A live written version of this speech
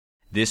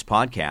This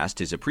podcast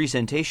is a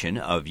presentation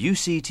of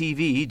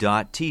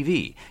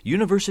UCTV.tv,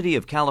 University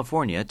of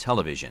California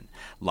Television.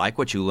 Like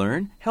what you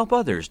learn? Help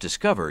others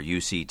discover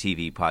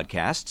UCTV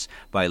podcasts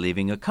by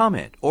leaving a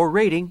comment or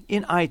rating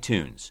in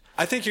iTunes.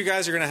 I think you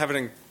guys are going to have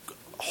a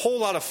whole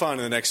lot of fun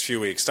in the next few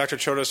weeks. Dr.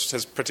 Chodos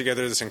has put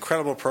together this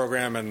incredible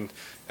program, and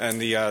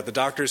the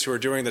doctors who are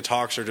doing the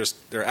talks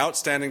they're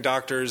outstanding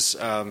doctors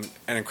and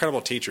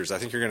incredible teachers. I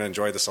think you're going to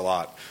enjoy this a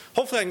lot.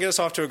 Hopefully I can get us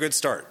off to a good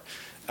start.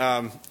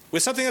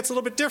 With something that's a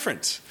little bit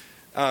different.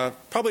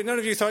 Probably none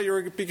of you thought you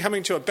were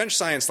coming to a bench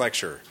science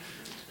lecture.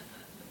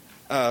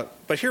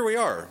 But here we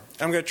are.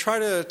 I'm going to try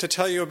to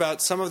tell you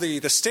about some of the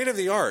state of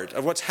the art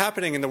of what's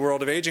happening in the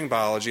world of aging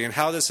biology and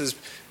how this is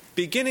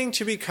beginning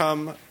to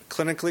become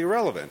clinically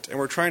relevant. And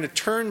we're trying to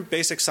turn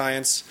basic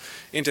science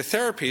into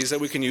therapies that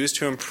we can use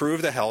to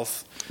improve the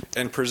health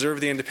and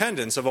preserve the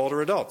independence of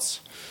older adults.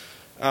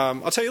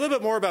 I'll tell you a little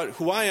bit more about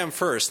who I am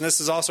first, and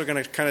this is also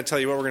going to kind of tell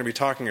you what we're going to be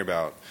talking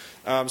about.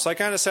 So I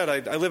kind of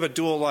said I live a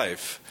dual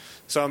life.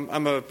 So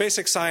I'm a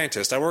basic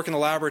scientist. I work in the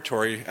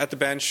laboratory at the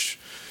bench.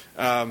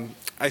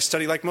 I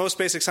study, like most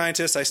basic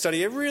scientists, I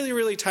study a really,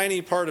 really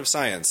tiny part of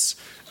science.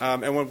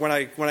 And when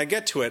I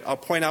get to it, I'll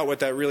point out what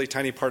that really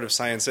tiny part of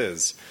science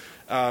is.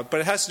 But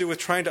it has to do with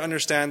trying to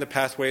understand the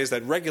pathways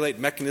that regulate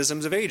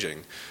mechanisms of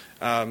aging,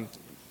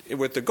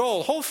 with the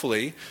goal,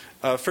 hopefully,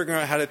 figuring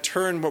out how to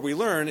turn what we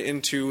learn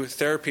into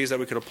therapies that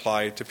we could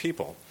apply to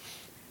people.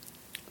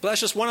 But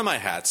that's just one of my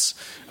hats.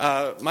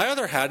 My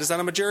other hat is that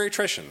I'm a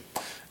geriatrician.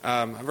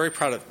 I'm very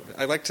proud of it.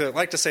 I like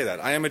to say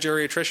that. I am a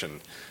geriatrician.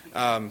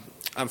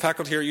 I'm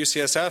faculty here at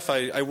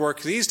UCSF. I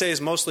work these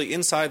days mostly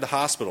inside the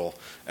hospital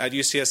at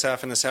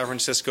UCSF in the San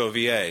Francisco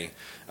VA,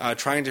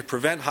 trying to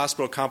prevent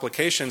hospital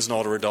complications in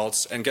older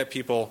adults and get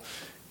people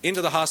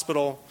into the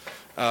hospital,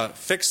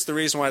 fix the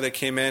reason why they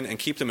came in, and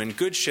keep them in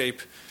good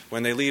shape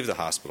when they leave the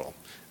hospital.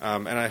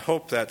 And I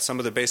hope that some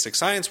of the basic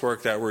science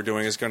work that we're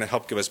doing is going to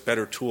help give us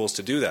better tools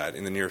to do that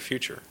in the near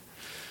future.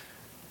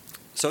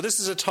 So this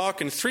is a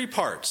talk in 3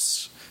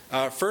 parts.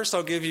 First,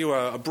 I'll give you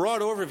a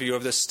broad overview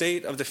of the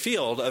state of the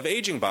field of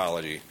aging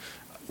biology.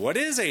 What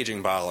is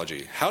aging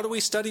biology? How do we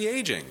study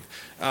aging?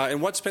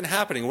 And what's been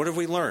happening? What have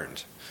we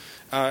learned?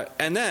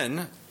 And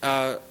then,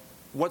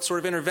 what sort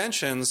of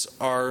interventions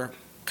are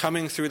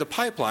coming through the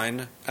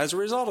pipeline as a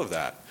result of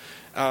that?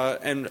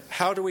 And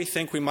how do we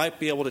think we might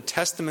be able to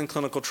test them in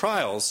clinical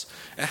trials?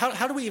 And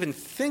how do we even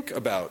think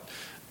about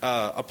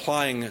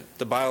applying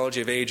the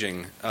biology of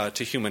aging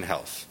to human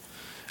health?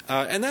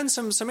 And then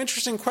some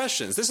interesting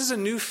questions. This is a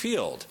new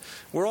field.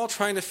 We're all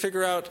trying to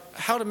figure out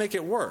how to make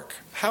it work.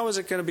 How is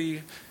it going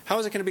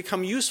to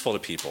become useful to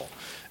people?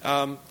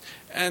 And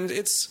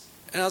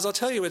as I'll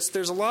tell you,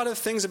 there's a lot of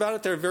things about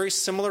it that are very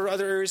similar to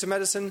other areas of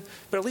medicine,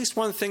 but at least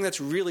one thing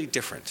that's really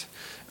different.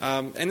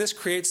 And this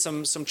creates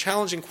some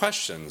challenging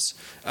questions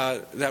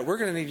that we're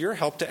going to need your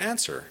help to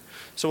answer.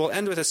 So we'll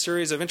end with a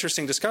series of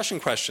interesting discussion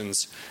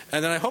questions,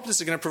 and then I hope this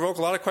is going to provoke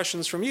a lot of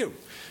questions from you.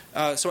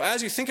 So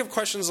as you think of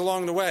questions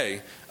along the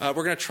way, we're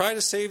going to try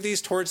to save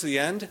these towards the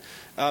end,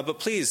 but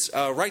please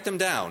write them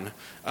down.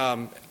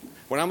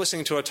 When I'm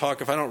listening to a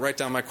talk, if I don't write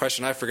down my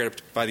question, I forget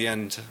it by the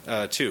end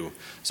too.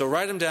 So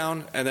write them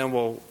down, and then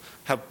we'll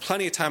have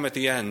plenty of time at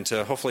the end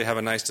to hopefully have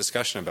a nice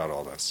discussion about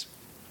all this.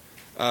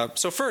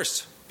 So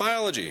first,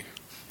 biology.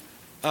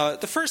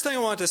 The first thing I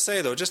want to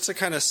say, though, just to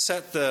kind of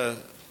set the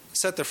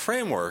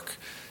framework,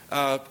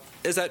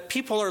 is that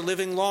people are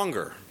living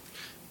longer.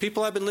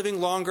 People have been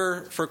living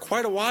longer for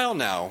quite a while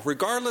now,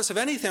 regardless of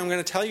anything I'm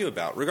going to tell you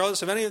about,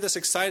 regardless of any of this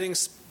exciting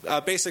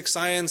basic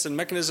science and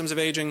mechanisms of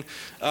aging.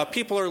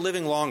 People are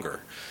living longer.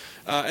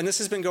 And this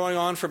has been going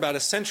on for about a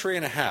century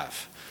and a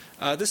half.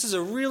 This is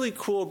a really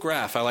cool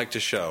graph I like to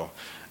show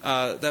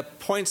that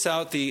points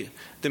out the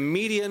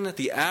median,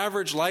 the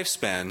average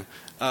lifespan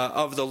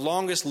of the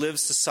longest lived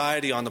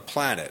society on the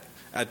planet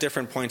at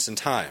different points in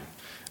time.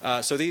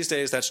 So these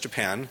days, that's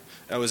Japan.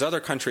 It was other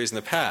countries in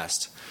the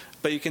past.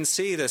 But you can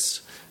see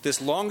this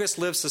longest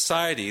lived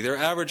society, their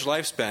average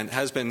lifespan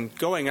has been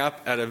going up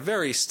at a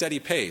very steady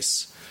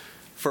pace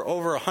for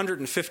over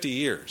 150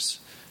 years.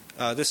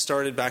 This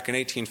started back in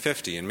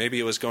 1850, and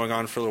maybe it was going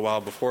on for a little while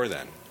before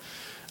then.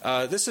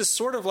 This is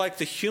sort of like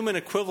the human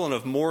equivalent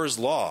of Moore's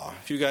Law,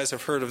 if you guys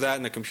have heard of that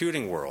in the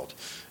computing world,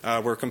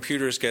 where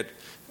computers get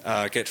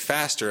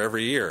faster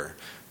every year.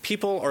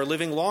 People are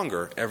living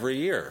longer every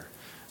year.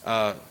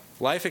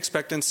 Life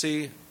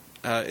expectancy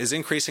is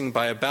increasing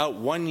by about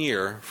 1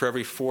 year for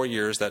every 4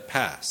 years that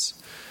pass.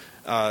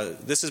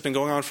 This has been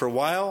going on for a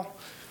while.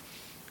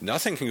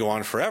 Nothing can go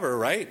on forever,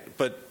 right?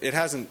 But it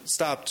hasn't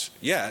stopped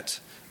yet.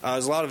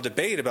 There's a lot of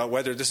debate about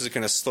whether this is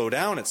going to slow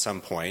down at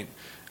some point.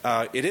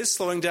 It is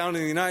slowing down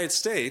in the United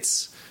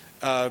States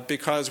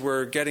because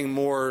we're getting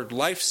more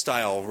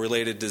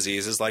lifestyle-related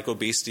diseases like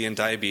obesity and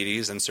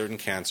diabetes and certain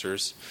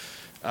cancers.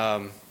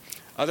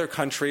 Other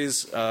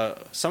countries,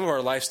 some of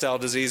our lifestyle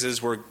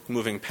diseases we're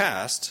moving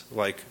past,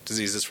 like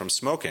diseases from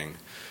smoking.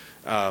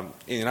 In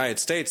the United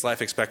States,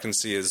 life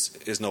expectancy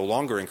is no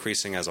longer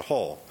increasing as a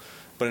whole,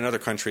 but in other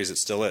countries it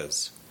still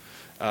is.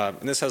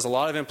 And this has a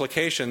lot of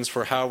implications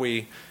for how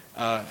we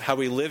how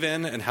we live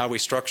in and how we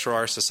structure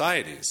our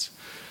societies.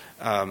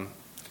 And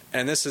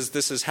this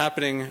is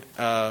happening.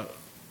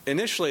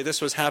 Initially,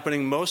 this was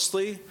happening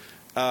mostly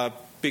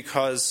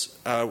because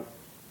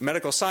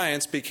medical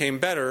science became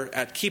better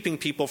at keeping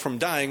people from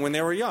dying when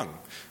they were young,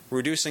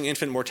 reducing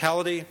infant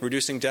mortality,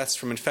 reducing deaths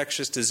from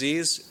infectious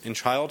disease in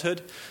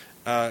childhood.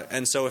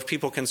 And so if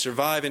people can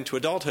survive into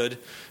adulthood,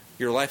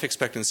 your life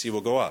expectancy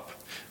will go up.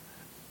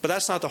 But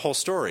that's not the whole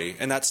story,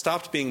 and that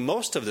stopped being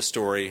most of the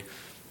story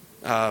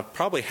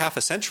probably half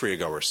a century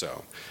ago or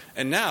so.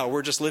 And now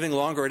we're just living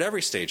longer at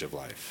every stage of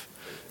life.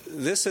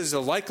 This is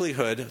the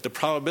likelihood, the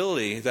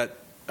probability that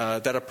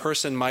a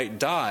person might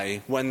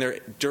die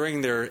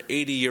during their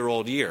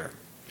 80-year-old year.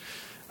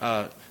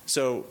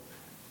 So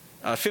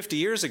 50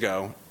 years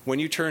ago, when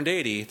you turned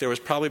 80, there was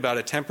probably about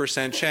a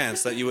 10%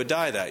 chance that you would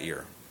die that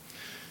year.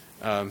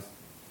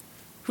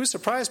 Who's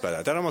surprised by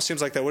that? That almost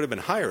seems like that would have been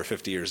higher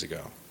 50 years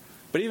ago.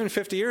 But even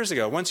 50 years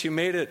ago, once you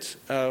made it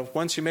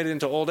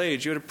into old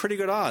age, you had pretty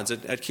good odds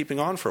at keeping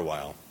on for a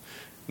while.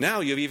 Now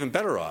you have even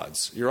better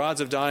odds. Your odds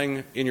of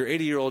dying in your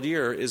 80-year-old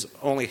year is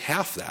only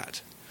half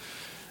that.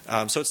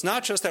 So it's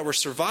not just that we're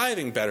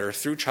surviving better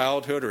through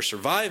childhood or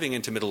surviving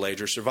into middle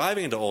age or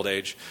surviving into old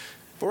age,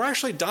 but we're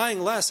actually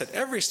dying less at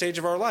every stage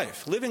of our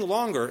life, living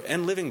longer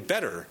and living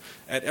better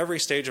at every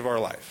stage of our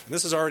life. And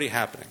this is already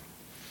happening.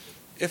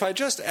 If I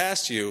just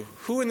asked you,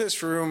 who in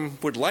this room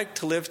would like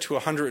to live to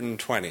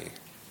 120?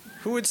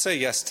 Who would say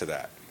yes to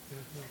that?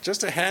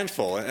 Just a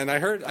handful. And I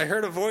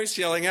heard a voice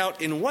yelling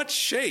out, "In what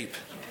shape?"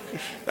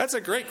 That's a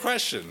great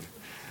question.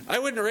 I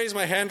wouldn't raise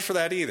my hand for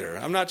that either.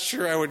 I'm not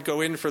sure I would go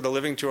in for the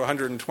living to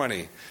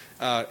 120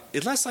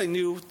 unless I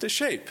knew the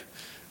shape.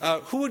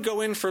 Who would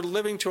go in for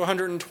living to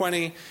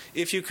 120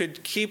 if you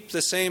could keep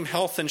the same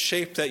health and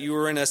shape that you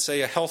were in as, say,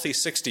 a healthy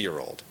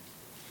 60-year-old?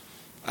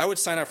 I would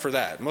sign up for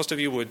that. Most of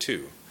you would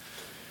too.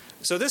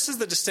 So this is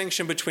the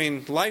distinction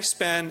between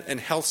lifespan and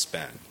health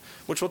span,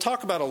 which we'll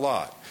talk about a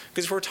lot.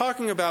 Because if we're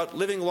talking about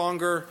living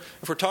longer,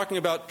 if we're talking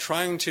about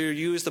trying to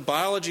use the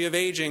biology of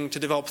aging to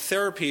develop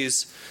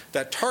therapies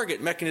that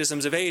target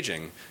mechanisms of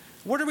aging,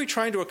 what are we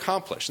trying to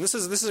accomplish? And this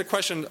is a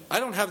question, I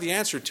don't have the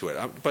answer to it,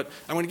 but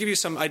I'm going to give you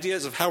some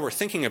ideas of how we're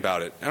thinking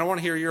about it, and I want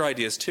to hear your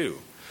ideas too.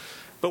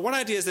 But one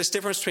idea is this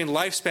difference between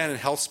lifespan and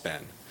health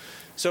span.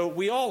 So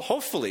we all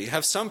hopefully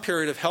have some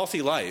period of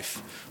healthy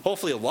life,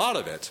 hopefully a lot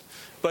of it,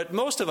 but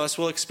most of us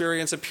will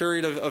experience a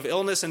period of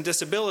illness and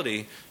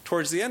disability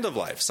towards the end of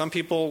life, some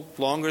people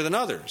longer than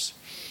others.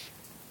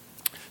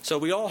 So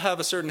we all have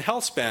a certain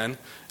health span,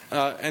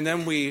 but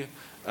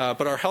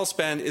our health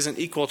span isn't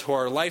equal to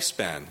our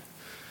lifespan.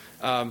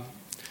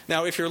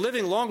 Now, if you're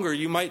living longer,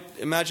 you might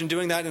imagine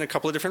doing that in a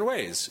couple of different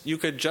ways. You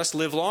could just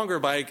live longer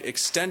by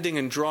extending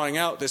and drawing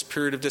out this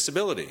period of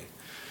disability.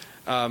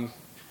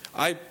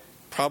 I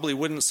probably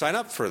wouldn't sign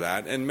up for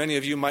that, and many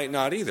of you might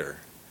not either.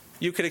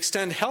 You could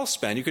extend health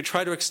span. You could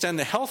try to extend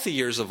the healthy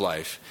years of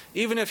life,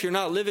 even if you're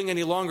not living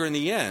any longer in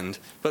the end,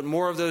 but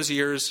more of those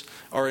years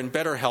are in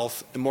better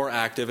health and more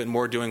active and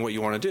more doing what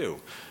you want to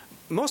do.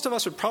 Most of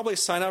us would probably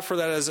sign up for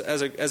that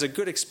as a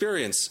good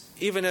experience,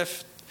 even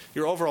if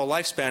your overall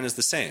lifespan is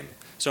the same.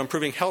 So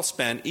improving health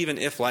span, even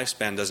if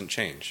lifespan doesn't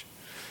change.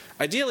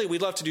 Ideally,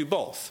 we'd love to do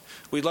both.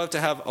 We'd love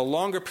to have a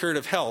longer period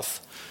of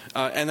health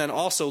and then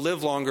also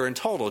live longer in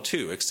total,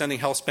 too, extending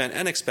health span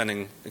and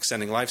extending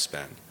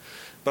lifespan.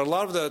 But a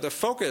lot of the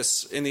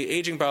focus in the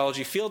aging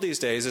biology field these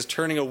days is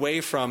turning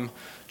away from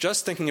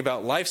just thinking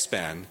about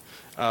lifespan,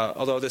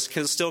 although this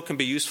still can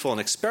be useful in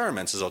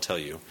experiments, as I'll tell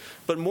you,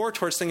 but more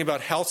towards thinking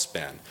about health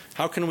span.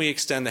 How can we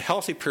extend the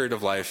healthy period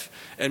of life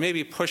and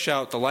maybe push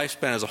out the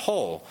lifespan as a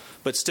whole,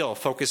 but still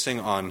focusing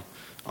on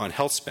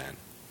health span?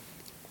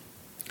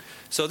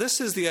 So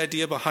this is the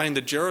idea behind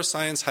the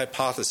geroscience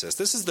hypothesis.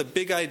 This is the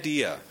big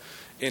idea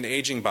in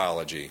aging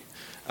biology.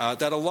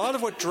 That a lot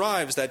of what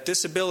drives that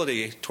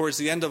disability towards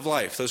the end of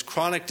life, those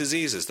chronic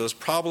diseases, those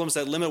problems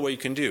that limit what you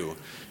can do,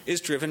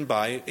 is driven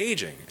by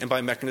aging and by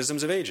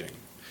mechanisms of aging.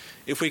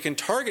 If we can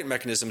target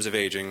mechanisms of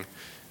aging,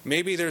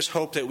 maybe there's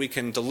hope that we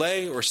can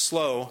delay or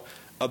slow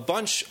a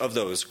bunch of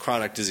those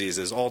chronic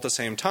diseases all at the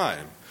same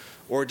time,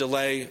 or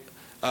delay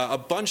a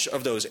bunch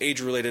of those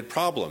age-related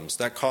problems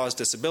that cause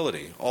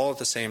disability all at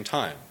the same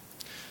time.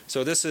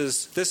 So this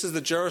is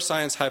the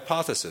geroscience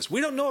hypothesis.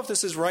 We don't know if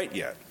this is right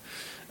yet.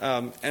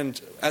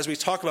 And as we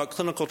talk about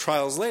clinical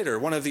trials later,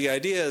 one of the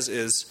ideas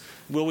is,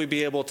 will we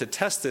be able to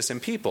test this in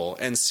people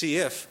and see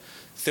if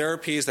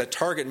therapies that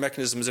target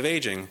mechanisms of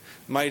aging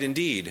might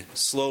indeed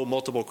slow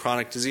multiple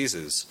chronic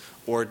diseases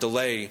or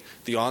delay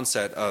the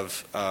onset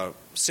of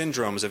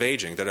syndromes of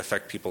aging that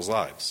affect people's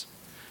lives.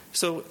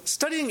 So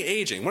studying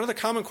aging, one of the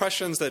common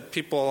questions that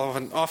people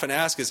often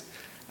ask is,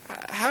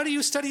 how do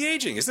you study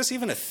aging? Is this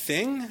even a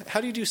thing?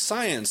 How do you do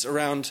science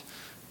around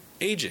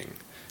aging?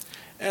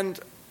 And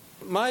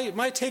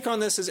my take on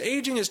this is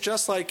aging is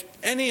just like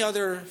any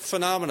other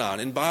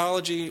phenomenon in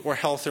biology or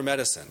health or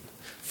medicine.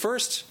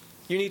 First,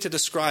 you need to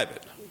describe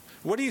it.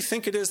 What do you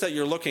think it is that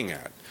you're looking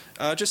at?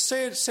 Just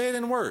say it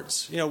in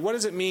words. What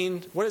does it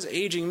mean? What does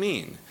aging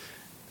mean?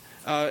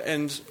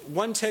 And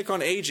one take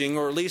on aging,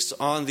 or at least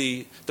on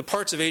the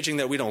parts of aging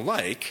that we don't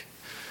like,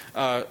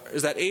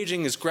 is that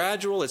aging is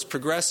gradual, it's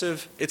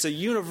progressive, it's a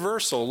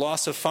universal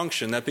loss of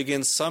function that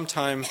begins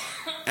sometime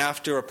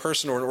after a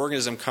person or an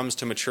organism comes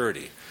to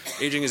maturity.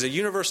 Aging is a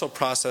universal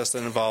process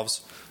that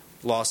involves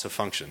loss of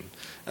function.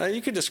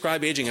 You could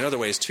describe aging in other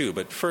ways too,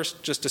 but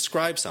first just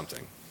describe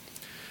something.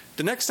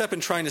 The next step in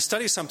trying to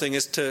study something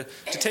is to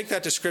take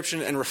that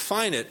description and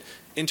refine it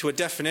into a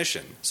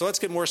definition. So let's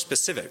get more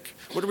specific.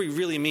 What do we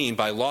really mean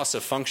by loss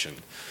of function?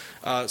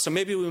 So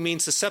maybe we mean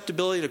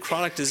susceptibility to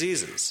chronic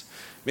diseases.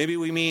 Maybe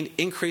we mean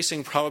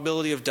increasing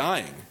probability of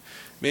dying.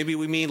 Maybe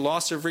we mean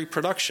loss of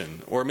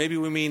reproduction, or maybe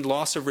we mean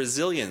loss of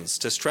resilience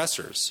to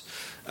stressors.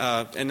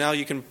 And now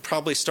you can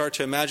probably start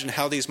to imagine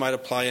how these might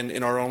apply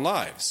in our own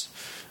lives.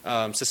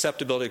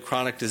 Susceptibility to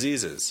chronic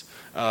diseases,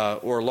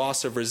 or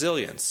loss of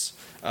resilience.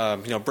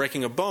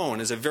 Breaking a bone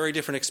is a very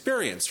different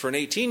experience for an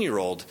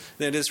 18-year-old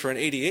than it is for an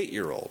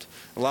 88-year-old.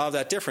 A lot of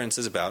that difference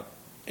is about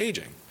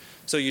aging.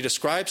 So you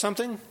describe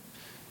something,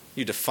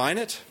 you define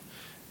it,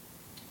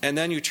 and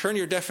then you turn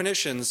your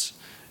definitions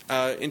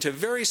into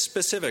very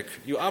specific,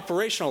 you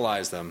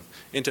operationalize them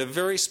into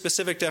very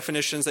specific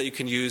definitions that you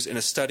can use in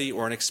a study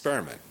or an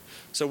experiment.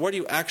 So what are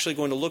you actually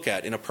going to look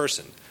at in a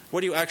person?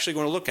 What are you actually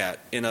going to look at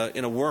in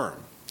a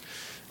worm,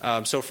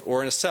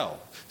 or in a cell?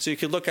 So you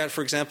could look at,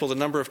 for example, the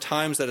number of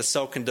times that a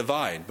cell can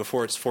divide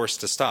before it's forced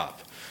to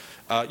stop.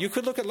 You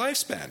could look at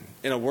lifespan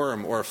in a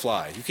worm or a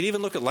fly. You could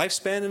even look at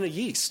lifespan in a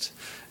yeast,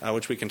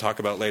 which we can talk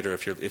about later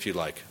if you'd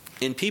like.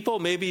 In people,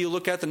 maybe you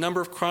look at the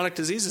number of chronic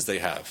diseases they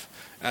have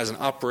as an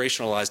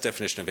operationalized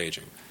definition of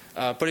aging.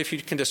 But if you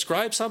can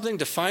describe something,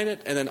 define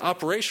it, and then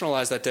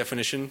operationalize that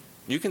definition,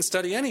 you can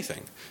study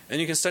anything. And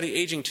you can study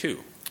aging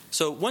too.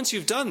 So once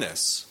you've done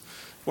this,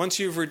 once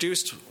you've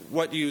reduced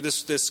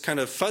this kind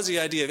of fuzzy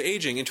idea of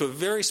aging into a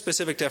very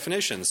specific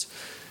definitions,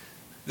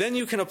 then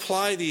you can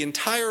apply the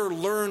entire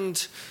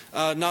learned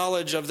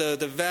knowledge of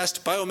the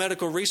vast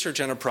biomedical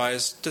research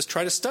enterprise to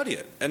try to study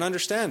it and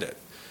understand it.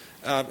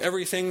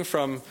 Everything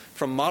from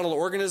model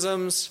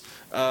organisms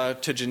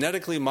to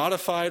genetically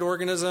modified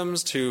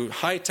organisms to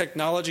high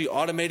technology,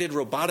 automated,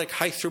 robotic,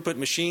 high throughput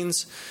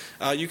machines.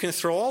 You can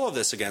throw all of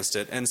this against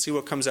it and see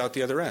what comes out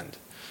the other end.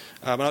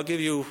 And I'll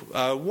give you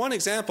one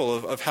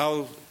example of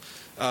how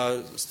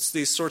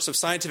these sorts of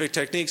scientific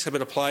techniques have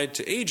been applied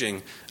to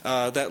aging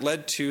that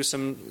led to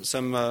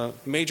some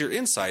major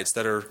insights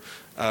that are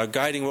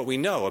guiding what we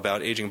know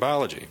about aging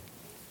biology.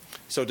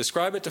 So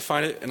describe it,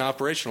 define it, and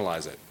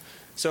operationalize it.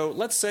 So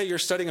let's say you're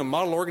studying a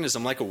model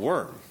organism like a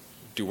worm.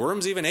 Do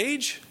worms even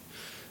age?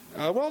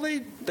 Well,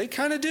 they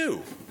kind of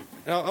do.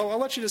 I'll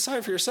let you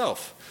decide for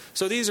yourself.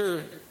 So this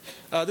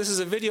is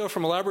a video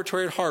from a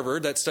laboratory at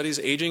Harvard that studies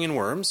aging in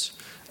worms.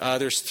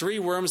 There's 3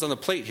 worms on the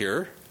plate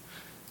here.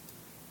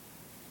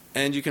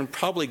 And you can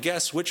probably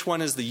guess which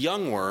one is the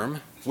young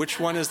worm, which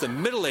one is the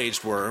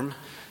middle-aged worm,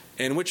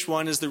 and which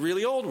one is the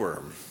really old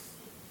worm.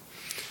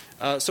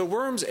 So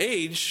worms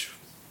age.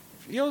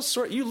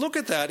 You look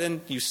at that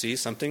and you see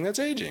something that's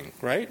aging,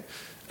 right?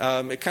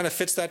 It kind of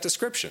fits that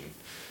description.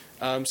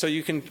 So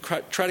you can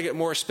try to get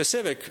more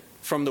specific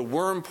from the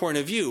worm point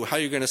of view how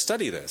you're going to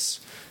study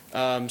this.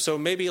 So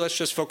maybe let's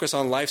just focus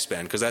on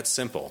lifespan because that's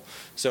simple.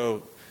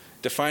 So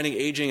defining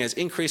aging as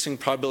increasing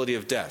probability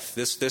of death.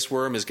 This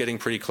worm is getting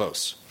pretty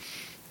close.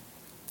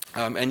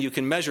 And you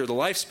can measure the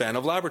lifespan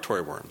of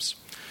laboratory worms.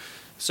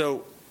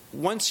 So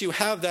once you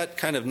have that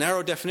kind of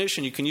narrow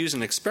definition you can use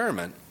in an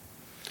experiment,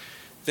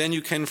 then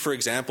you can, for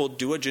example,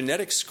 do a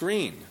genetic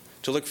screen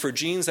to look for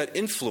genes that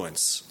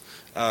influence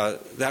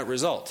that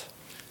result.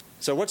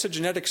 So what's a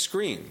genetic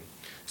screen?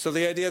 So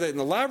the idea that in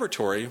the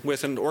laboratory,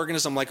 with an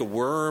organism like a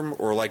worm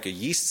or like a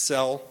yeast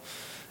cell,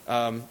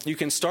 you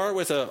can start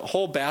with a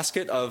whole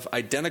basket of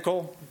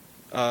identical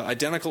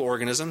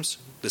organisms,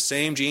 the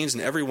same genes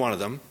in every one of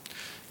them.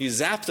 You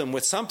zap them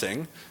with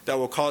something that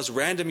will cause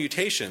random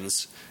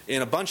mutations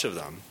in a bunch of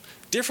them,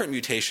 different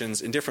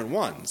mutations in different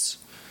ones.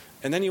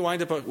 And then you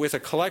wind up with a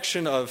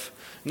collection of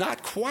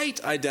not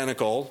quite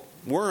identical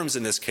worms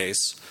in this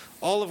case,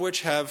 all of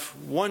which have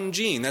one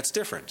gene that's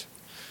different.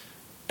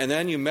 And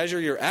then you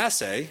measure your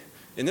assay.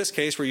 In this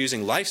case, we're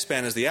using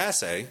lifespan as the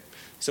assay.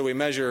 So we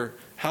measure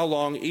how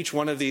long each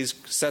one of these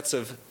sets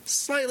of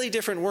slightly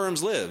different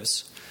worms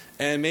lives.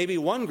 And maybe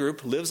one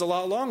group lives a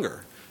lot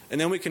longer. And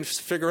then we can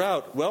figure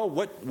out, well,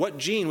 what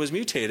gene was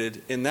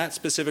mutated in that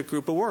specific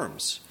group of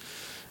worms?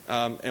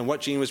 And what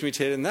gene was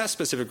mutated in that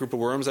specific group of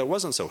worms that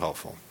wasn't so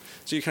helpful.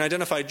 So you can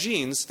identify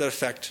genes that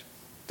affect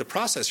the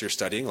process you're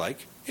studying,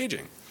 like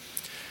aging.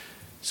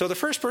 So the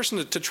first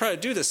person to try to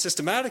do this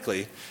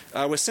systematically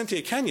was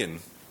Cynthia Kenyon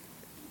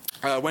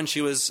when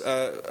she was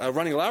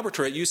running a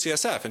laboratory at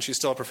UCSF, and she's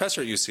still a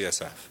professor at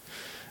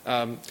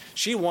UCSF.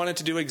 She wanted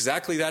to do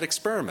exactly that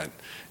experiment,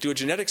 do a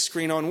genetic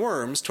screen on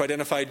worms to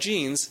identify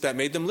genes that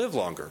made them live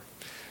longer.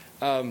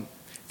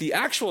 The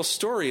actual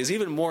story is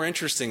even more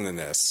interesting than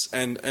this,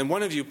 and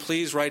one of you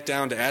please write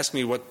down to ask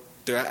me what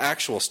the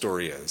actual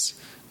story is.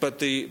 But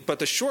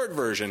the short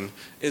version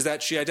is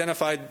that she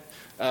identified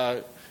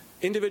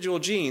individual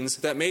genes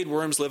that made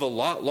worms live a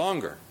lot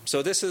longer.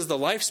 So this is the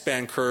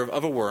lifespan curve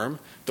of a worm.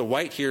 The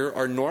white here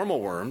are normal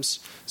worms,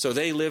 so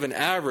they live an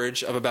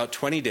average of about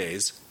 20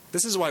 days.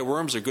 This is why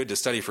worms are good to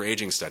study for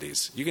aging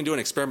studies. You can do an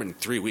experiment in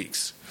 3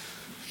 weeks.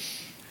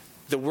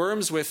 The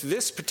worms with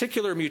this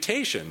particular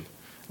mutation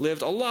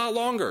lived a lot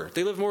longer.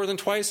 They lived more than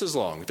twice as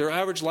long. Their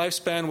average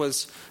lifespan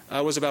was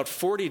about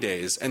 40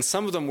 days, and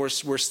some of them were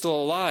still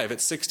alive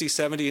at 60,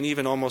 70, and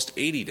even almost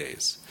 80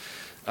 days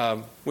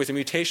with a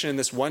mutation in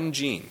this one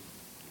gene.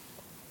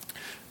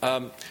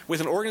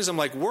 With an organism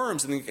like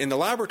worms in the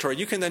laboratory,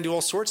 you can then do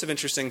all sorts of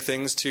interesting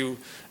things to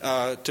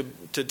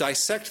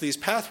dissect these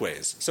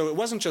pathways. So it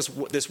wasn't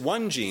just this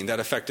one gene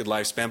that affected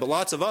lifespan, but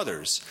lots of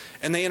others,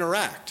 and they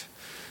interact.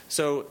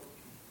 So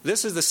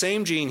this is the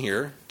same gene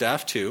here,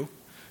 DAF2,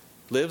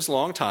 lives a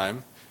long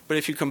time, but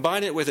if you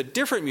combine it with a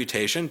different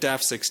mutation,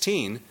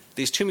 DAF16,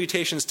 these two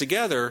mutations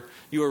together,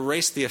 you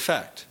erase the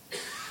effect.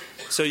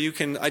 So you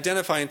can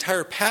identify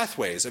entire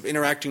pathways of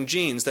interacting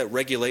genes that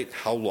regulate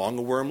how long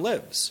a worm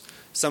lives.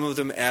 Some of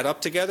them add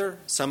up together,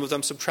 some of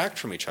them subtract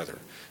from each other,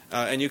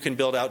 and you can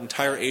build out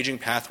entire aging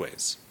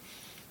pathways.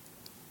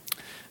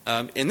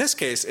 In this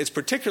case, it's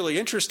particularly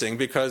interesting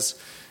because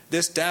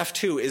this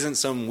DAF2 isn't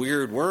some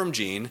weird worm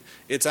gene.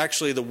 It's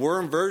actually the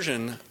worm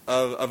version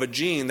of a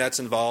gene that's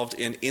involved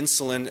in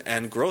insulin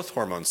and growth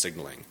hormone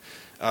signaling.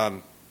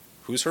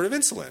 Who's heard of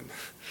insulin?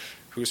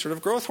 Who's heard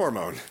of growth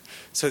hormone?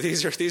 So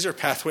these are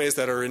pathways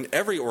that are in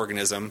every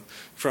organism,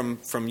 from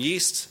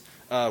yeast,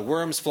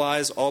 worms,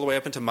 flies, all the way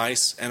up into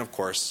mice, and of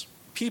course,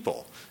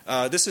 people.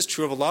 This is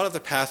true of a lot of the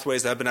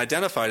pathways that have been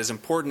identified as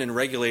important in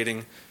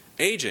regulating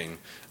aging.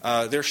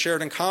 They're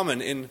shared in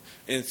common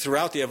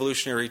throughout the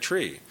evolutionary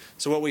tree.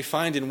 So what we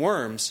find in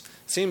worms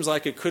seems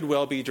like it could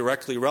well be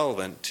directly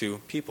relevant to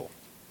people.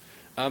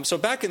 So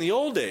back in the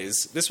old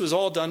days, this was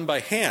all done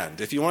by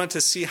hand. If you wanted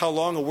to see how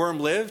long a worm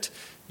lived,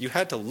 you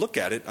had to look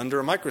at it under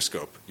a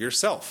microscope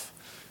yourself.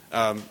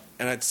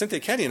 And Cynthia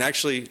Kenyon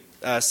actually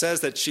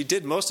says that she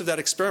did most of that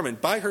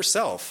experiment by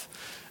herself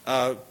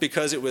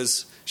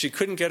because she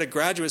couldn't get a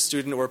graduate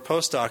student or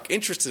postdoc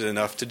interested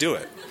enough to do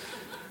it.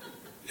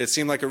 It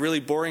seemed like a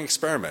really boring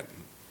experiment.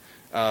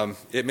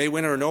 It may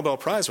win her a Nobel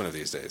Prize one of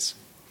these days.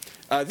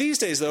 These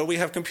days, though, we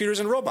have computers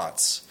and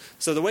robots.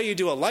 So the way you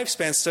do a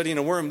lifespan study in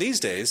a worm these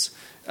days,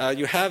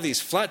 you have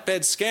these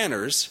flatbed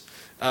scanners.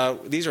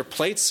 These are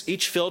plates,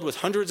 each filled with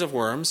hundreds of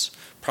worms.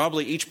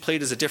 Probably each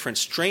plate is a different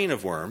strain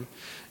of worm.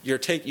 You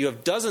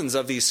have dozens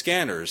of these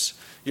scanners.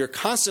 You're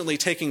constantly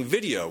taking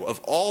video of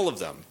all of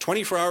them,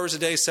 24 hours a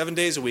day, 7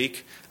 days a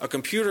week. A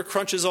computer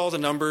crunches all the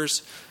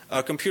numbers.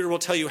 A computer will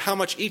tell you how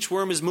much each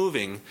worm is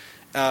moving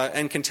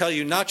and can tell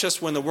you not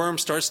just when the worm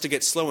starts to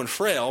get slow and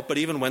frail, but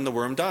even when the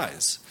worm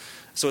dies.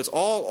 So it's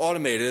all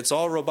automated. It's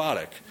all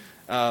robotic.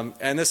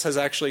 And this has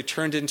actually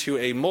turned into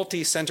a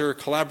multi-center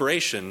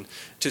collaboration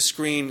to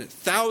screen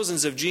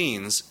thousands of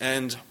genes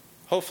and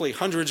hopefully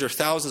hundreds or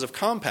thousands of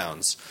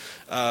compounds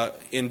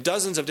in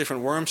dozens of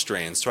different worm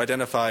strains to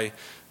identify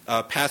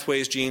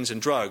pathways, genes,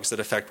 and drugs that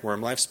affect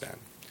worm lifespan.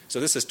 So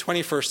this is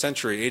 21st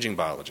century aging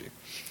biology.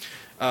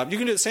 You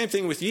can do the same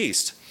thing with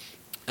yeast.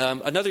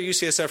 Another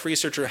UCSF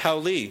researcher, Hao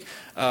Li,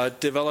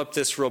 developed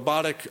this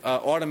robotic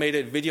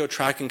automated video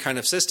tracking kind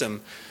of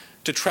system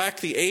to track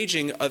the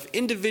aging of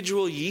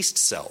individual yeast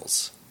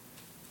cells.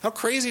 How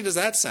crazy does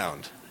that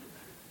sound?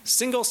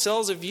 Single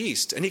cells of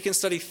yeast, and he can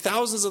study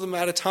thousands of them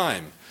at a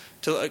time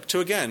to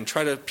again,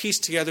 try to piece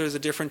together the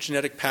different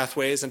genetic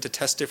pathways and to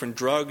test different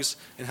drugs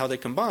and how they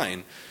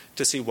combine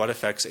to see what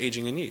affects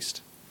aging in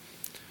yeast.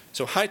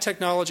 So high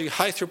technology,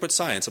 high throughput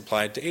science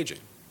applied to aging.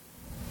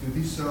 Do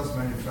these cells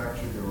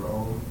manufacture their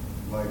own,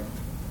 like,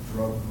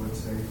 drug, let's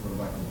say, for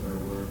lack of a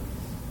better word,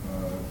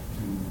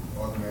 to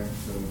augment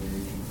the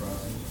aging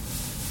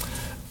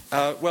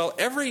process? Well,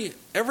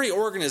 every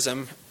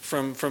organism,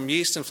 from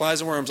yeast and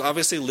flies and worms,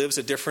 obviously lives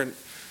a different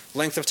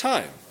length of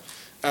time,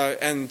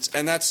 and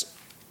that's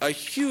a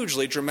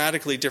hugely,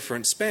 dramatically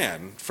different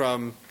span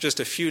from just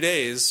a few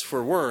days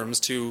for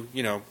worms to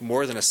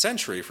more than a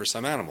century for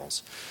some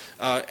animals,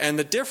 and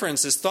the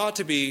difference is thought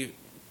to be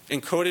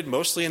encoded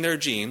mostly in their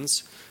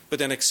genes, but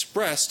then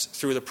expressed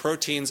through the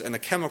proteins and the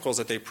chemicals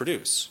that they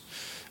produce.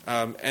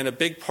 And a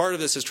big part of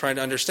this is trying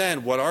to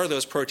understand what are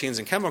those proteins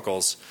and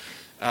chemicals,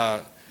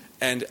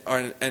 and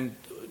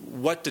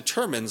what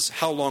determines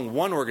how long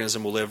one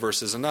organism will live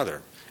versus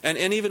another. And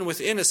even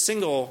within a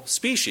single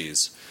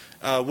species,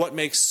 what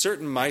makes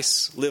certain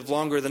mice live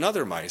longer than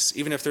other mice,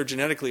 even if they're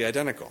genetically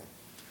identical.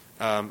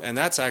 And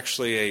that's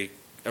actually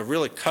a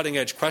really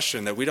cutting-edge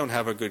question that we don't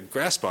have a good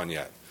grasp on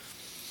yet.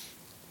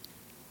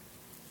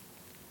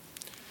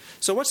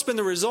 So what's been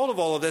the result of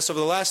all of this over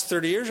the last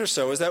 30 years or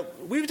so is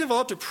that we've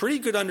developed a pretty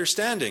good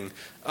understanding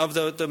of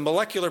the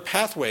molecular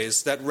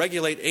pathways that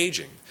regulate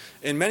aging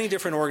in many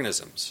different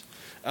organisms.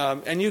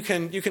 And you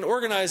can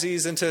organize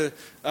these into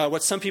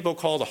what some people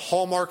call the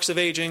hallmarks of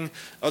aging.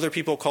 Other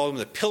people call them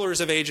the pillars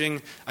of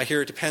aging. I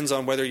hear it depends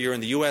on whether you're in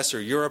the U.S.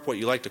 or Europe, what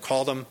you like to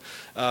call them.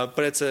 But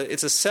it's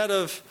a set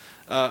of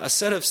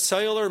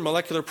cellular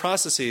molecular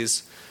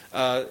processes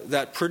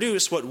that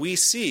produce what we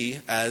see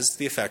as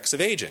the effects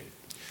of aging.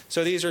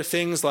 So these are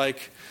things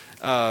like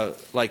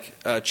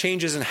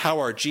changes in how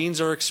our genes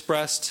are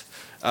expressed,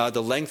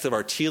 the length of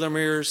our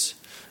telomeres,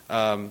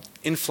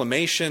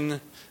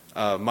 inflammation,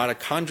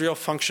 mitochondrial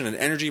function and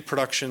energy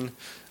production.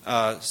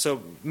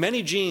 So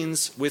many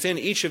genes within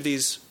each of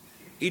these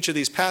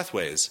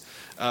pathways,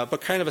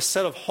 but kind of a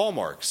set of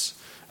hallmarks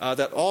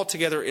that all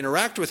together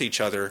interact with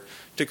each other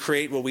to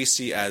create what we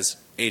see as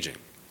aging.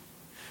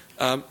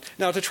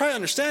 Now, to try to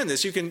understand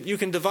this, you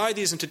can divide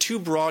these into two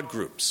broad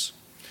groups.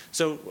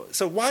 So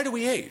why do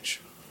we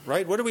age?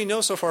 Right? What do we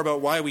know so far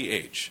about why we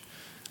age?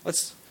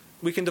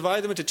 We can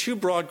divide them into two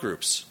broad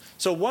groups.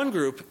 So one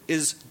group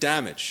is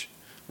damage,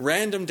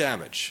 random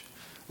damage.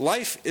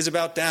 Life is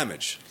about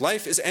damage.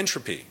 Life is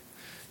entropy.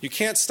 You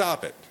can't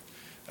stop it.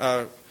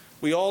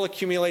 We all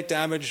accumulate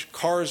damage.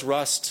 Cars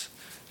rust.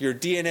 Your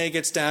DNA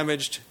gets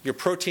damaged. Your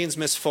proteins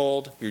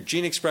misfold. Your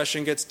gene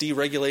expression gets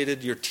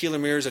deregulated. Your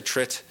telomeres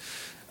attrit.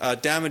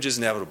 Damage is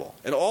inevitable.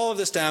 And all of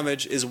this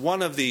damage is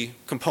one of the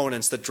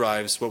components that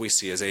drives what we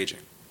see as aging.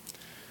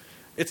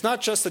 It's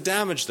not just the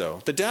damage,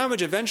 though. The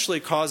damage eventually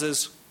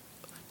causes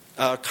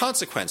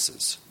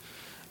consequences.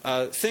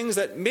 Things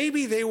that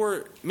maybe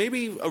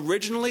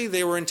originally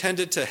they were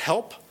intended to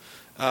help.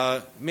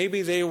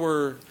 Maybe they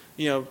were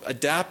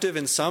adaptive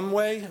in some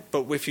way,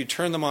 but if you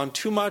turn them on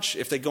too much,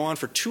 if they go on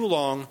for too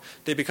long,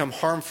 they become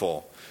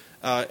harmful,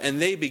 and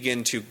they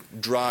begin to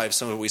drive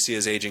some of what we see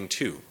as aging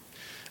too.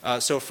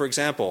 So, for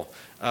example,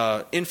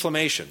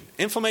 inflammation.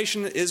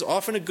 Inflammation is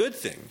often a good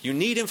thing. You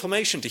need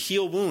inflammation to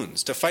heal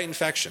wounds, to fight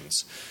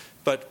infections.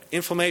 But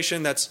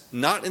inflammation that's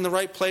not in the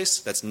right place,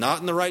 that's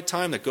not in the right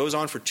time, that goes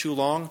on for too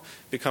long,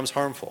 becomes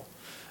harmful.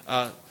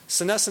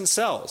 Senescent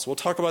cells. We'll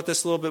talk about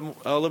this a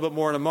little bit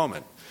more in a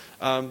moment.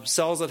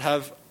 Cells that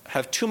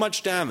have too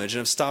much damage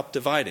and have stopped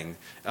dividing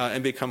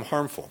and become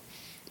harmful.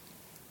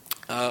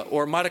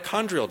 Or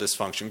mitochondrial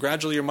dysfunction.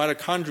 Gradually your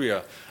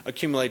mitochondria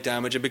accumulate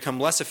damage and become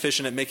less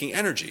efficient at making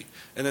energy,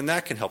 and then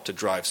that can help to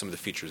drive some of the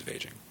features of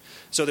aging.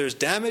 So there's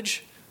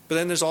damage, but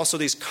then there's also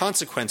these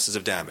consequences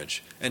of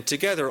damage, and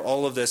together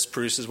all of this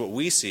produces what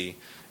we see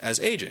as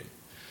aging.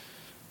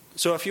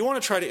 So if you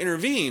want to try to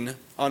intervene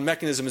on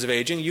mechanisms of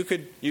aging, you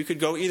could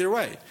go either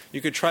way. You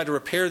could try to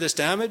repair this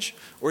damage,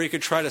 or you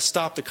could try to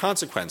stop the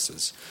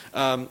consequences.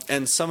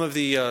 And some of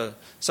the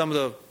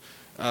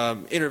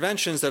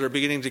interventions that are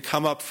beginning to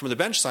come up from the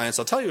bench science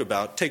I'll tell you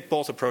about take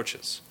both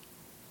approaches.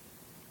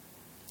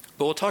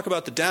 But we'll talk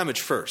about the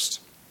damage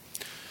first.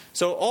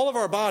 So all of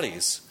our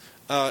bodies,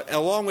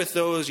 along with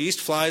those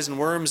yeast, flies, and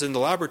worms in the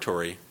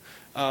laboratory,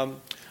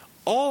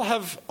 all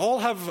have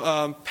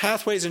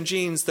pathways and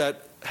genes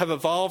that have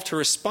evolved to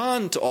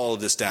respond to all of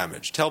this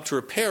damage, to help to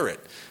repair it,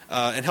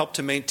 and help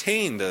to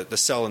maintain the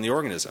cell in the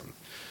organism.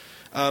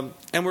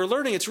 And we're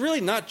learning it's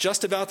really not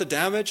just about the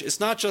damage, it's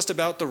not just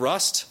about the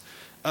rust,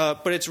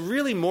 but it's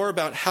really more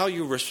about how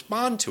you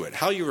respond to it,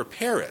 how you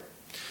repair it.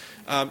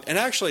 And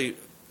actually,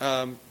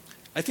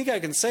 I think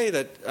I can say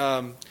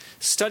that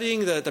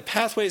studying the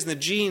pathways and the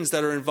genes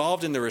that are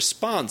involved in the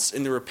response,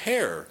 in the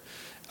repair,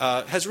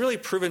 has really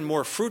proven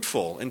more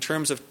fruitful in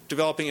terms of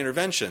developing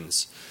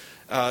interventions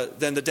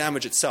than the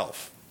damage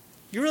itself.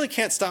 You really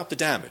can't stop the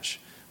damage,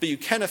 but you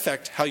can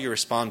affect how you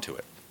respond to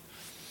it.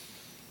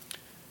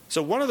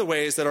 So one of the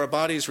ways that our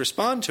bodies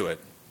respond to it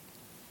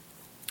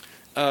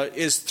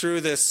is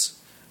through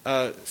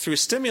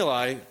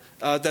stimuli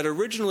that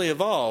originally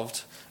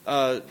evolved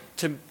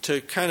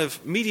to kind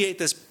of mediate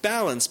this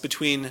balance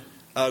between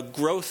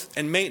growth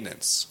and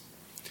maintenance.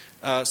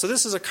 So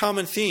this is a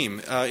common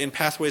theme in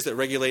pathways that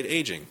regulate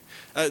aging.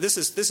 This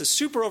is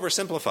super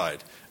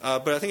oversimplified,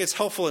 but I think it's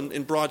helpful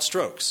in broad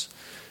strokes.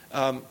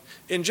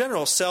 In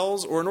general,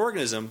 cells or an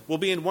organism will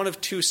be in one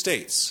of two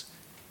states.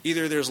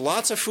 Either there's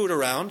lots of food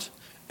around,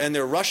 and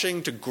they're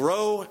rushing to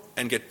grow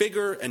and get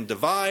bigger and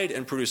divide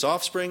and produce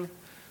offspring,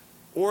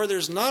 or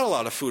there's not a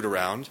lot of food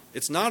around,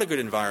 it's not a good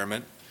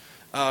environment,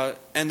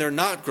 and they're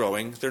not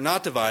growing, they're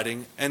not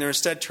dividing, and they're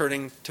instead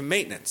turning to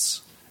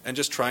maintenance and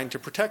just trying to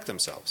protect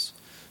themselves.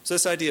 So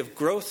this idea of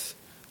growth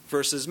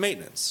versus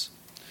maintenance.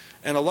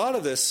 And a lot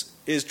of this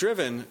is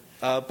driven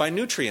by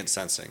nutrient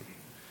sensing.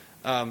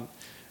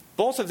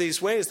 Both of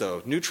these ways,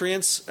 though,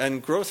 nutrients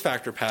and growth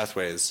factor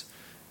pathways,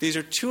 these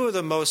are two of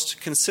the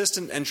most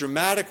consistent and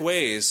dramatic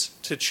ways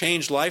to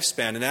change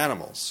lifespan in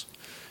animals.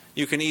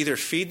 You can either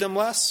feed them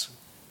less,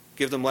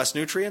 give them less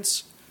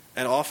nutrients,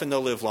 and often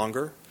they'll live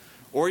longer,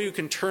 or you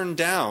can turn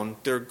down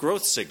their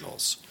growth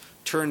signals,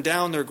 turn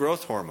down their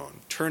growth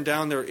hormone, turn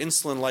down their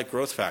insulin-like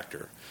growth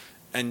factor,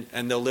 and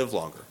they'll live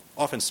longer,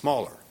 often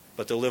smaller,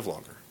 but they'll live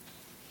longer.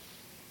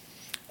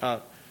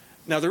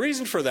 Now, the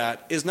reason for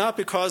that is not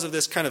because of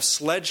this kind of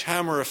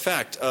sledgehammer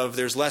effect of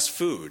there's less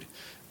food,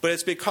 but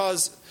it's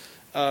because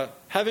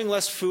having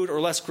less food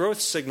or less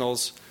growth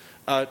signals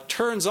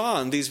turns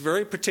on these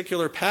very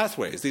particular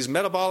pathways, these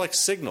metabolic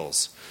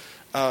signals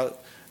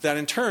that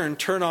in turn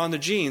turn on the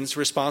genes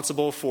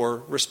responsible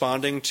for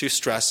responding to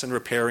stress and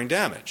repairing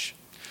damage.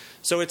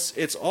 So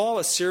it's all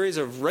a series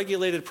of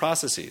regulated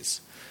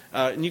processes.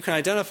 And you can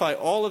identify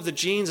all of the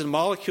genes and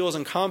molecules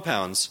and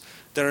compounds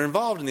that are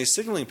involved in these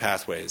signaling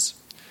pathways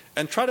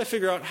and try to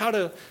figure out how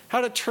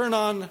to turn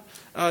on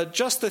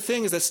just the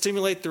things that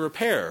stimulate the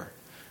repair.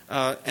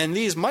 And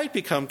these might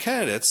become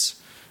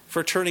candidates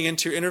for turning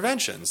into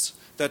interventions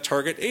that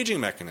target aging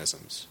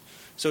mechanisms.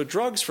 So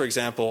drugs, for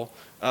example,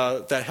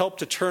 that help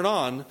to turn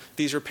on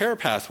these repair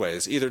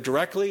pathways, either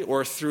directly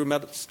or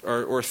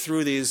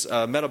through these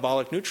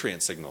metabolic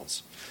nutrient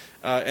signals.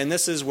 And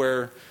this is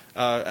where,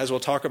 as we'll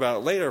talk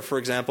about later, for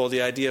example,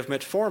 the idea of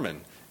metformin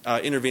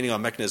intervening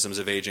on mechanisms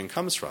of aging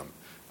comes from.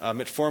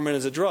 Metformin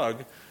is a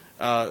drug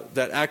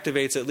that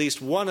activates at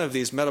least one of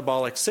these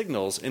metabolic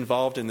signals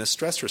involved in this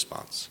stress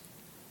response.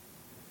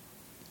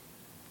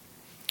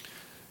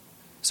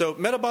 So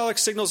metabolic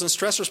signals and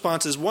stress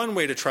response is one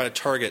way to try to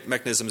target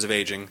mechanisms of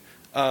aging.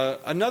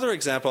 Another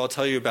example I'll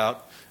tell you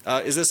about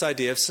is this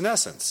idea of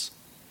senescence.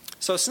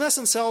 So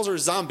senescent cells are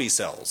zombie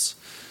cells.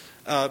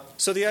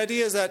 So the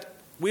idea is that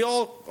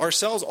our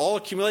cells all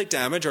accumulate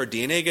damage. Our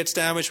DNA gets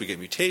damaged. We get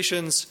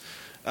mutations.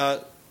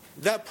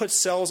 That puts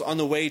cells on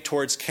the way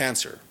towards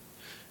cancer.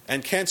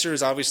 And cancer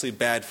is obviously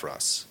bad for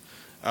us.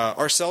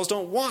 Our cells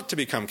don't want to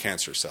become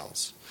cancer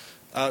cells.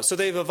 So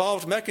they've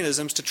evolved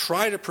mechanisms to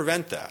try to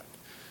prevent that.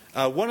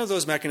 One of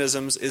those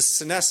mechanisms is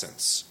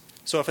senescence.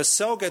 So if a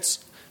cell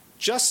gets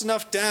just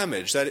enough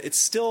damage that it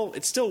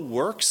still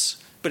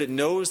works, but it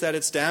knows that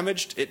it's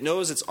damaged, it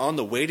knows it's on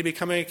the way to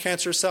becoming a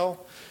cancer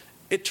cell,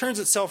 it turns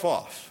itself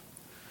off.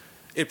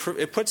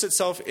 It puts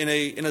itself in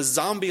a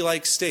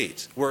zombie-like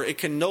state where it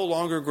can no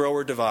longer grow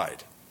or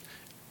divide.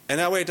 And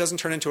that way it doesn't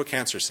turn into a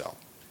cancer cell.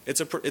 It's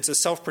a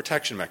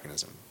self-protection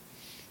mechanism.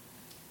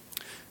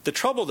 The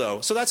trouble,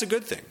 though, so that's a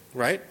good thing,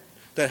 right?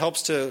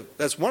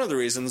 That's one of the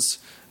reasons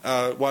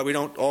why we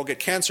don't all get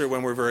cancer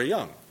when we're very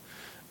young.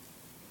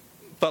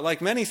 But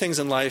like many things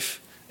in life,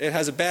 it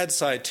has a bad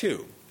side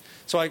too.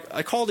 So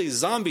I call these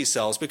zombie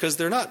cells because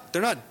they're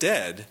not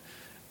dead,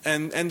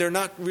 and they're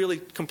not really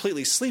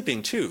completely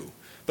sleeping too.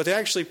 But they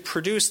actually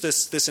produce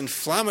this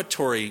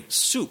inflammatory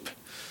soup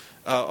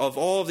of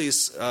all of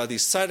these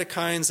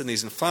cytokines and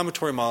these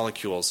inflammatory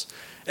molecules.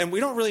 And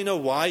we don't really know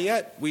why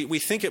yet. We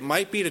think it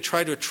might be to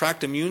try to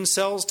attract immune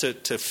cells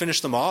to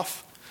finish them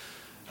off.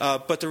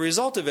 But the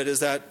result of it is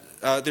that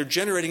they're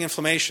generating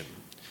inflammation.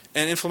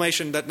 And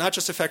inflammation that not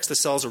just affects the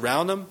cells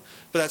around them,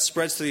 but that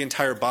spreads to the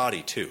entire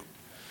body too.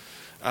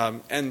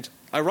 And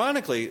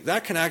ironically,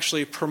 that can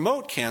actually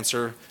promote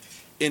cancer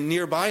in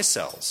nearby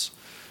cells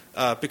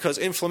because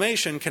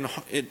inflammation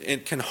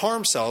can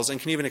harm cells and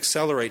can even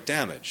accelerate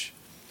damage.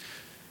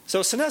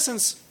 So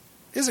senescence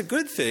is a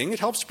good thing. It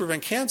helps to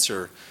prevent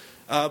cancer,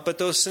 but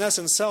those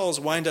senescent cells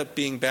wind up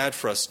being bad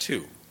for us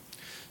too.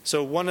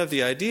 So one of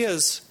the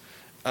ideas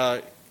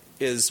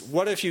is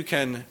what if you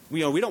can,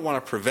 we don't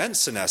want to prevent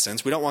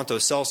senescence, we don't want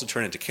those cells to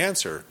turn into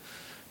cancer,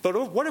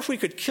 but what if we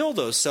could kill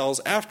those cells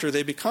after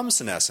they become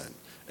senescent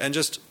and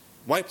just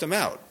wipe them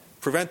out,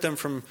 prevent them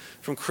from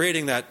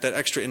creating that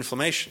extra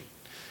inflammation?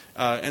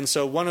 And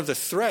so one of the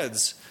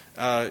threads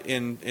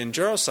in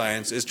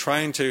geroscience is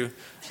trying to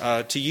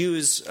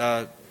use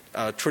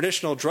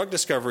traditional drug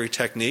discovery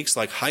techniques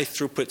like high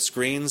throughput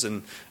screens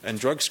and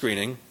drug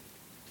screening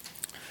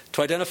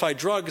to identify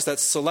drugs that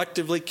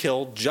selectively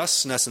kill just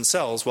senescent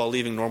cells while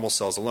leaving normal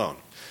cells alone.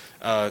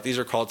 These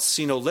are called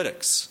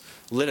senolytics.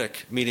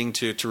 Lytic meaning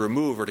to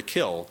remove or to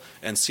kill,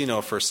 and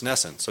seno for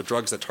senescent, so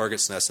drugs that target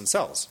senescent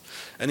cells.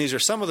 And these are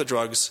some of the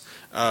drugs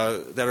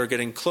that are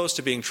getting close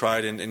to being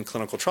tried in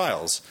clinical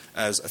trials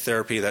as a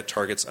therapy that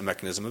targets a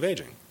mechanism of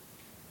aging.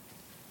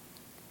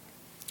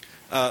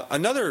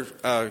 Another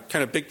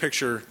kind of big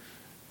picture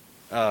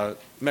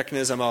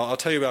mechanism I'll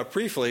tell you about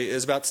briefly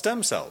is about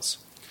stem cells.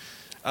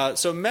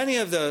 So many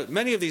of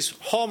these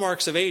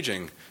hallmarks of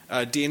aging,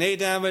 DNA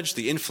damage,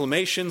 the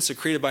inflammation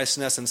secreted by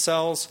senescent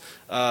cells,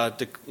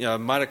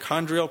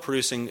 mitochondrial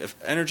producing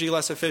energy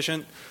less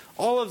efficient,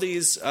 all of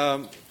these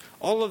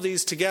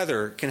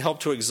together can help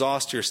to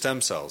exhaust your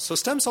stem cells. So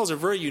stem cells are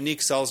very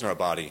unique cells in our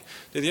body.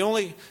 They're the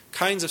only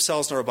kinds of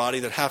cells in our body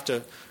that have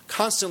to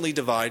constantly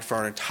divide for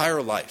our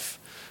entire life.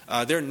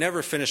 They're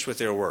never finished with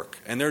their work,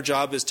 and their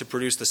job is to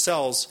produce the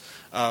cells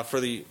for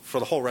the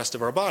whole rest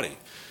of our body.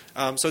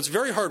 So it's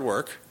very hard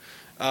work.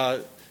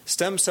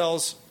 Stem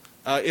cells,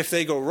 if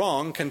they go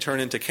wrong, can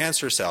turn into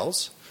cancer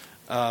cells.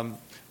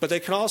 But they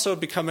can also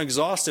become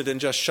exhausted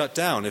and just shut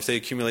down if they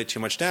accumulate too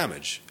much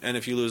damage. And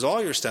if you lose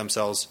all your stem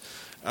cells,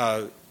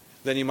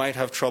 then you might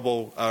have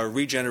trouble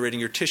regenerating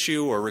your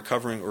tissue or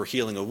recovering or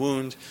healing a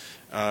wound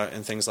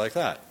and things like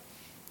that.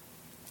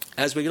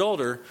 As we get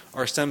older,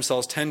 our stem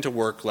cells tend to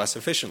work less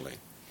efficiently.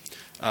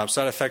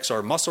 So that affects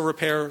our muscle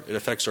repair, it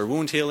affects our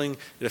wound healing,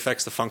 it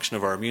affects the function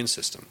of our immune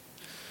system.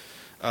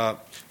 But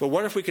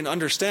what if we can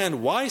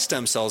understand why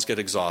stem cells get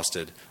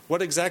exhausted?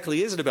 What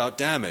exactly is it about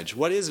damage?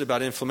 What is it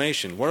about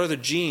inflammation? What are the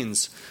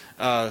genes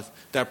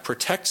that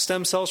protect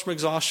stem cells from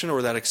exhaustion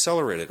or that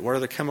accelerate it? What are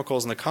the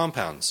chemicals and the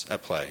compounds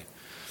at play?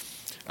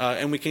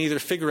 And we can either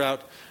figure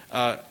out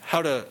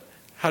how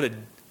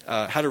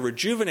to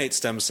rejuvenate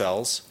stem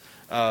cells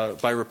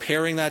by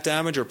repairing that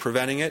damage or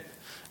preventing it,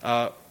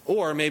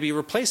 or maybe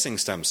replacing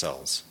stem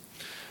cells.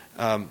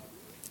 And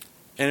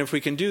if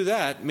we can do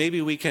that,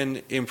 maybe we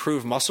can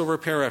improve muscle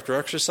repair after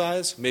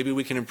exercise, maybe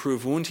we can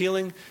improve wound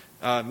healing,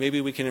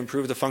 maybe we can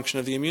improve the function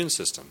of the immune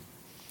system.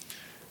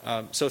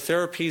 So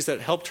therapies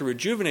that help to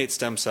rejuvenate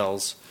stem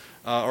cells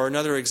are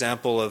another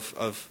example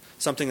of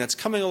something that's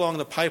coming along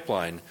the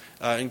pipeline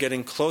and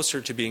getting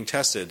closer to being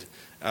tested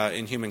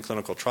in human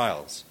clinical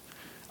trials.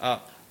 I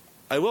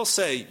will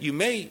say,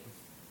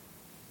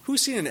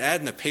 who's seen an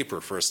ad in the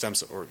paper for a stem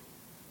cell, or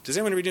does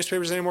anyone read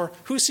newspapers anymore?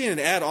 Who's seen an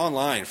ad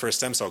online for a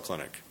stem cell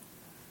clinic?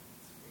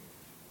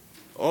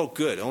 Oh,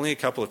 good, only a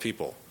couple of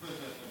people.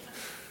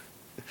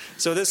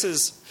 So this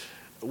is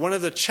one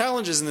of the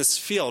challenges in this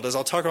field, as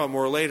I'll talk about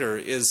more later,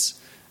 is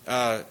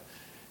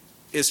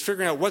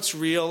figuring out what's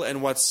real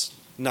and what's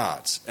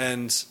not.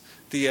 And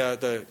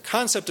the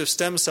concept of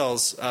stem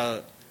cells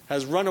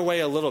has run away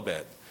a little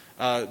bit.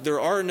 There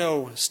are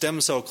no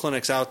stem cell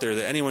clinics out there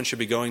that anyone should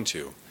be going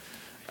to.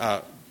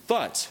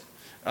 But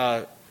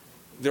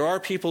there are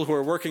people who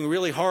are working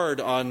really hard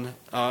on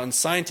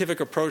scientific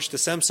approach to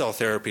stem cell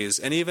therapies,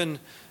 and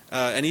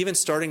even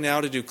starting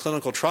now to do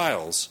clinical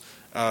trials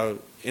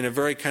in a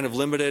very kind of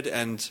limited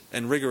and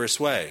rigorous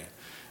way.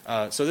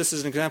 So this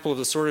is an example of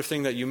the sort of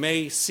thing that you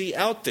may see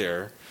out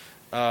there,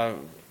 but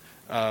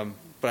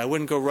I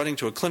wouldn't go running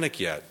to a clinic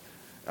yet,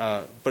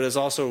 but is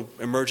also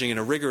emerging in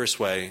a rigorous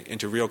way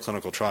into real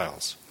clinical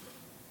trials.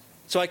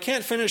 So I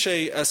can't finish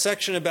a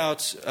section about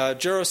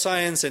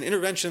geroscience and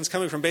interventions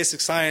coming from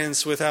basic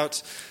science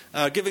without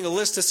giving a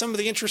list of some of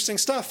the interesting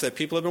stuff that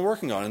people have been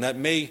working on and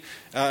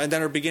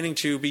that are beginning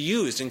to be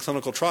used in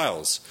clinical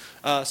trials.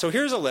 So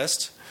here's a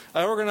list.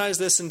 I organized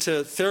this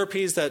into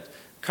therapies that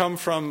come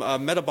from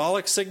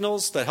metabolic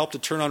signals that help to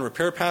turn on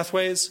repair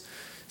pathways.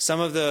 Some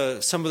of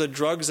the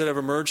drugs that have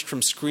emerged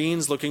from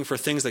screens looking for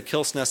things that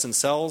kill senescent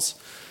cells.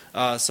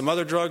 Some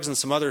other drugs and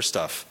some other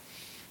stuff.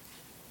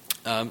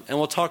 And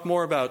we'll talk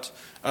more about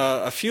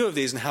a few of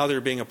these and how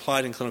they're being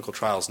applied in clinical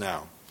trials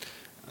now.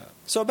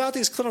 So about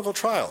these clinical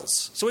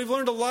trials. So we've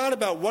learned a lot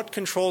about what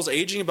controls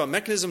aging, about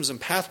mechanisms and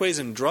pathways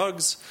in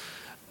drugs.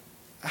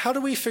 How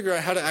do we figure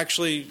out how to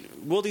actually,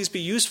 will these be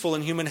useful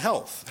in human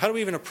health? How do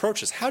we even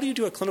approach this? How do you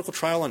do a clinical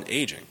trial on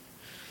aging?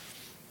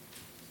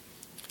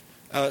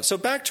 So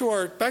back to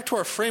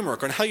our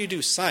framework on how you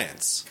do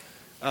science.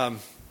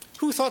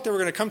 Who thought they were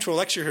going to come to a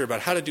lecture here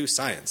about how to do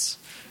science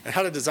and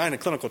how to design a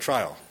clinical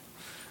trial?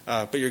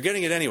 But you're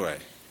getting it anyway.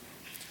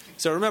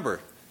 So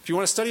remember, if you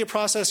want to study a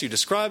process, you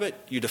describe it,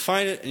 you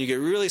define it, and you get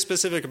really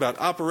specific about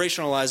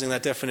operationalizing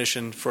that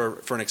definition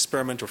for an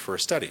experiment or for a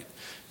study.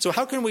 So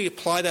how can we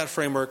apply that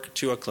framework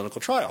to a clinical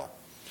trial?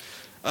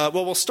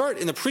 Well, we'll start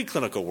in the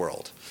preclinical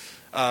world,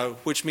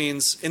 which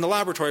means in the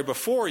laboratory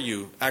before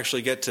you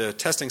actually get to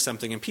testing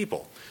something in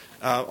people.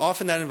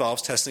 Often that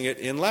involves testing it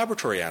in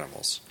laboratory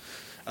animals.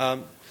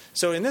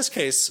 So in this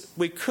case,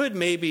 we could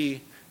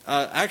maybe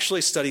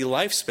actually study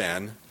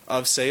lifespan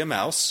of, say, a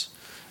mouse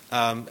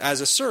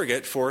as a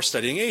surrogate for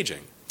studying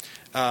aging.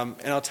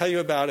 And I'll tell you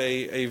about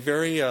a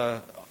very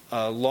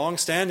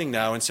long-standing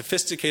now and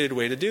sophisticated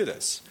way to do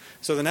this.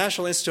 So the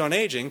National Institute on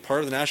Aging,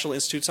 part of the National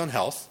Institutes on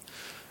Health,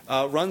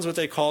 runs what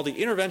they call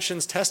the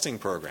Interventions Testing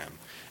Program.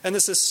 And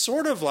this is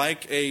sort of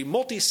like a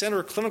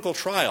multi-center clinical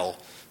trial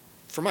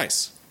for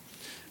mice.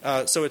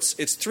 So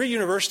it's 3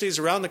 universities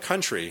around the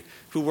country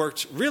who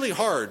worked really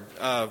hard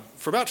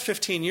for about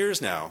 15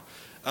 years now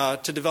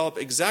to develop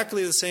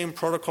exactly the same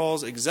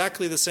protocols,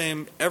 exactly the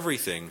same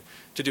everything,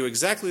 to do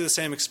exactly the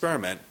same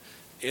experiment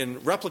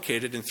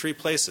replicated in 3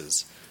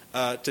 places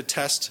to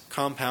test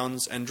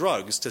compounds and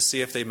drugs to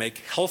see if they make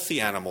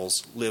healthy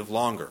animals live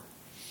longer.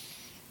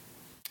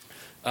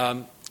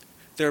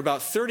 There are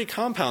about 30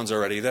 compounds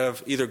already that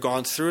have either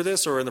gone through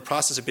this or are in the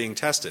process of being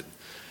tested.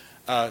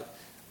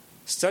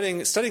 Studying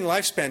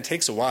lifespan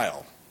takes a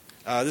while.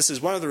 This is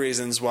one of the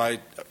reasons why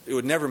it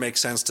would never make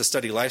sense to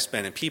study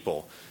lifespan in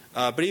people.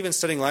 But even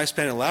studying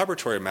lifespan in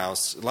laboratory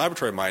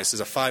mice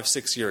is a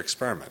 5-6 year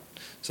experiment.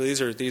 So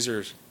these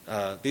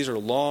are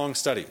long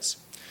studies.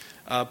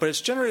 But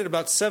it's generated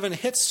about 7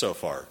 hits so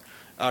far.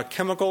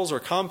 Chemicals or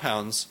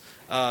compounds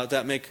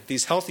that make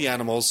these healthy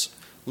animals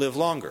live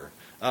longer.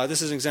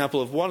 This is an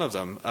example of one of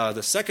them.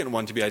 The second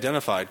one to be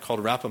identified,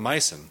 called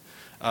rapamycin,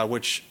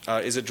 which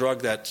is a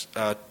drug that,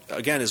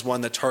 again, is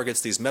one that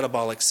targets these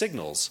metabolic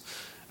signals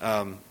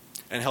and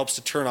helps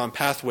to turn on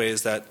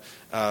pathways that,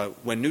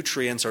 when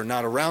nutrients are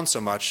not around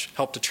so much,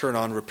 help to turn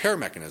on repair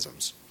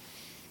mechanisms.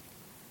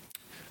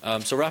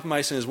 So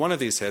rapamycin is one of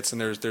these hits, and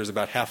there's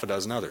about half a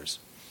dozen others.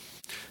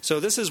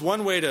 So this is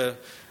one way to,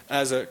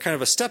 as a kind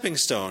of a stepping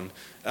stone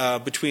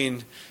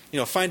between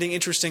finding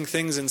interesting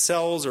things in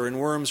cells or in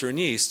worms or in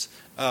yeast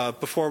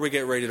before we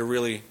get ready to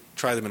really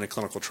try them in a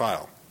clinical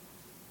trial.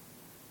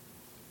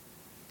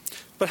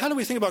 But how do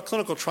we think about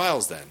clinical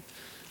trials then?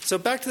 So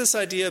back to this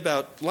idea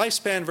about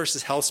lifespan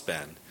versus health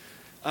span.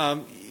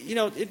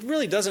 It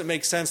really doesn't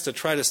make sense to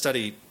try to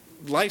study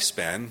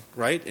lifespan,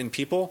 right, in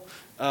people.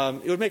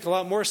 It would make a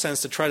lot more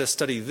sense to try to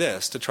study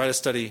this, to try to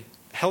study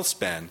health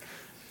span.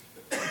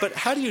 But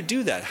how do you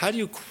do that? How do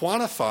you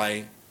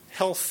quantify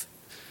health?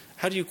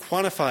 How do you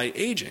quantify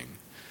aging?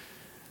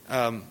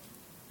 I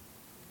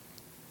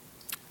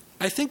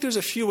think there's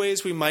a few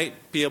ways we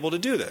might be able to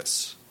do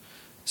this.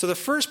 So the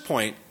first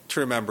point to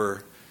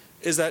remember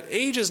is that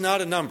age is not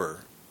a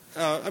number.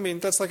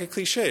 That's like a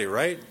cliche,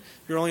 right?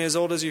 You're only as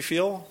old as you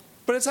feel.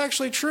 But it's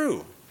actually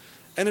true.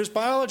 And there's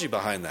biology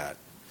behind that.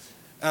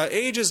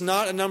 Age is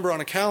not a number on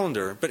a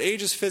calendar, but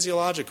age is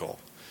physiological.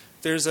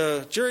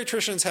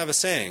 Geriatricians have a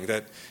saying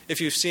that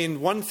if you've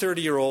seen one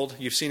 30-year-old,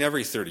 you've seen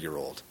every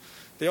 30-year-old.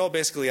 They all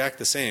basically act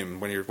the same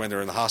when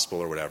they're in the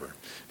hospital or whatever.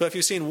 But if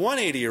you've seen one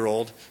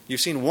 80-year-old,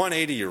 you've seen one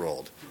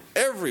 80-year-old.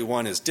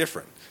 Everyone is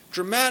different,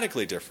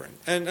 dramatically different.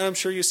 And I'm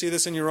sure you see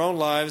this in your own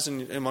lives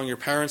and among your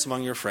parents,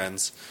 among your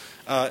friends.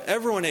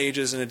 Everyone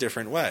ages in a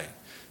different way.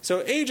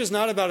 So age is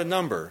not about a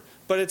number,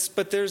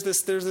 but there's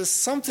this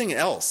something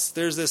else.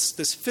 There's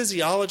this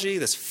physiology,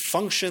 this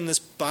function, this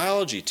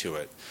biology to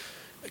it.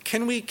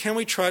 Can we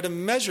try to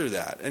measure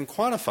that and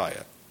quantify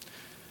it?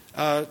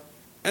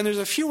 And there's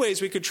a few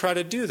ways we could try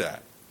to do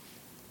that.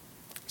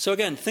 So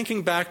again,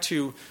 thinking back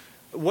to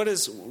what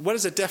is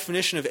a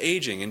definition of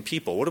aging in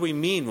people? What do we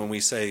mean when we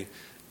say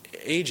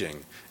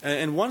aging?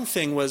 And one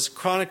thing was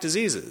chronic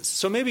diseases.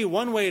 So maybe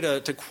one way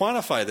to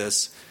quantify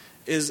this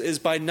is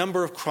by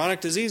number of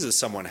chronic diseases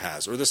someone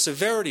has, or the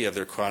severity of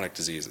their chronic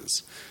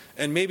diseases.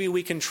 And maybe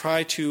we can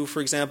try to,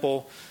 for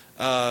example,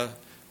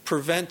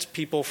 prevent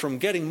people from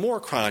getting more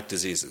chronic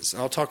diseases.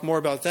 And I'll talk more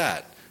about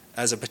that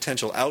as a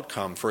potential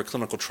outcome for a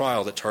clinical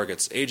trial that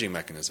targets aging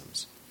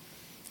mechanisms.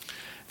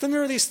 Then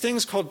there are these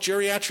things called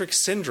geriatric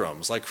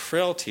syndromes, like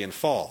frailty and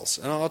falls.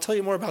 And I'll tell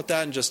you more about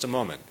that in just a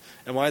moment,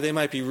 and why they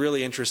might be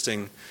really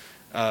interesting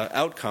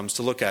outcomes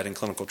to look at in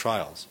clinical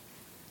trials.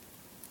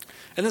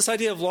 And this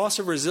idea of loss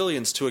of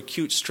resilience to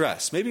acute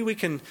stress, maybe we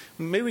can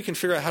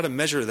figure out how to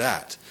measure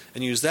that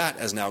and use that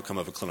as an outcome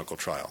of a clinical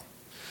trial.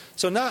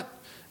 So not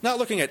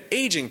looking at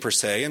aging per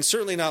se, and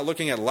certainly not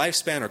looking at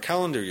lifespan or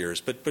calendar years,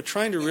 but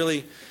trying to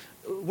really,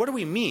 what do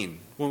we mean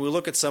when we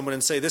look at someone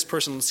and say this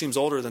person seems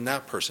older than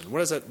that person? What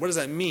does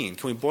that mean?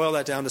 Can we boil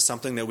that down to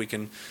something that we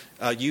can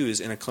use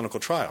in a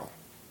clinical trial?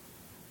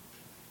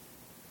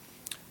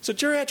 So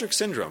geriatric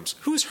syndromes.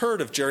 Who's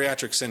heard of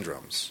geriatric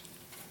syndromes?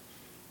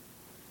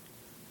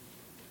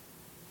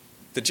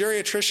 The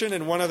geriatrician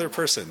and one other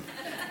person.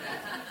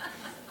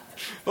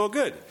 Well,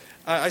 good.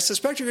 I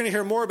suspect you're going to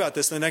hear more about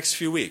this in the next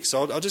few weeks.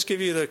 So I'll just give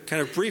you the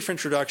kind of brief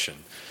introduction.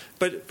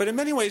 But in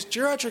many ways,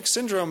 geriatric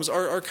syndromes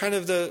are kind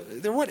of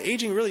they're what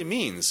aging really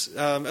means,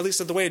 at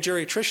least the way a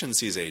geriatrician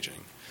sees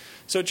aging.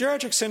 So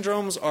geriatric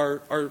syndromes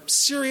are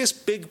serious,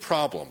 big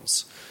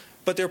problems.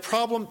 But they're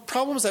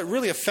problems that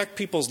really affect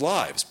people's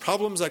lives,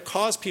 problems that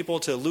cause people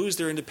to lose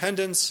their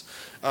independence,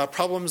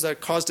 problems that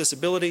cause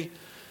disability.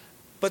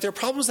 But they're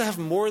problems that have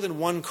more than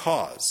one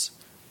cause,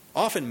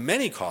 often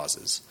many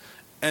causes.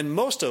 And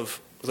most of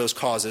those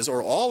causes,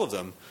 or all of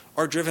them,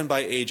 are driven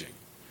by aging.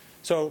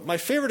 So my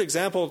favorite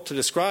example to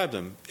describe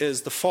them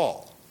is the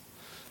fall.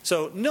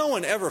 So no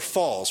one ever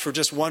falls for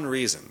just one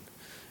reason.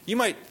 You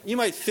might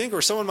think,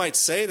 or someone might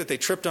say, that they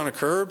tripped on a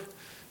curb,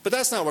 but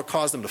that's not what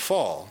caused them to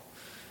fall.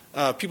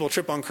 People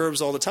trip on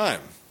curbs all the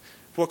time.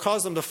 What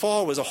caused them to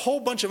fall was a whole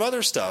bunch of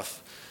other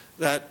stuff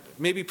that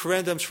maybe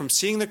prevent them from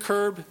seeing the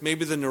curb,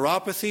 maybe the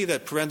neuropathy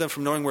that prevent them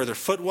from knowing where their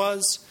foot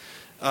was,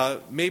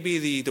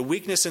 maybe the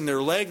weakness in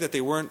their leg that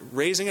they weren't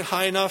raising it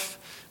high enough,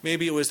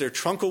 maybe it was their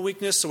truncal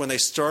weakness, so when they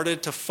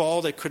started to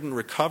fall they couldn't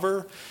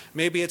recover,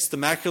 maybe it's the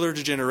macular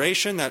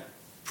degeneration that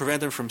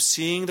prevented them from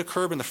seeing the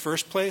curb in the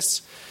first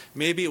place,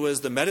 maybe it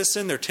was the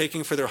medicine they're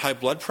taking for their high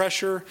blood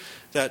pressure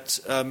that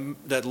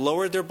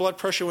lowered their blood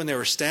pressure when they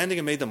were standing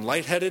and made them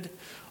lightheaded.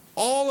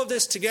 All of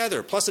this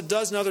together, plus a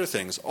dozen other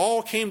things,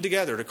 all came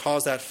together to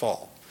cause that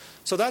fall.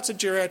 So that's a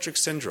geriatric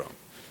syndrome,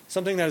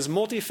 something that is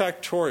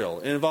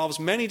multifactorial. It involves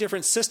many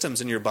different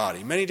systems in your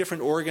body, many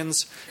different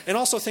organs, and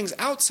also things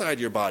outside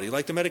your body,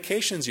 like the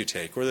medications you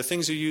take, or the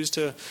things you use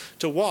to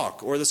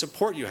walk, or the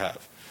support you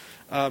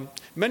have.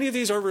 Many of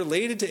these are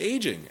related to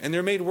aging, and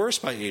they're made worse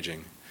by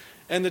aging.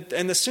 And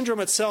the syndrome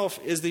itself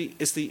is the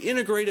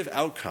integrative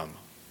outcome.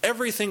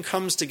 Everything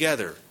comes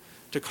together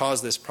to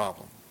cause this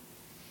problem.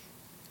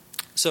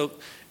 So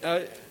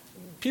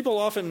people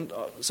often,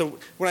 so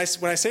when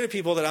I say to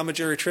people that I'm a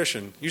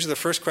geriatrician, usually the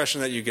first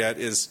question that you get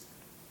is,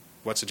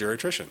 what's a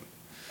geriatrician?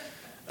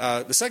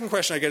 The second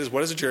question I get is,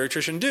 what does a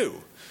geriatrician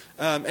do?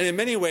 And in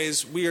many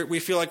ways, we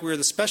feel like we're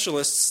the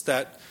specialists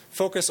that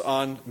focus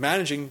on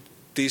managing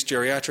these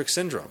geriatric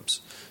syndromes,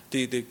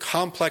 the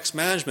complex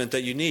management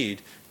that you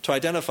need to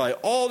identify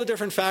all the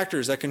different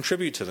factors that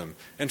contribute to them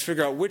and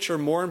figure out which are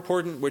more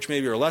important, which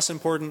maybe are less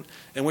important,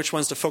 and which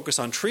ones to focus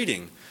on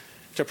treating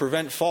to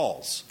prevent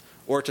falls,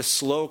 or to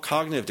slow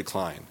cognitive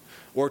decline,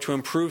 or to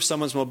improve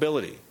someone's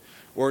mobility,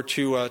 or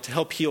to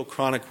help heal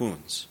chronic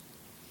wounds.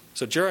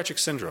 So geriatric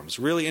syndromes,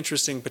 really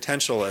interesting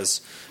potential as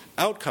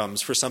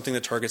outcomes for something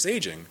that targets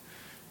aging,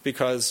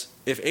 because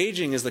if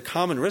aging is the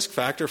common risk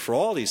factor for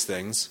all these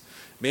things,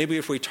 maybe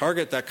if we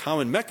target that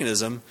common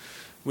mechanism,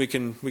 we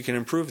can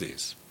improve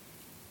these.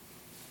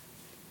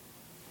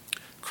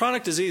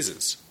 Chronic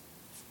diseases.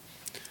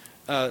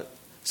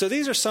 So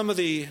these are some of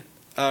the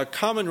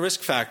common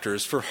risk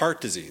factors for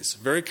heart disease.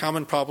 Very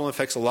common problem,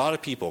 affects a lot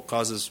of people,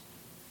 causes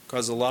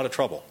a lot of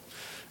trouble.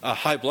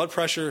 High blood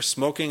pressure,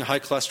 smoking, high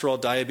cholesterol,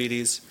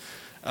 diabetes.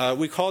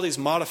 We call these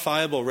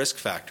modifiable risk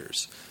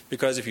factors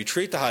because if you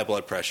treat the high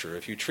blood pressure,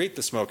 if you treat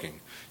the smoking,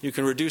 you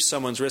can reduce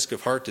someone's risk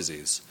of heart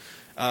disease.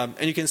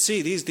 And you can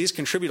see these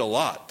contribute a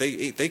lot.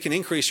 They can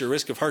increase your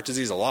risk of heart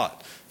disease a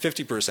lot,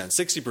 50%,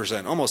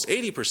 60%, almost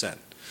 80%,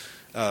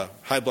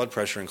 high blood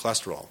pressure and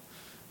cholesterol.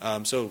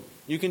 So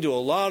you can do a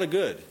lot of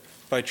good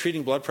by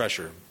treating blood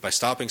pressure, by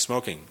stopping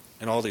smoking,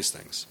 and all these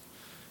things.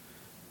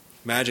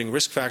 Managing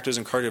risk factors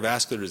in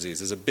cardiovascular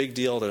disease is a big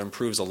deal that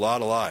improves a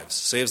lot of lives,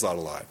 saves a lot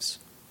of lives.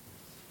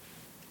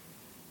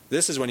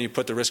 This is when you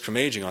put the risk from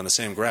aging on the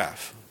same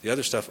graph. The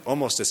other stuff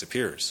almost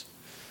disappears.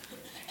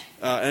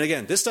 And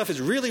again, this stuff is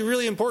really,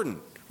 really important.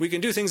 We can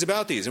do things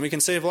about these, and we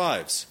can save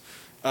lives.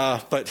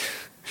 But,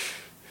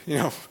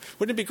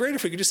 wouldn't it be great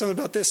if we could do something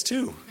about this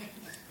too?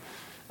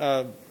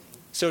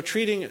 So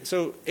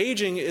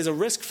aging is a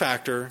risk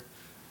factor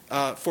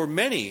for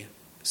many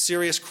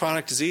serious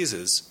chronic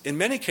diseases. In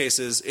many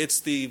cases, it's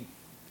the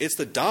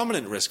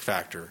dominant risk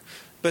factor,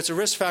 but it's a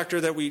risk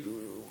factor that we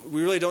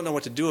really don't know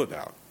what to do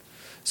about.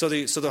 So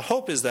the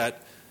hope is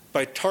that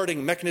by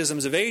targeting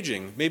mechanisms of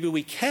aging, maybe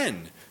we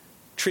can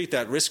treat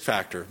that risk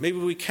factor. Maybe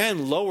we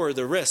can lower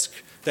the risk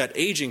that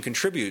aging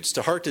contributes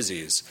to heart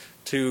disease,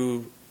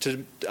 to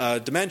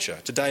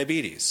dementia, to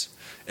diabetes.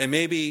 And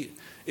maybe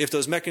if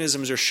those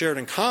mechanisms are shared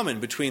in common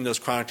between those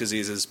chronic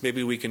diseases,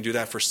 maybe we can do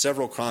that for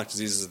several chronic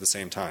diseases at the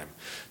same time.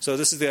 So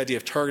this is the idea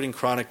of targeting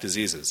chronic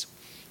diseases.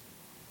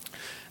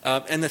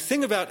 And the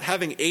thing about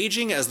having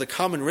aging as the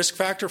common risk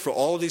factor for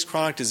all of these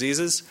chronic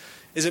diseases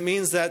is it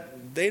means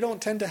that they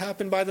don't tend to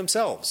happen by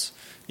themselves.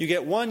 You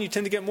get one, you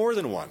tend to get more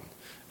than one.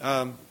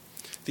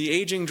 The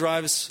aging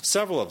drives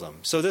several of them.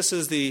 So this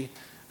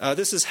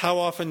is how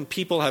often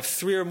people have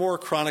 3 or more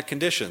chronic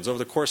conditions over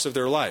the course of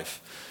their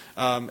life.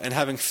 And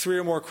having 3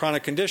 or more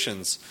chronic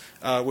conditions,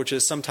 which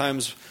is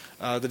sometimes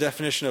the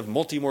definition of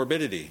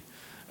multimorbidity,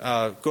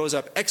 goes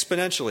up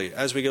exponentially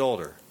as we get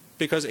older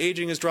because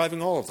aging is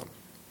driving all of them.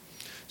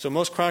 So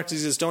most chronic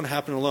diseases don't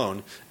happen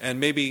alone, and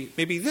maybe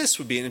this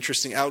would be an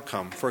interesting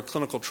outcome for a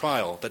clinical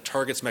trial that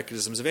targets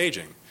mechanisms of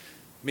aging.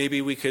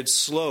 Maybe we could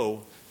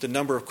slow the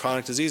number of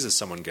chronic diseases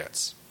someone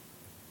gets.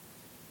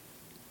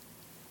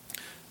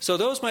 So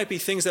those might be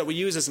things that we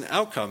use as an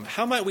outcome.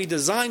 How might we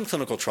design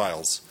clinical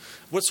trials?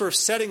 What sort of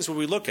settings would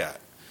we look at?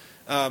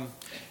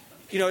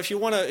 If you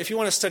want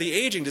to study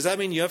aging, does that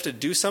mean you have to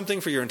do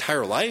something for your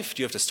entire life?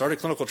 Do you have to start a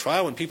clinical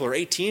trial when people are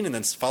 18 and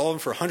then follow them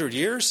for 100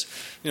 years?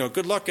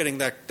 Good luck getting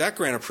that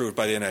grant approved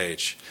by the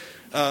NIH.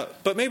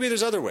 But maybe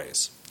there's other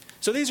ways.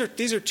 So these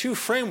are 2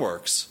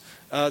 frameworks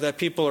that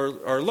people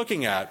are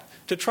looking at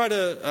to try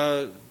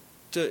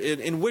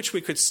in which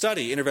we could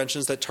study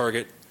interventions that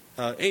target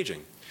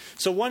aging.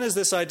 So one is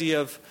this idea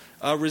of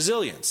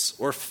resilience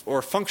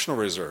or functional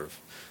reserve.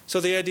 So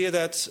the idea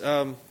that,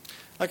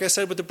 like I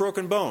said with the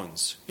broken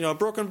bones, a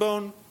broken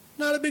bone,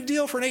 not a big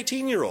deal for an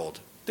 18-year-old.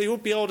 They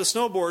won't be able to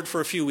snowboard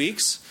for a few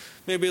weeks.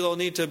 Maybe they'll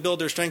need to build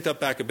their strength up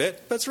back a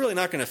bit, but it's really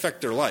not going to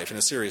affect their life in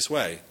a serious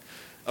way.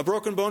 A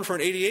broken bone for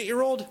an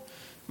 88-year-old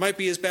might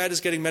be as bad as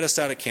getting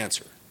metastatic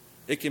cancer.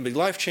 It can be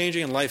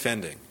life-changing and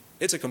life-ending.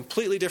 It's a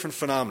completely different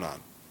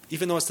phenomenon,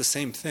 even though it's the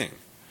same thing.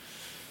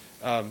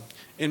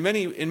 In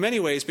many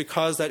ways,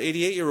 because that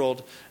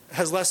 88-year-old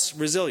has less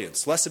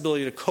resilience, less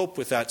ability to cope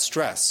with that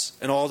stress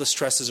and all the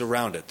stresses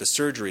around it, the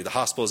surgery, the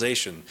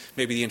hospitalization,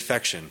 maybe the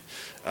infection,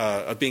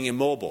 of being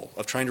immobile,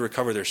 of trying to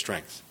recover their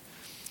strength.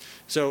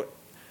 So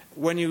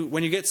when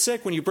you get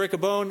sick, when you break a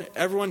bone,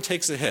 everyone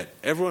takes a hit.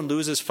 Everyone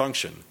loses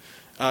function.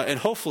 And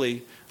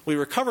hopefully we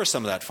recover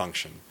some of that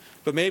function.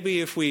 But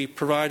maybe if we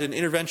provide an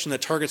intervention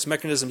that targets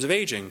mechanisms of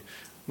aging,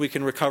 we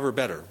can recover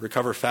better,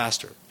 recover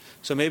faster.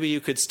 So maybe you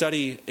could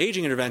study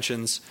aging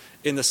interventions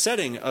in the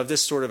setting of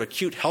this sort of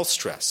acute health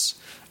stress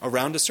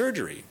around a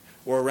surgery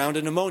or around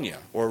a pneumonia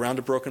or around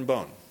a broken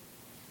bone.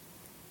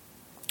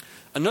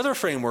 Another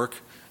framework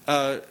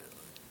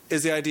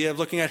is the idea of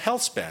looking at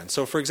health span.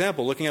 So, for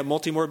example, looking at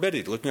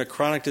multimorbidity, looking at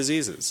chronic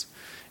diseases.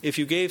 If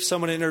you gave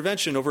someone an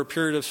intervention over a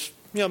period of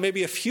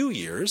maybe a few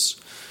years,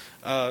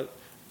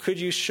 could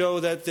you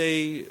show that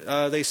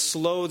they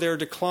slow their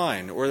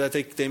decline or that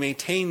they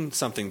maintain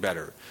something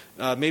better?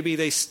 Maybe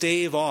they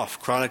stave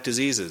off chronic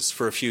diseases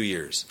for a few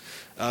years.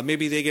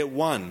 Maybe they get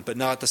one, but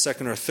not the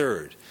second or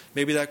third.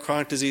 Maybe that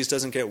chronic disease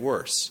doesn't get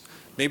worse.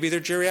 Maybe their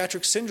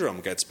geriatric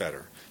syndrome gets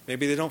better.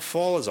 Maybe they don't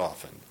fall as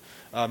often.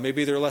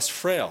 Maybe they're less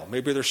frail.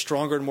 Maybe they're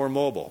stronger and more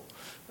mobile.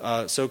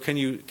 So can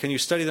you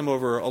study them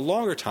over a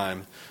longer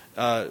time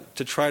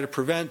to try to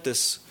prevent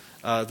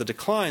the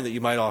decline that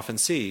you might often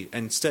see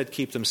and instead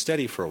keep them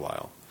steady for a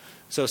while?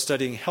 So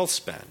studying health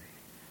span.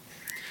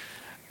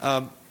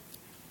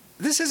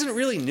 This isn't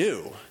really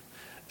new.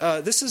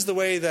 This is the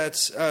way that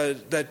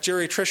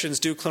geriatricians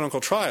do clinical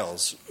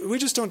trials. We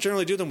just don't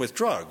generally do them with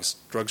drugs.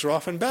 Drugs are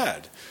often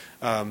bad,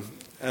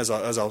 as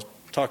I'll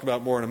talk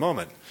about more in a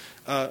moment.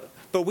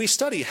 But we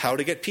study how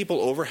to get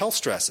people over health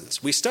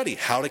stresses. We study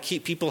how to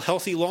keep people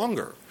healthy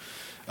longer.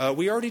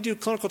 We already do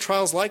clinical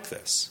trials like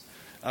this.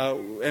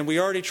 And we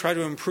already try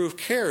to improve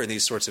care in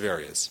these sorts of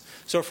areas.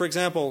 So, for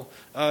example,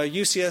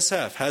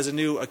 UCSF has a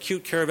new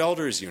acute care of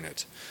elders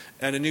unit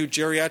and a new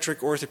geriatric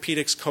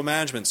orthopedics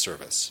co-management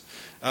service.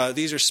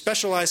 These are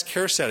specialized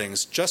care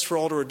settings just for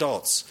older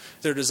adults.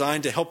 They're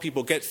designed to help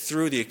people get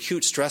through the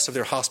acute stress of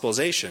their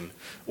hospitalization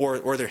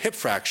or their hip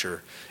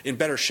fracture in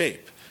better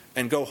shape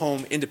and go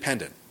home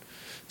independent.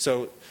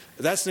 So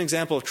that's an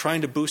example of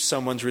trying to boost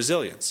someone's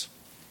resilience.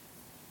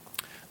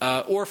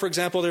 Or, for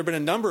example, there have been a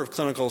number of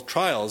clinical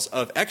trials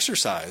of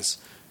exercise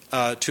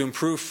to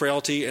improve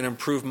frailty and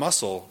improve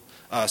muscle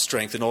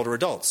strength in older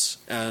adults,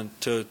 and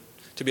to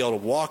be able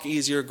to walk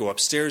easier, go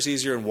upstairs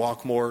easier, and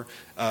walk more,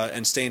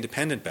 and stay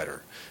independent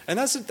better. And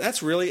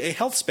that's really a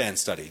health span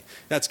study.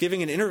 That's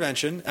giving an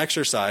intervention,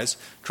 exercise,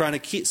 trying to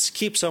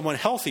keep someone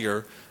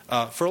healthier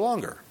for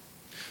longer.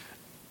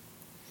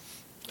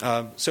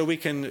 So we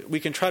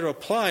can try to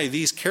apply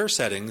these care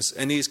settings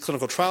and these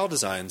clinical trial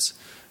designs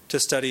to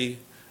study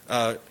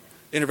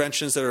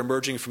interventions that are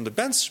emerging from the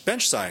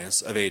bench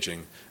science of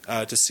aging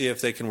to see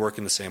if they can work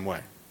in the same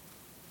way.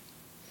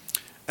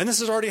 And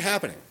this is already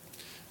happening.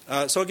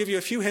 So I'll give you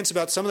a few hints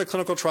about some of the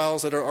clinical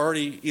trials that are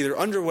already either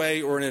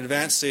underway or in an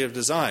advanced state of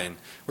design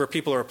where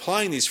people are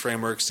applying these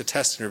frameworks to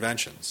test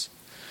interventions.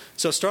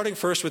 So starting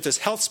first with this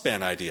health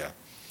span idea.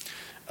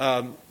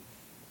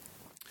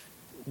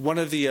 One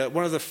of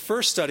the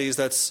first studies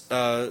that's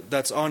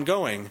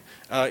ongoing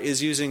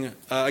is using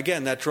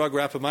again that drug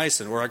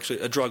rapamycin, or actually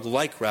a drug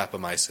like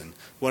rapamycin,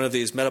 one of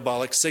these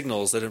metabolic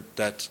signals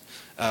that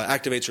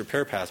activates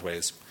repair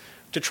pathways,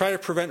 to try to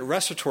prevent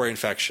respiratory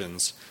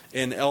infections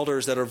in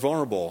elders that are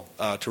vulnerable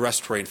to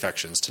respiratory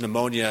infections, to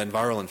pneumonia and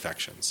viral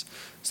infections.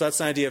 So that's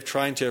an idea of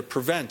trying to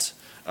prevent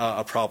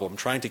a problem,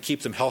 trying to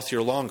keep them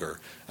healthier longer.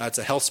 That's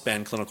a health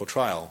span clinical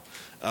trial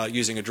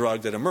using a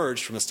drug that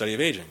emerged from the study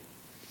of aging.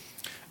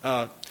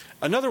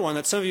 Another one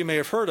that some of you may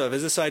have heard of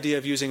is this idea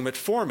of using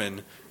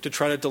metformin to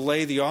try to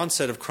delay the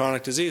onset of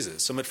chronic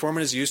diseases. So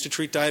metformin is used to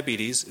treat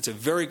diabetes. It's a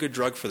very good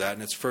drug for that,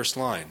 and it's first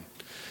line.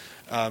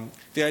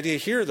 The idea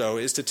here, though,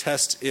 is to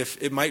test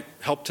if it might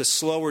help to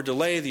slow or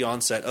delay the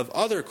onset of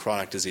other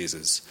chronic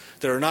diseases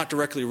that are not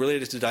directly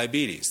related to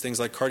diabetes, things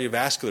like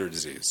cardiovascular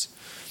disease.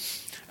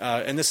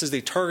 And this is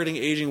the Targeting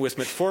Aging with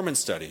Metformin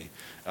study,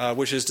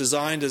 which is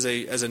designed as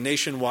a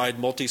nationwide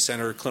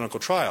multi-center clinical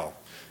trial.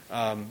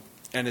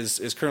 And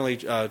is currently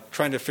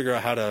trying to figure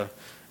out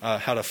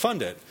how to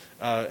fund it,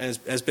 and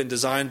has been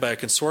designed by a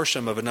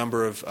consortium of a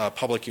number of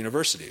public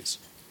universities.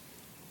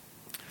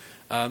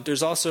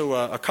 There's also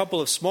a couple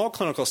of small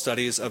clinical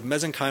studies of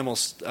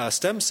mesenchymal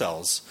stem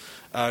cells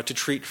to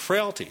treat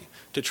frailty,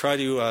 to try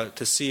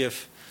to see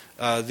if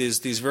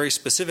these very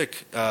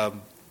specific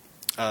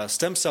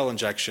stem cell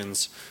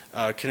injections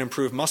can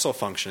improve muscle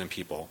function in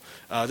people.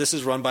 This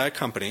is run by a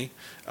company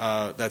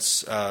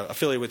that's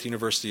affiliated with the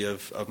University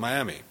of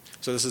Miami.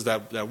 So this is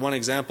that one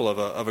example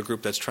of a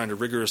group that's trying to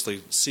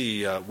rigorously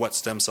see what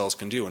stem cells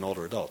can do in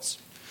older adults.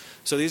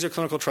 So these are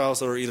clinical trials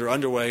that are either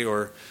underway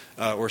or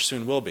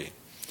soon will be.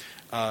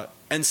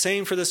 And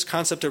same for this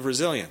concept of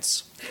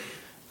resilience.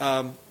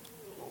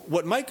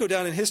 What might go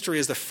down in history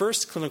as the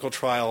first clinical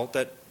trial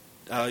that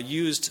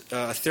used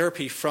a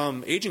therapy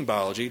from aging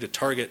biology to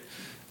target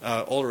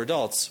older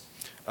adults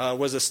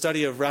was a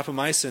study of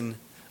rapamycin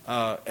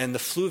and the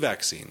flu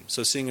vaccine.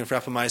 So seeing if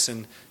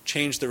rapamycin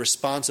changed the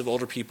response of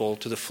older people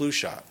to the flu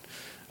shot.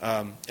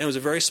 And it was a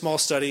very small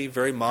study,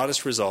 very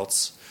modest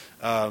results,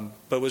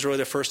 but was really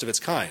the first of its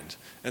kind.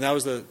 And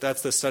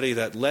that's the study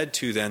that led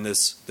to then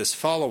this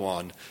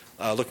follow-on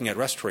looking at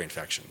respiratory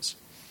infections.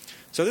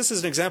 So this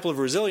is an example of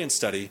a resilience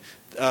study.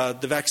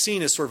 The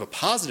vaccine is sort of a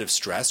positive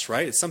stress,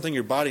 right? It's something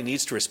your body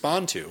needs to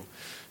respond to.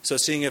 So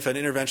seeing if an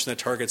intervention that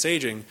targets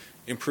aging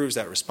improves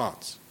that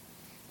response.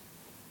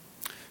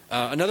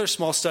 Another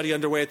small study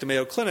underway at the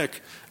Mayo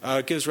Clinic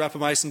gives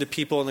rapamycin to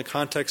people in the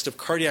context of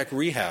cardiac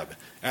rehab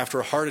after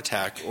a heart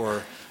attack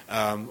or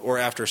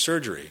after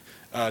surgery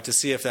to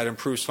see if that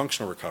improves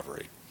functional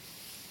recovery.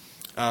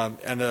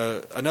 And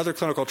another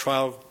clinical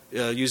trial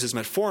uses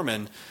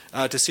metformin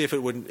to see if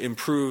it would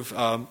improve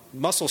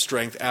muscle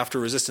strength after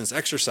resistance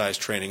exercise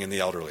training in the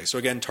elderly. So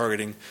again,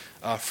 targeting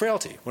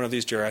frailty, one of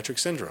these geriatric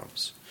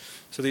syndromes.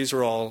 So these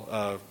are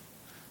all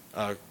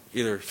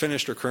either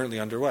finished or currently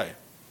underway.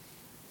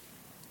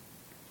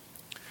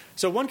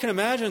 So one can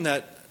imagine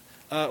that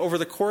over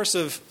the course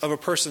of a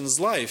person's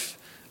life,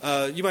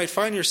 you might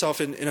find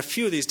yourself in a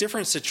few of these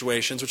different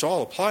situations which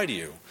all apply to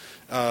you.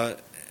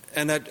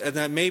 And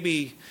that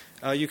maybe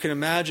you can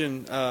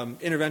imagine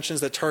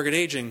interventions that target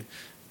aging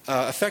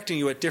affecting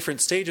you at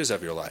different stages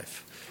of your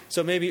life.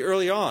 So maybe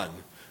early on,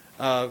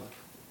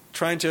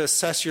 trying to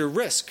assess your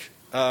risk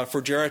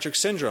for geriatric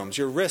syndromes,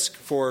 your risk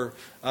for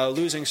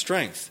losing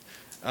strength,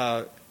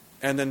 and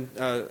then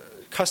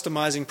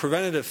customizing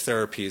preventative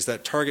therapies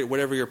that target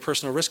whatever your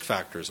personal risk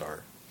factors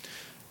are.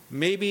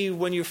 Maybe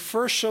when you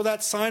first show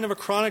that sign of a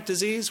chronic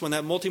disease, when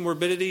that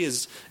multimorbidity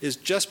is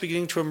just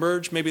beginning to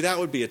emerge, maybe that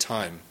would be a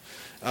time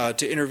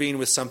to intervene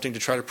with something to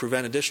try to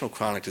prevent additional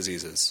chronic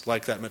diseases,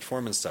 like that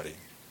metformin study.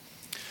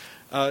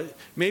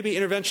 Maybe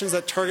interventions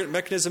that target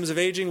mechanisms of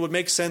aging would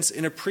make sense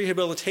in a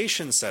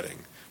prehabilitation setting,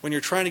 when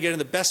you're trying to get in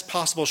the best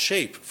possible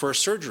shape for a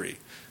surgery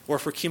or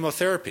for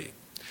chemotherapy.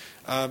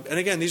 And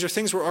again, these are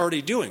things we're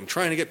already doing,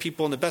 trying to get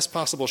people in the best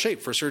possible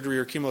shape for surgery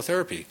or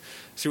chemotherapy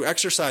through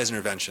exercise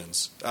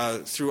interventions,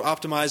 through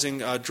optimizing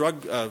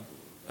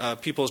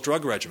people's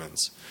drug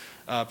regimens.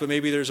 But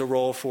maybe there's a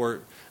role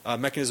for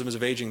mechanisms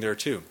of aging there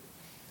too.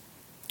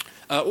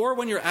 Or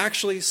when you're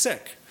actually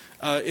sick.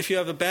 If you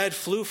have a bad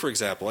flu, for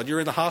example, and you're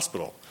in the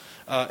hospital,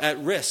 at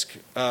risk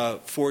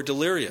for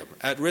delirium,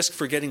 at risk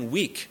for getting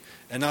weak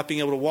and not being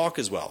able to walk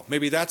as well,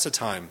 maybe that's a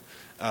time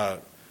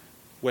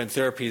when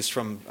therapies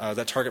from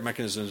that target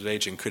mechanisms of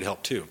aging could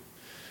help too.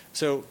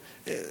 So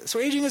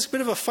aging is a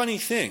bit of a funny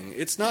thing.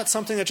 It's not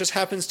something that just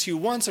happens to you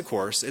once, of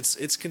course.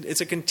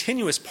 It's a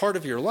continuous part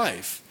of your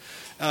life.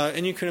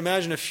 And you can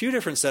imagine a few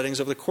different settings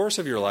over the course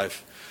of your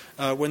life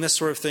when this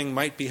sort of thing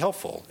might be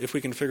helpful, if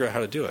we can figure out how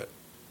to do it.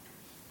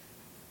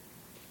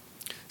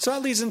 So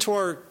that leads into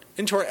our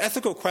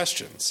ethical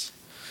questions.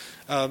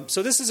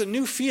 So this is a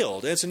new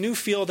field. It's a new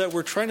field that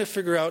we're trying to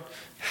figure out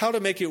how to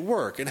make it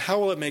work and how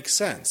will it make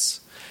sense.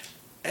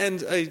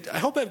 And I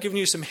hope I've given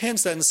you some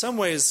hints that in some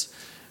ways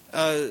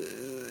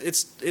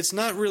it's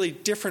not really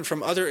different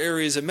from other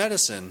areas of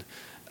medicine.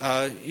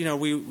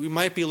 We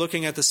might be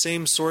looking at the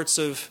same sorts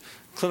of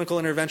clinical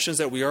interventions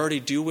that we already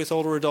do with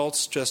older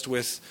adults, just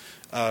with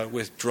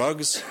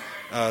drugs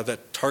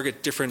that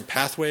target different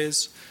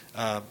pathways.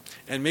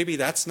 And maybe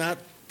that's not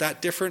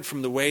that different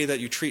from the way that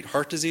you treat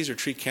heart disease or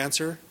treat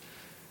cancer.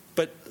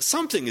 But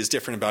something is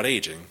different about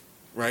aging,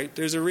 right?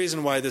 There's a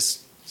reason why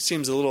this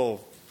seems a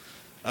little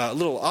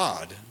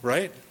odd,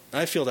 right?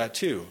 I feel that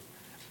too.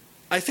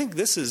 I think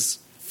this is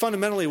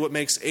fundamentally what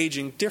makes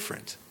aging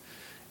different.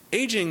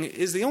 Aging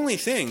is the only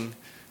thing,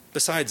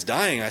 besides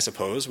dying, I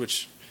suppose,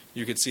 which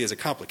you could see as a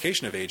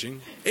complication of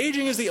aging.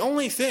 Aging is the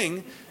only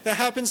thing that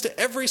happens to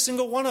every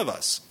single one of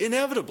us,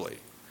 inevitably.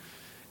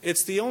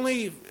 It's the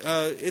only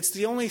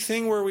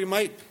thing where we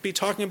might be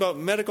talking about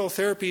medical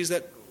therapies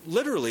that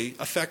literally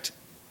affect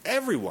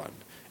everyone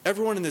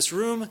in this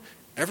room,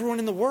 everyone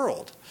in the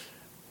world.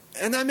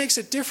 And that makes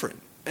it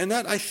different. And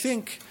that, I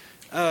think,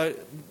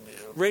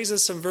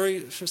 raises some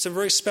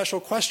very special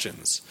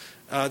questions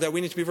that we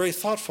need to be very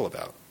thoughtful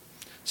about.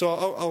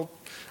 So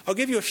I'll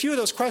give you a few of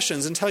those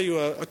questions and tell you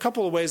a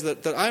couple of ways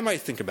that I might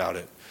think about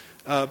it.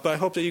 But I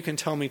hope that you can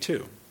tell me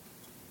too.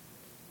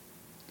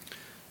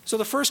 So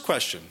the first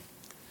question,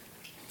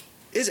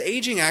 is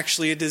aging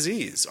actually a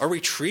disease? Are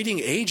we treating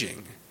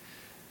aging?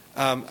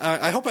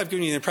 I hope I've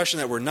given you the impression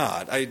that we're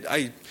not.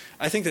 I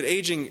think that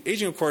aging,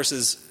 of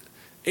course,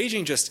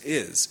 aging just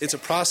is. It's a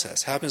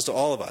process. Happens to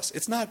all of us.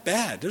 It's not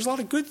bad. There's a lot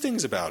of good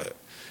things about it.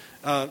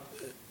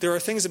 There are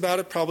things about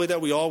it probably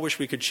that we all wish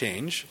we could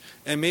change,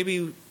 and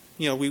maybe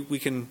we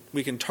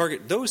can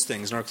target those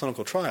things in our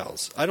clinical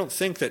trials. I don't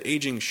think that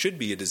aging should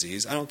be a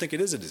disease. I don't think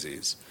it is a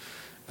disease.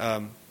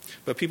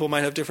 But people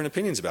might have different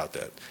opinions about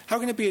that. How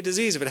can it be a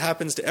disease if it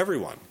happens to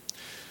everyone?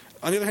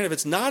 On the other hand, if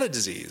it's not a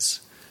disease,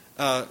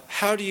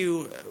 what do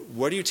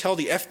you tell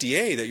the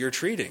FDA that you're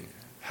treating?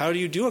 How do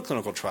you do a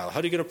clinical trial?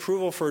 How do you get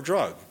approval for a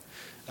drug?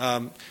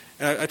 And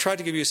I tried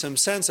to give you some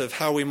sense of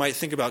how we might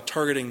think about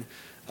targeting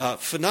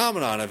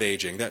phenomenon of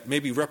aging that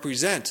maybe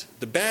represent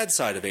the bad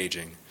side of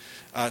aging,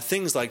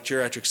 things like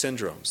geriatric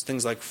syndromes,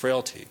 things like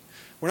frailty.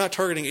 We're not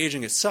targeting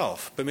aging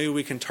itself, but maybe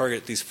we can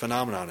target these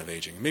phenomenon of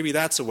aging. Maybe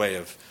that's a way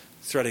of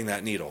threading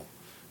that needle.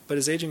 But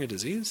is aging a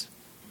disease?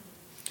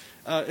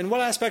 In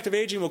what aspect of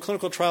aging will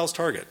clinical trials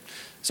target?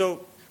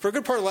 So for a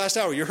good part of the last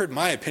hour, you heard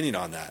my opinion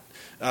on that.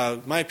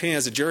 My opinion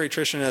as a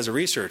geriatrician and as a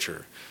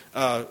researcher.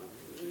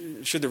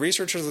 Should the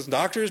researchers and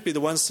doctors be the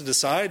ones to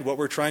decide what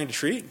we're trying to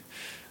treat?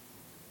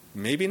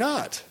 Maybe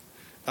not.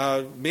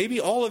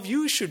 Maybe all of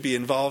you should be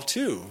involved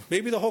too.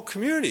 Maybe the whole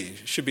community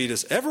should be.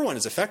 Everyone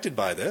is affected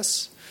by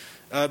this.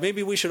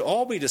 Maybe we should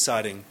all be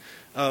deciding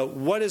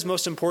what is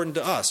most important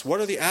to us.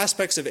 What are the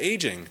aspects of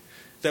aging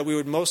that we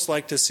would most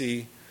like to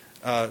see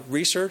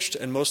researched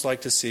and most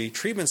like to see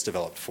treatments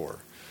developed for?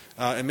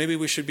 And maybe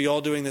we should be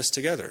all doing this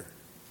together.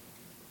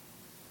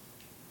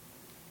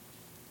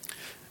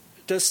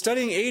 Does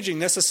studying aging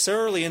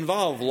necessarily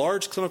involve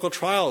large clinical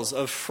trials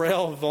of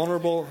frail,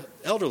 vulnerable,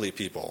 elderly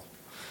people?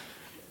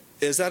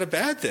 Is that a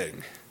bad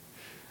thing?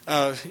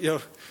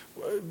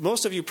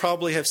 Most of you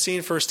probably have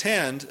seen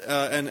firsthand,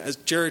 and as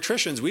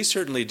geriatricians we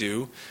certainly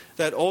do,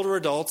 that older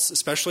adults,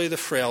 especially the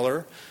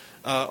frailer,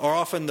 are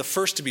often the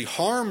first to be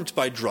harmed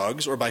by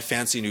drugs or by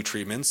fancy new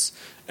treatments,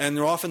 and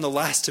they're often the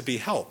last to be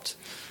helped.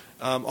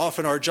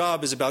 Often our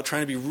job is about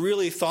trying to be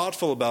really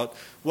thoughtful about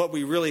what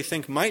we really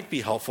think might be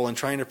helpful and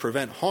trying to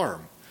prevent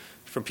harm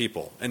from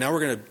people. And now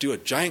we're going to do a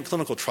giant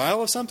clinical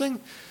trial of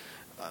something?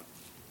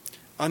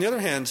 On the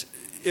other hand,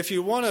 if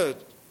you want to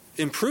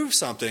improve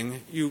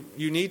something, you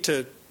need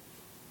to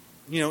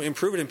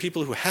improve it in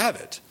people who have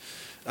it.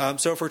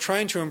 So if we're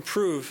trying to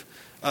improve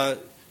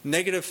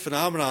negative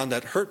phenomenon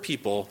that hurt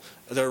people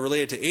that are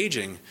related to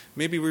aging,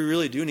 maybe we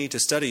really do need to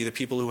study the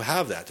people who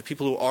have that, the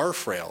people who are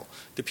frail,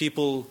 the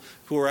people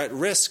who are at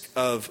risk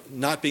of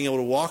not being able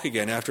to walk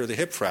again after the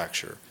hip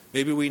fracture.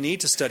 Maybe we need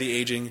to study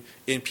aging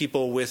in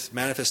people with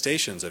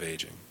manifestations of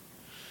aging.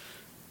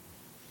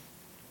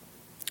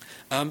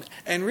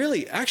 And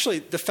really, actually,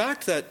 the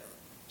fact that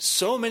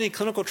so many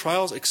clinical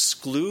trials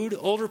exclude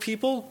older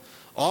people,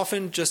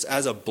 often just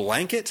as a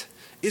blanket,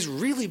 is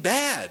really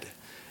bad.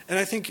 And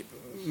I think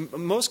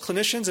most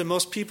clinicians and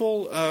most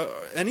people,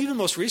 and even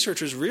most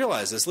researchers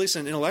realize this, at least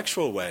in an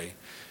intellectual way.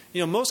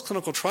 Most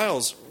clinical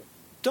trials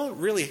don't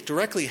really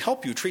directly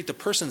help you treat the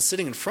person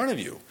sitting in front of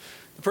you.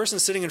 The person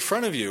sitting in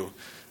front of you,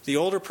 the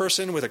older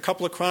person with a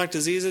couple of chronic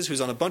diseases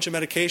who's on a bunch of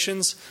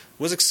medications,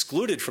 was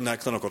excluded from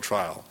that clinical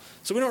trial.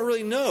 So we don't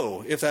really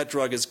know if that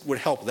drug would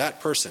help that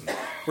person.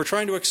 We're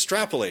trying to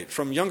extrapolate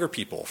from younger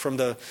people,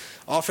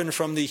 often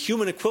from the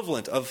human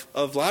equivalent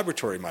of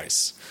laboratory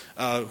mice,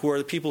 who are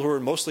the people who are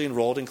mostly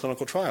enrolled in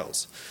clinical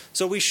trials.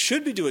 So we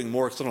should be doing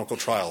more clinical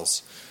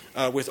trials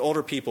with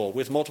older people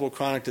with multiple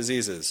chronic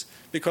diseases,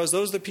 because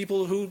those are the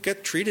people who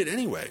get treated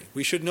anyway.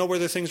 We should know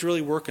whether things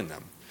really work in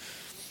them.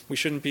 We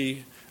shouldn't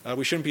be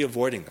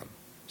avoiding them.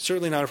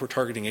 Certainly not if we're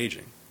targeting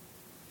aging.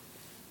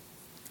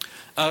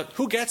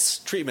 Who gets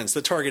treatments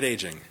that target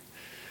aging?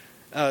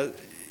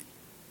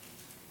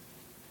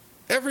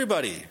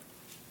 Everybody,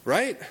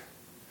 right?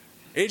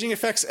 Aging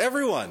affects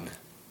everyone.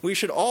 We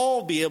should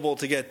all be able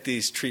to get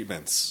these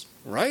treatments,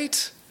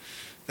 right?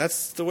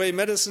 That's the way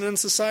medicine and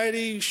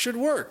society should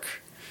work.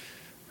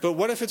 But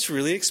what if it's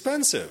really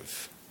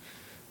expensive?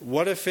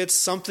 What if it's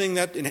something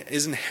that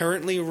is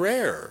inherently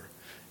rare?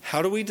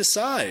 How do we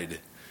decide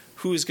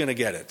who's going to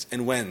get it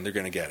and when they're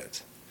going to get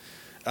it?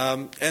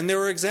 And there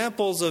are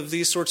examples of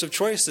these sorts of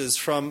choices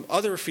from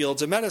other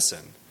fields of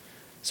medicine.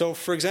 So,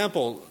 for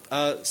example,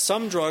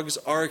 some drugs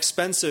are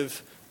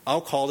expensive,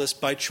 I'll call this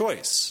by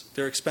choice.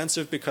 They're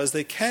expensive because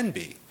they can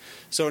be.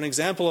 So an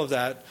example of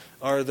that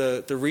are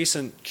the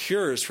recent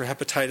cures for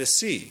hepatitis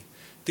C.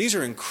 These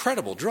are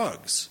incredible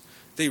drugs.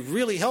 They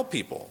really help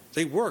people.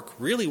 They work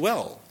really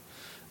well.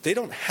 They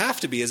don't have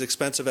to be as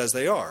expensive as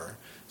they are.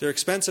 They're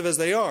expensive as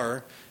they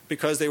are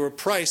because they were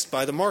priced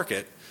by the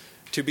market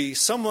to be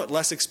somewhat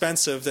less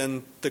expensive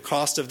than the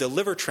cost of the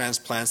liver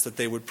transplants that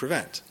they would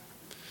prevent.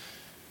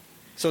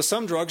 So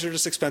some drugs are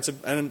just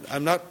expensive, and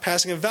I'm not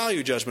passing a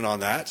value judgment on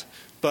that,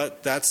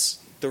 but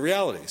that's the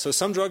reality. So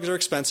some drugs are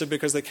expensive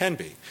because they can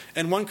be.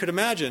 And one could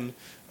imagine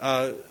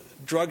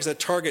drugs that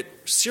target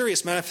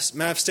serious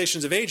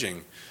manifestations of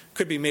aging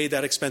could be made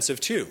that expensive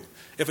too.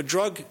 If a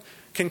drug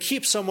can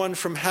keep someone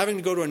from having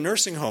to go to a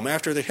nursing home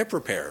after the hip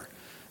repair,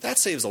 that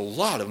saves a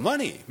lot of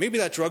money. Maybe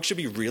that drug should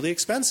be really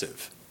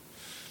expensive.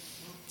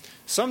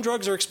 Some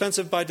drugs are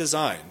expensive by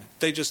design.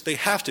 They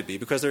have to be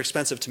because they're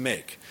expensive to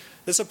make.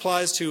 This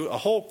applies to a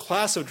whole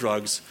class of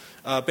drugs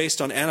based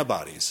on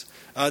antibodies.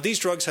 These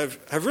drugs have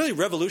really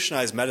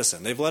revolutionized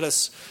medicine. They've let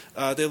us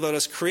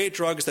create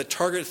drugs that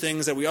target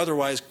things that we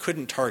otherwise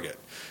couldn't target.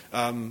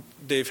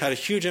 They've had a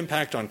huge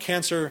impact on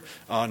cancer,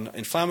 on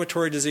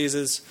inflammatory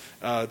diseases.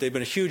 They've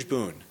been a huge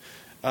boon.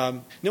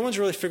 No one's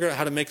really figured out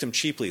how to make them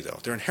cheaply, though.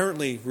 They're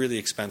inherently really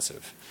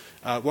expensive.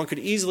 One could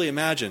easily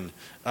imagine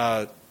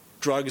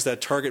drugs that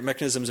target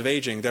mechanisms of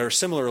aging that are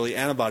similarly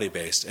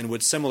antibody-based and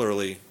would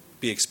similarly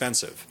be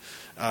expensive.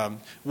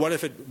 What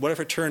if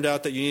it turned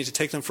out that you need to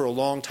take them for a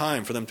long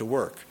time for them to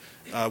work?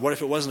 What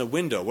if it wasn't a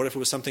window? What if it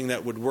was something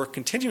that would work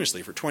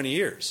continuously for 20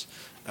 years?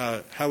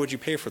 How would you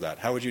pay for that?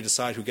 How would you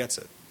decide who gets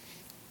it?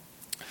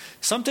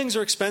 Some things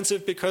are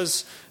expensive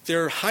because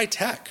they're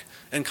high-tech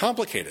and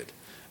complicated.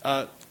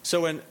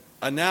 So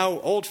a now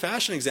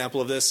old-fashioned example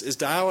of this is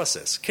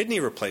dialysis, kidney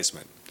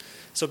replacement.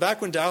 So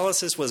back when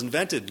dialysis was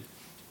invented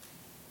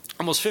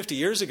almost 50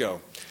 years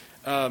ago,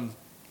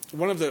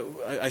 one of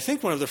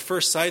the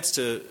first sites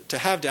to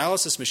have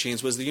dialysis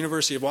machines was the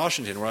University of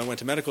Washington, where I went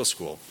to medical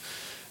school.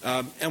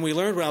 And we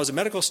learned when I was a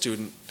medical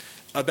student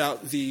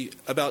about the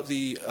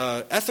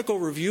ethical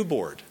review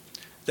board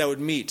that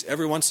would meet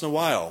every once in a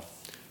while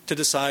to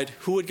decide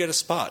who would get a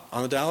spot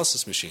on the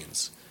dialysis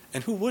machines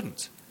and who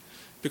wouldn't,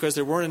 because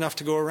there weren't enough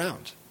to go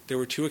around. They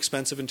were too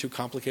expensive and too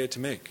complicated to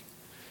make.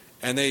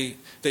 And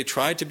they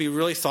tried to be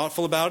really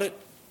thoughtful about it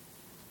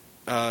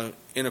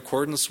in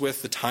accordance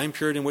with the time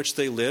period in which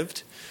they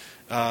lived,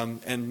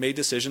 and made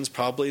decisions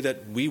probably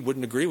that we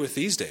wouldn't agree with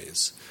these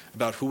days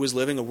about who was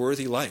living a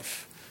worthy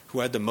life, who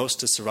had the most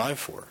to survive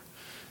for.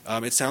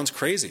 It sounds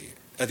crazy.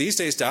 These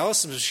days,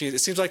 dialysis machines, it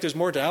seems like there's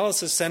more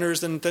dialysis centers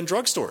than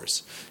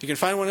drugstores. You can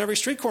find one in every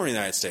street corner in the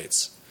United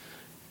States.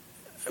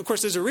 Of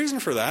course, there's a reason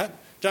for that.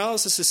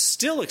 Dialysis is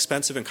still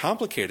expensive and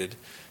complicated,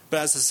 but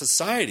as a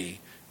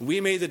society,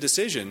 we made the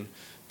decision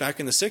back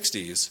in the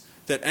 60s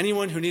that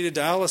anyone who needed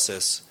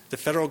dialysis, the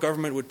federal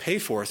government would pay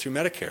for through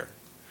Medicare.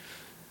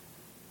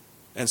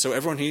 And so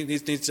everyone who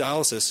needs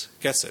dialysis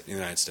gets it in the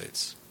United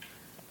States.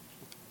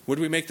 Would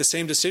we make the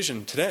same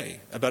decision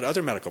today about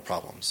other medical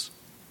problems?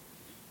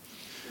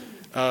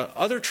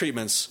 Other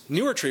treatments,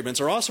 newer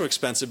treatments, are also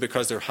expensive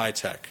because they're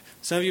high-tech.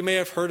 Some of you may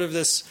have heard of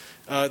this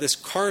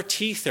CAR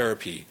T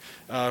therapy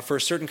for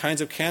certain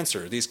kinds of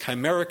cancer, these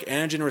chimeric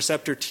antigen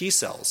receptor T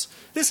cells.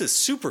 This is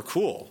super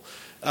cool.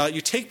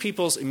 You take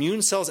people's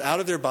immune cells out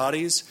of their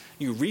bodies,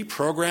 you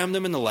reprogram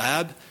them in the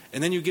lab,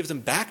 and then you give them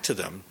back to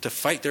them to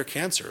fight their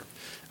cancer.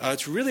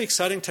 It's really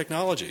exciting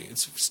technology.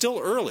 It's still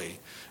early.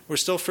 We're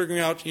still figuring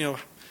out,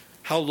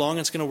 how long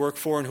it's going to work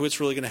for and who it's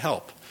really going to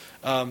help.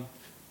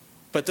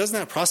 But doesn't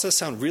that process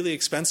sound really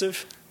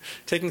expensive?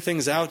 Taking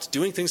things out,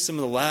 doing things in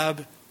the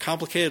lab,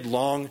 complicated,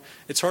 long.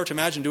 It's hard to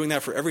imagine doing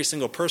that for every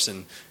single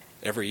person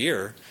every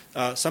year.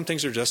 Some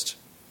things are just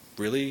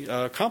really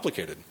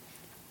complicated.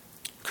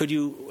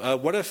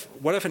 What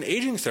if an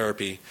aging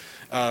therapy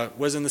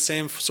was in the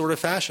same sort of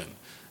fashion?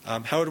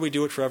 How would we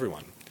do it for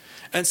everyone?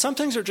 And some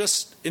things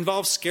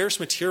involve scarce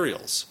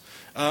materials.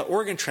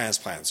 Organ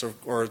transplants,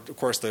 or of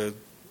course the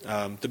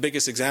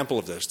biggest example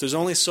of this. There's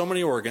only so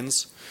many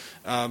organs,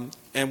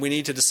 and we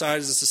need to decide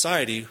as a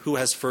society who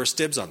has first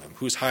dibs on them,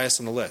 who's highest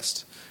on the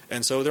list.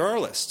 And so there are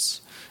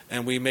lists,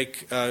 and we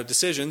make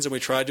decisions, and we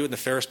try to do it in the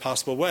fairest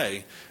possible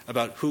way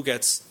about who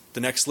gets the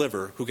next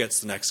liver, who gets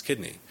the next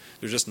kidney.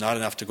 There's just not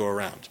enough to go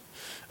around.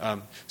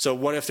 So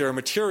what if there are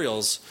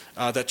materials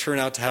that turn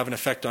out to have an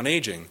effect on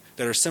aging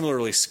that are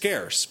similarly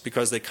scarce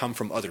because they come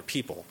from other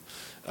people?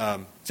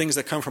 Things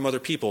that come from other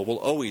people will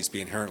always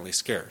be inherently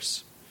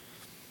scarce.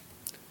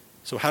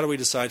 So how do we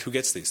decide who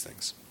gets these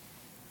things?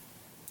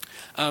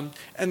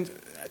 And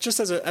just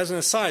as an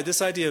aside,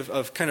 this idea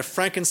of kind of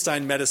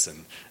Frankenstein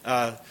medicine,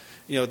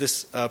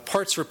 this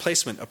parts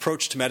replacement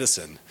approach to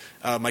medicine.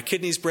 My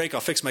kidneys break,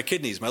 I'll fix my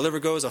kidneys. My liver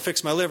goes, I'll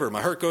fix my liver.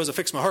 My heart goes, I'll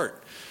fix my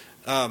heart.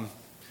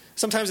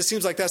 Sometimes it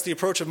seems like that's the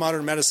approach of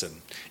modern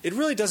medicine. It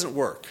really doesn't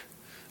work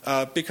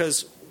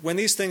because when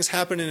these things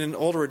happen in an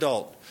older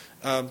adult,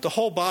 the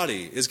whole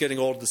body is getting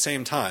old at the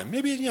same time.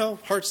 Maybe,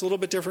 heart's a little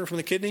bit different from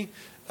the kidney,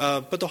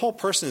 but the whole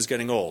person is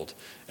getting old.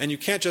 And you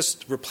can't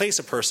just replace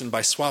a person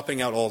by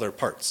swapping out all their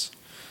parts.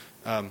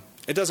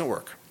 It doesn't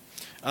work.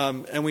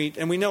 And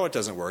we know it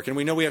doesn't work. And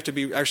we know we have to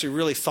be actually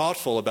really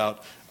thoughtful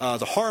about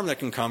the harm that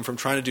can come from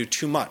trying to do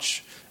too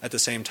much at the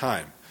same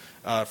time.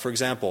 For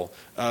example,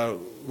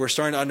 we're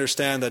starting to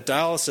understand that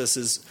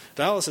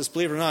dialysis,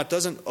 believe it or not,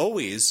 doesn't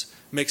always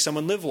make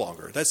someone live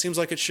longer. That seems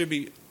like it should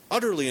be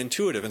utterly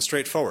intuitive and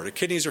straightforward. If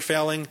kidneys are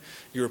failing,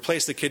 you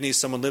replace the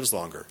kidneys, someone lives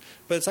longer.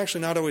 But it's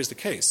actually not always the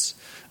case.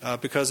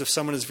 Because if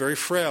someone is very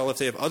frail, if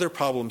they have other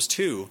problems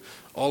too,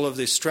 all of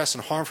the stress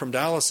and harm from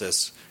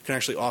dialysis can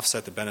actually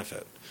offset the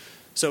benefit.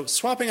 So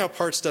swapping out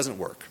parts doesn't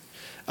work.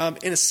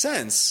 In a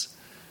sense,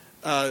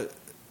 that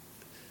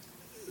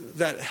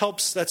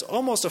helps. That's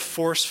almost a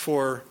force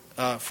for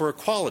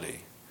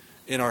equality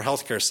in our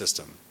healthcare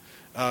system,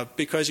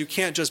 because you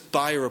can't just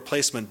buy a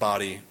replacement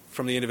body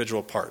from the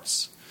individual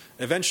parts.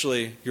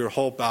 Eventually, your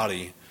whole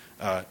body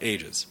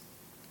ages.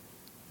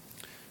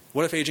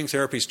 What if aging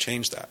therapies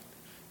change that?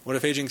 What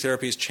if aging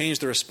therapies change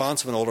the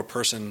response of an older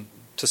person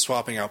to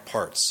swapping out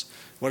parts?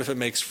 What if it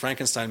makes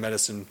Frankenstein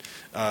medicine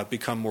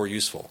become more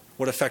useful?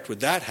 What effect would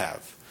that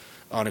have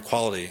on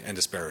equality and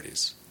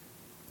disparities?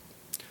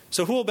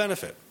 So who will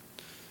benefit?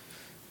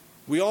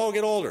 We all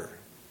get older.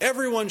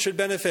 Everyone should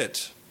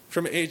benefit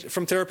from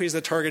therapies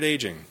that target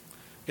aging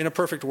in a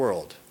perfect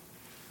world.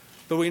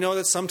 But we know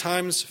that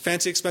sometimes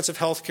fancy, expensive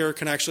healthcare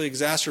can actually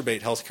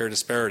exacerbate healthcare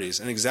disparities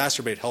and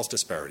exacerbate health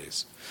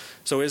disparities.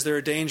 So is there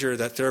a danger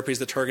that therapies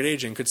that target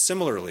aging could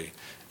similarly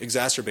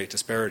exacerbate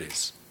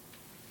disparities?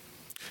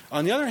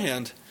 On the other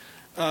hand,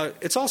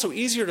 it's also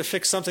easier to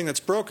fix something that's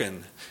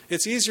broken.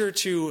 It's easier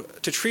to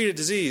treat a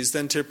disease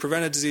than to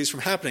prevent a disease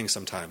from happening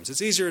sometimes.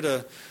 It's easier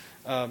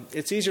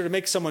to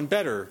make someone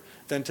better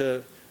than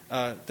to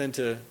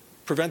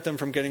prevent them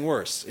from getting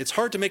worse. It's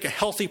hard to make a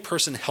healthy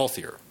person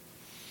healthier.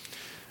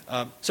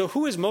 So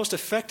who is most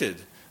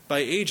affected by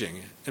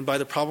aging and by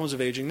the problems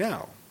of aging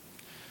now?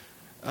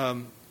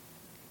 And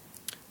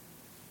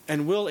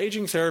will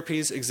aging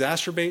therapies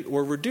exacerbate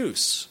or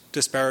reduce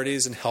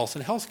disparities in health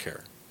and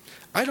healthcare?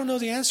 I don't know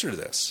the answer to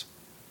this.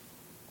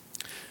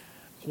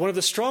 One of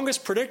the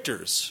strongest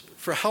predictors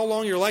for how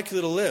long you're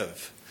likely to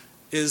live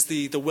is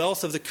the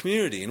wealth of the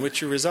community in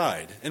which you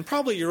reside, and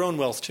probably your own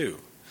wealth too.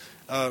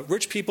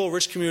 Rich people,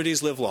 rich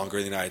communities live longer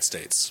in the United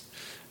States.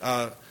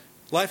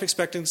 Life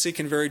expectancy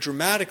can vary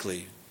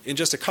dramatically in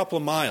just a couple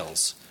of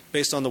miles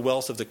based on the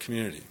wealth of the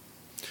community.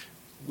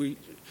 We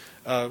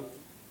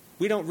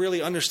don't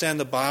really understand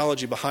the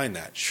biology behind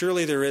that.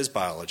 Surely there is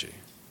biology.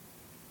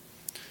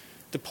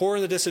 The poor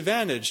and the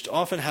disadvantaged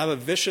often have a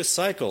vicious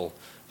cycle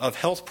of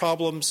health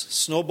problems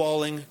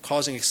snowballing,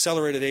 causing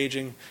accelerated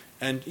aging,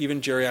 and even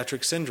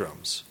geriatric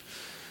syndromes.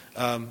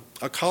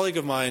 A colleague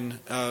of mine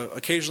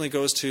occasionally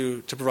goes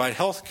to provide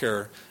health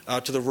care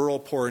to the rural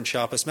poor in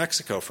Chiapas,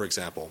 Mexico, for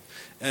example.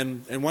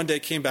 And one day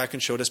came back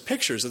and showed us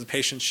pictures of the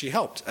patients she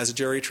helped as a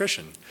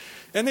geriatrician.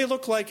 And they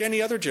look like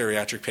any other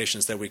geriatric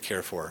patients that we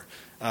care for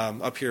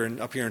up here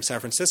in San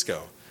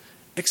Francisco,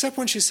 except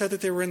when she said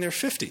that they were in their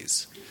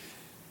 50s.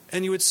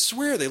 And you would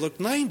swear they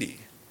looked 90.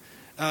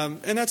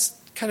 And that's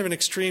kind of an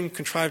extreme,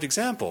 contrived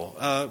example.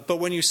 But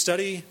when you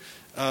study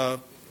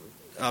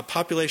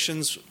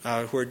populations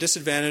who are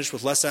disadvantaged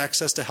with less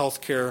access to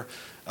health care,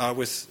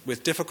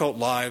 with difficult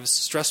lives,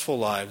 stressful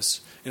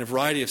lives, in a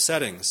variety of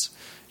settings,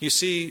 you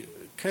see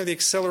kind of the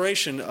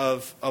acceleration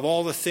of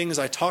all the things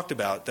I talked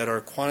about that are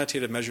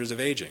quantitative measures of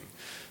aging.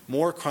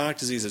 More chronic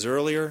diseases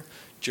earlier,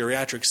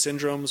 geriatric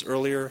syndromes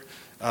earlier.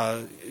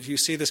 You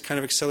see this kind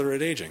of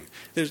accelerated aging.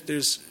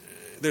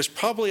 There's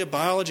probably a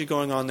biology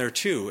going on there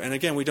too, and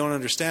again, we don't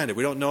understand it.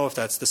 We don't know if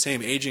that's the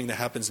same aging that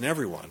happens in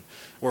everyone,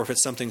 or if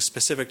it's something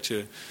specific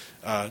to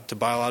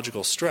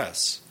biological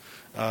stress.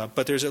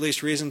 But there's at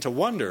least reason to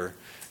wonder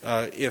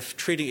if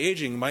treating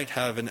aging might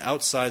have an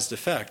outsized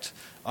effect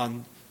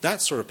on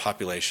that sort of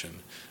population,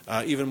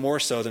 even more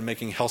so than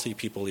making healthy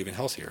people even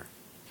healthier.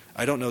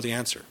 I don't know the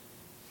answer.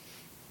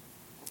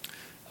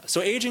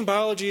 So aging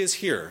biology is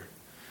here.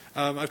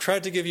 I've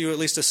tried to give you at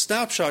least a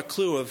snapshot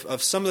clue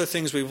of some of the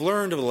things we've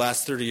learned over the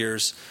last 30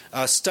 years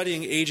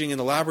studying aging in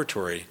the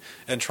laboratory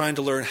and trying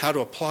to learn how to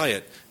apply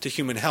it to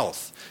human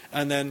health.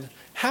 And then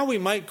how we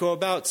might go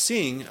about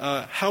seeing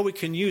how we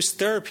can use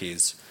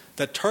therapies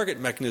that target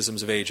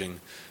mechanisms of aging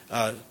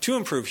to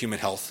improve human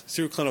health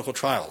through clinical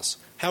trials.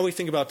 How we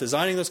think about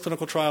designing those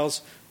clinical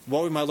trials,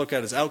 what we might look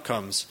at as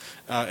outcomes,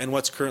 and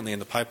what's currently in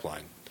the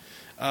pipeline.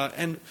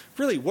 And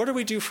really, what do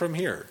we do from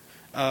here?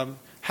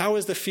 How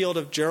is the field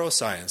of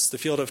geroscience, the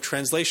field of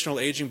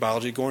translational aging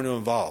biology, going to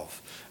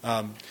evolve?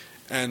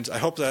 And I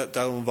hope that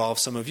will involve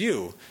some of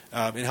you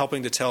in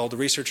helping to tell the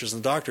researchers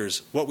and the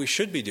doctors what we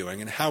should be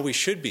doing and how we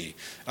should be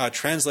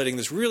translating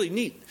this really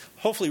neat,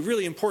 hopefully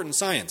really important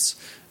science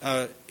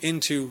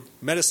into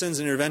medicines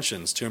and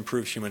interventions to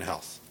improve human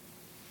health.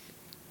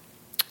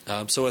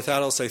 So with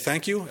that, I'll say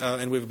thank you,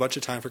 and we have a bunch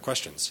of time for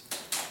questions.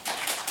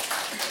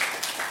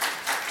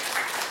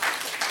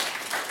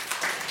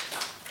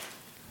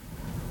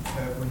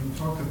 When you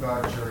talk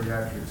about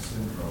geriatric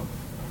syndrome,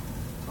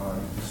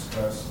 you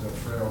discussed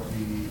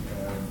frailty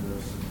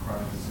and some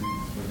chronic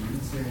diseases, but you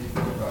didn't say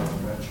anything about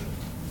dementia.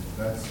 Is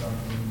that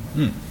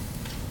something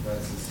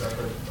that's a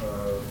separate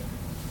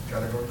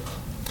category?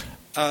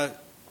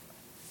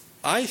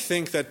 I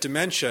think that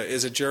dementia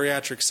is a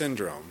geriatric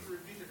syndrome.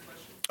 Repeat the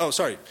question. Oh,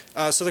 sorry.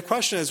 So the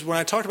question is, when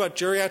I talked about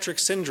geriatric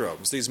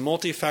syndromes, these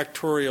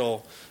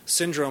multifactorial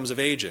syndromes of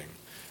aging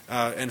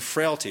and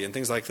frailty and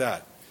things like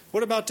that,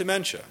 what about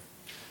dementia?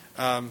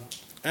 And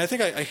I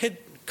think I hid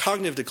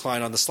cognitive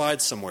decline on the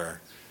slides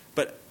somewhere,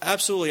 but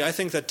absolutely I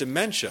think that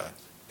dementia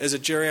is a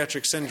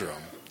geriatric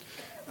syndrome.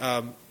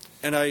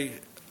 And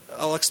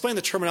I'll explain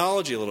the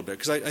terminology a little bit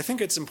because I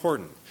think it's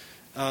important.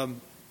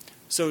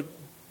 So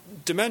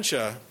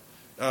dementia,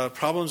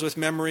 problems with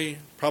memory,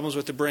 problems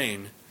with the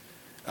brain,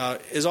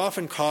 is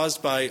often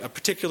caused by a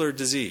particular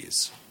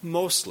disease,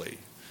 mostly.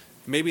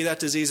 Maybe that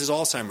disease is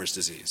Alzheimer's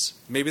disease.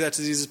 Maybe that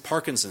disease is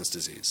Parkinson's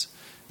disease.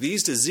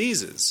 These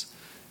diseases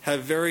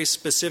have very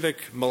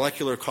specific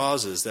molecular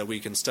causes that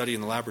we can study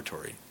in the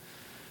laboratory.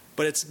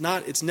 But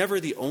it's never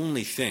the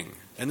only thing.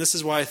 And this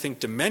is why I think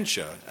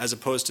dementia, as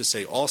opposed to,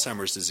 say,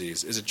 Alzheimer's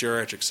disease, is a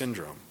geriatric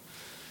syndrome.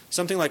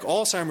 Something like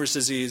Alzheimer's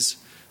disease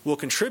will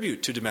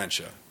contribute to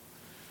dementia,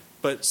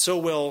 but so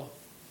will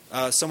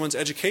someone's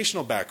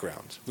educational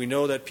background. We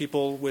know that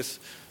people with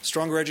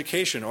stronger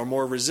education are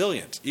more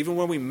resilient. Even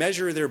when we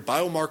measure their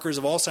biomarkers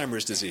of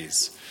Alzheimer's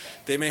disease,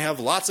 they may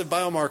have lots of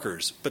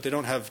biomarkers, but they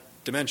don't have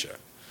dementia.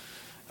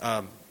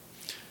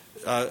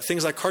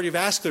 Things like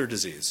cardiovascular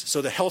disease,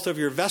 so the health of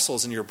your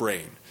vessels in your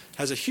brain,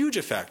 has a huge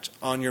effect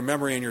on your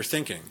memory and your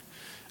thinking.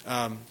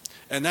 And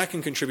that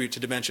can contribute to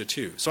dementia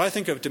too. So I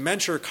think of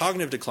dementia or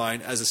cognitive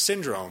decline as a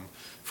syndrome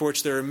for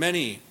which there are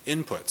many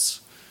inputs.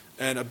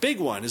 And a big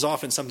one is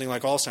often something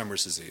like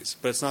Alzheimer's disease,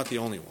 but it's not the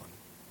only one.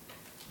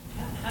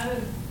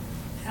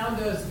 How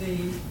does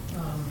the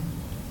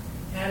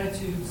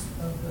attitudes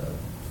of the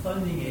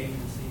funding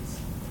agencies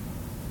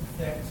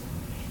affect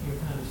your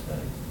kind of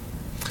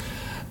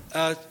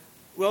studies?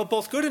 Well,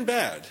 both good and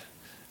bad.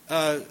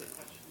 So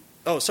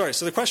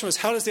the question was,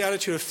 how does the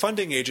attitude of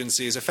funding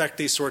agencies affect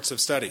these sorts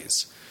of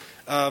studies?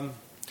 In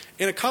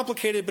a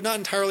complicated but not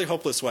entirely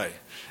hopeless way.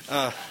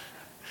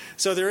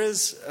 So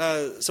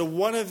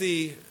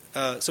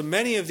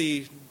many of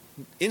the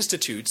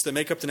institutes that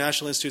make up the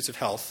National Institutes of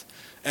Health,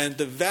 and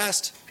the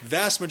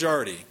vast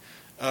majority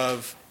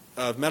of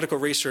medical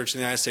research in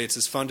the United States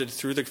is funded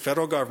through the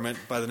federal government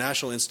by the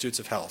National Institutes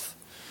of Health.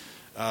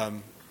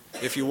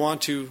 If you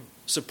want to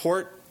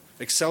support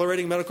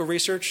accelerating medical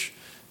research,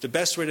 the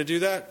best way to do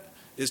that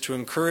is to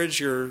encourage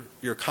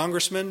your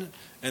congressmen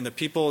and the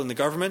people in the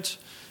government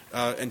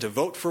and to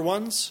vote for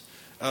ones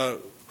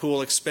who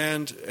will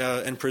expand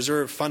and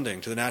preserve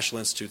funding to the National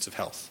Institutes of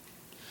Health.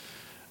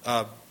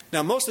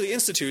 Now, most of the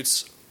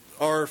institutes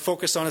are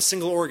focused on a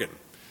single organ,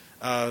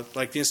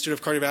 like the Institute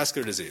of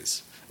Cardiovascular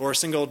Disease, or a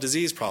single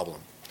disease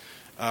problem,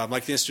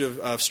 like the Institute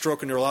of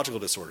Stroke and Neurological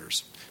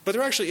Disorders. But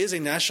there actually is a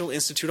National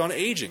Institute on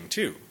Aging,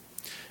 too.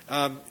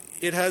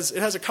 It has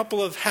a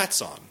couple of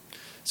hats on.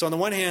 So on the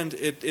one hand,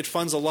 it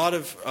funds a lot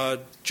of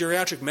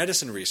geriatric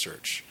medicine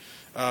research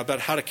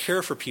about how to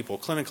care for people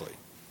clinically.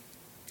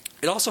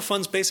 It also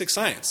funds basic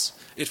science.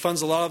 It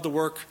funds a lot of the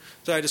work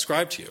that I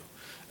described to you.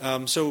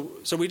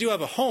 So we do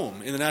have a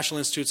home in the National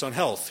Institutes on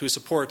Health who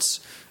supports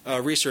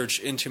research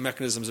into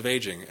mechanisms of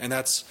aging, and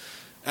that's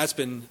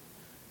been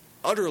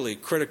utterly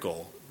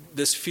critical.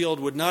 This field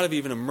would not have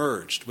even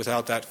emerged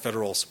without that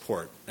federal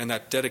support and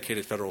that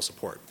dedicated federal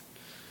support.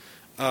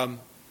 The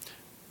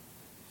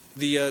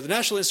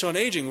National Institute on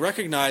Aging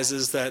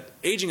recognizes that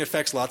aging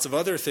affects lots of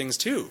other things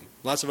too,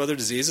 lots of other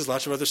diseases,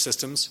 lots of other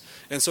systems,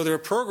 and so there are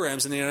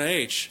programs in the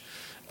NIH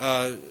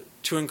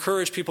to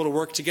encourage people to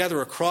work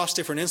together across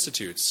different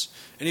institutes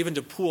and even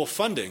to pool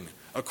funding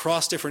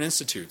across different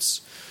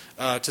institutes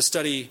to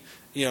study,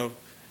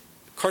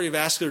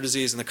 cardiovascular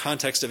disease in the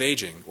context of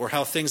aging, or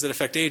how things that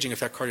affect aging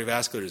affect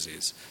cardiovascular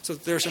disease. So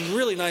there are some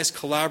really nice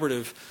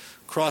collaborative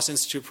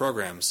cross-institute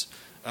programs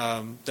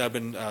that have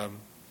been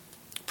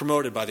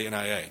promoted by the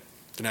NIA,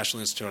 the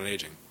National Institute on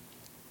Aging.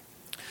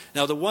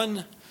 Now,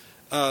 so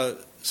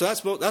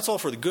that's all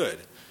for the good.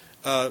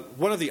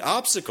 One of the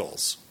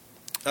obstacles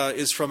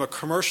is from a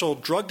commercial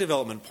drug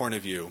development point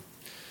of view.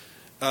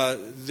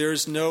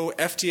 There's no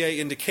FDA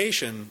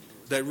indication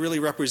that really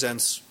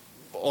represents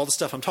all the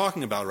stuff I'm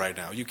talking about right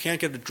now. You can't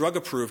get a drug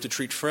approved to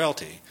treat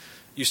frailty.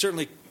 You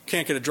certainly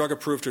can't get a drug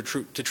approved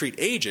to treat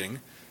aging.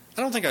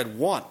 I don't think I'd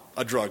want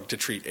a drug to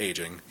treat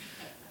aging.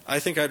 I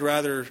think I'd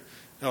rather,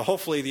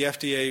 hopefully the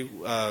FDA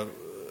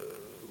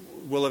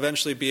will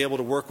eventually be able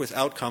to work with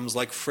outcomes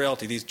like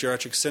frailty, these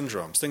geriatric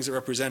syndromes, things that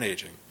represent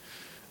aging.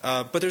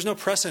 But there's no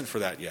precedent for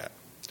that yet.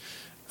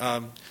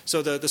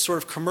 So the sort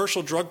of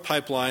commercial drug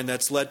pipeline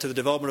that's led to the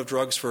development of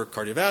drugs for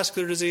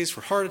cardiovascular disease,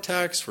 for heart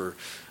attacks, for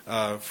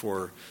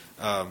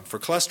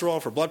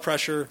cholesterol, for blood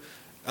pressure,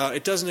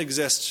 it doesn't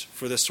exist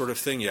for this sort of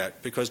thing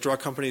yet because drug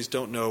companies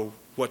don't know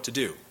what to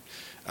do.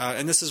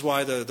 And this is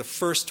why the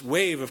first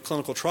wave of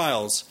clinical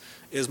trials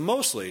is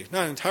mostly,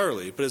 not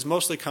entirely, but is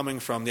mostly coming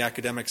from the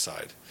academic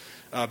side,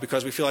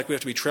 because we feel like we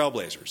have to be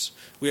trailblazers.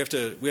 We have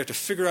to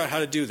figure out how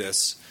to do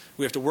this.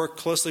 We have to work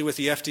closely with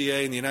the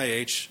FDA and the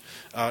NIH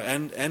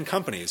and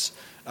companies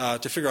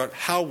to figure out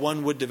how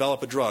one would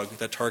develop a drug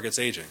that targets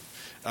aging,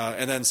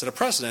 and then set a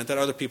precedent that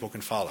other people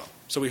can follow.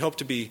 So we hope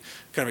to be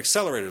kind of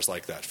accelerators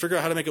like that, figure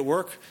out how to make it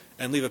work,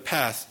 and leave a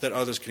path that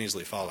others can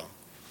easily follow.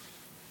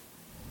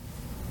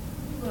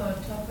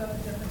 Talk about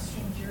the difference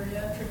between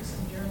geriatrics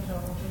and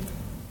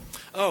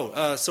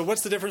gerontology. So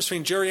what's the difference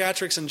between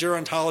geriatrics and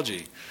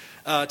gerontology?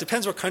 It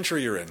depends what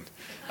country you're in.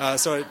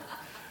 So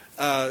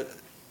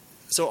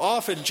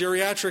often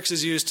geriatrics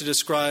is used to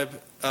describe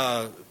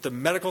the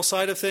medical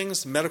side of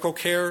things, medical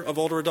care of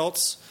older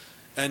adults,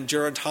 and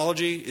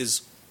gerontology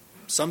is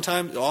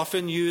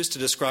often used to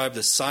describe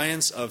the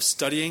science of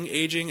studying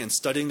aging and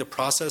studying the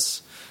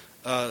process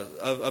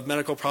of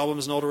medical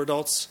problems in older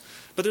adults.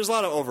 But there's a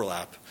lot of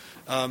overlap.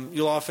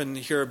 You'll often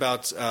hear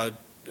about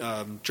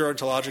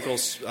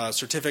gerontological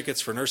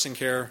certificates for nursing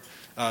care.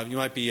 You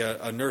might be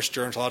a nurse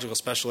gerontological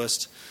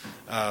specialist.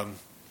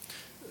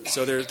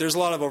 So there's a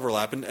lot of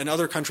overlap. And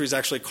other countries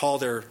actually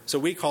so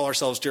we call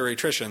ourselves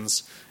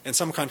geriatricians. In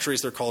some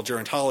countries they're called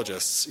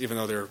gerontologists, even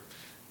though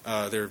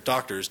they're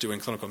doctors doing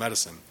clinical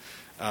medicine.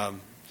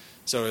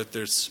 So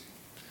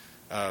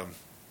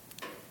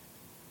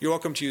you're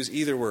welcome to use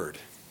either word.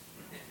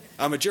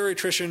 I'm a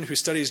geriatrician who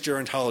studies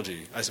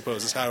gerontology, I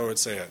suppose is how I would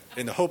say it,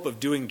 in the hope of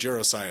doing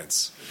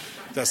geroscience.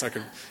 That's not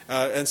good.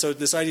 And so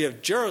this idea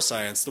of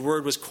geroscience, the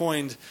word was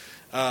coined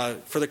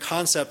for the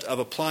concept of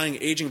applying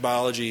aging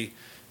biology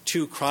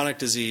to chronic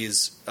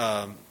disease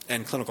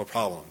and clinical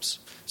problems.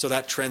 So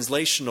that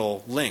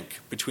translational link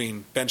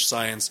between bench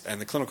science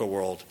and the clinical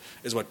world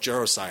is what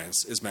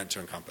geroscience is meant to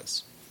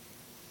encompass.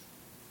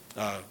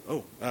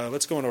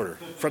 Let's go in order,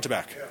 front to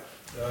back.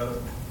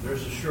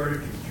 There's a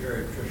shortage of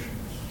geriatricians.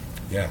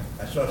 Yeah.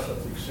 I saw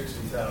something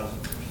 60,000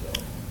 or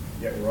so,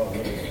 yet we're all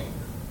living longer.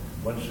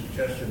 One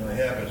suggestion I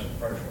have as a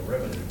partial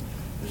remedy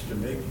is to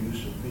make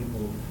use of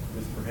people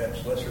with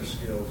perhaps lesser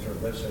skills or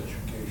less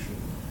education,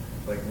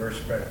 like nurse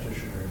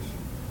practitioners,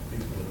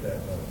 people at that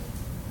level.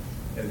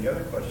 And the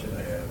other question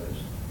I have is,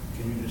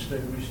 can you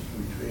distinguish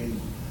between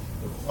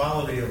the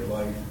quality of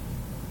life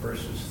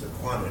versus the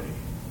quantity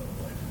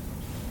of life?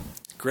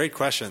 Great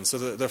question. So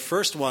the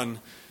first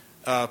one,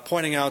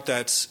 pointing out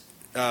that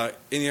in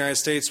the United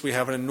States we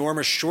have an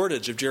enormous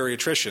shortage of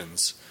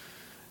geriatricians.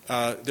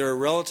 There are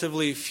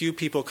relatively few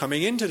people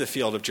coming into the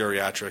field of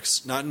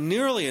geriatrics, not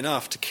nearly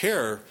enough to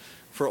care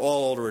for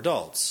all older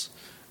adults.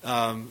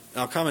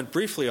 I'll comment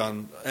briefly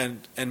on,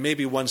 and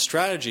maybe one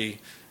strategy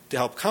to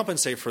help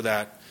compensate for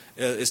that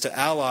is to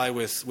ally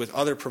with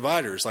other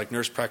providers like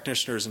nurse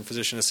practitioners and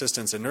physician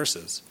assistants and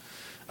nurses.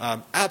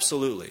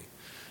 Absolutely.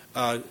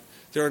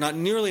 There are not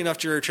nearly enough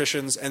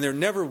geriatricians, and there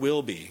never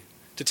will be,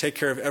 to take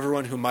care of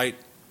everyone who might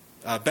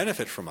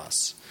benefit from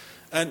us.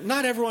 And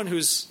not everyone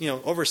who's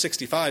over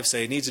 65,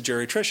 say, needs a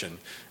geriatrician.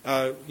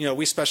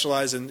 We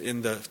specialize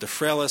in the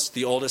frailest,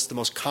 the oldest, the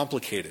most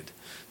complicated.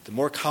 The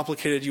more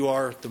complicated you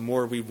are, the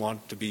more we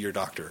want to be your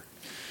doctor.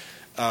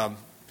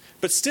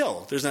 But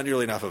still, there's not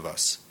nearly enough of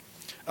us.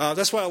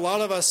 That's why a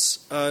lot of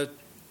us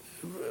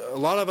a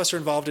lot of us are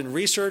involved in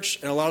research,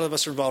 and a lot of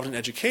us are involved in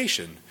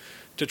education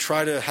to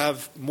try to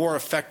have more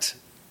effect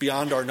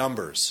beyond our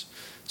numbers.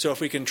 So if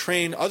we can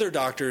train other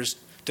doctors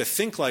to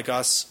think like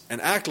us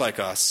and act like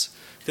us,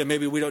 then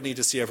maybe we don't need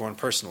to see everyone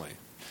personally.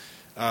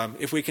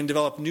 If we can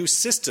develop new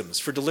systems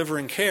for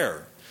delivering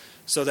care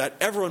so that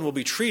everyone will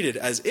be treated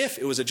as if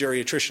it was a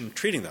geriatrician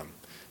treating them,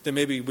 then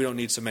maybe we don't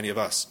need so many of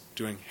us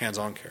doing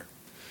hands-on care.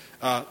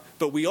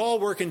 But we all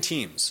work in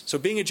teams. So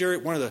being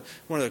one of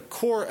the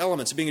core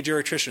elements of being a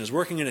geriatrician is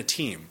working in a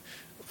team.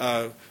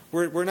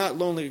 We're not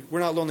lonely. We're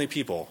not lonely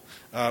people,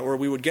 or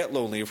we would get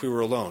lonely if we were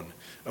alone.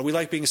 We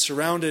like being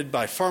surrounded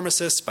by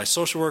pharmacists, by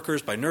social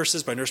workers, by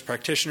nurses, by nurse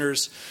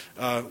practitioners.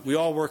 We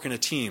all work in a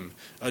team,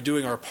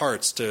 doing our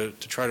parts to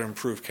try to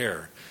improve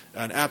care.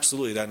 And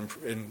absolutely, that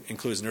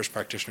includes nurse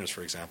practitioners,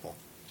 for example.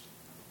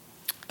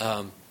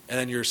 And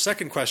then your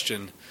second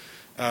question,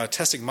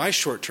 testing my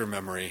short-term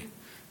memory.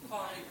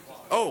 Quality.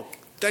 Oh,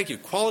 thank you.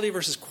 Quality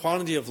versus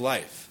quantity of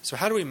life. So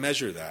how do we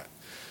measure that?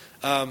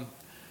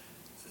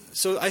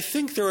 So I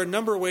think there are a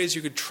number of ways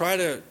you could try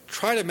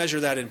to measure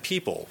that in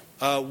people.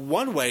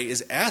 One way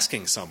is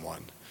asking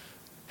someone,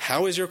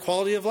 how is your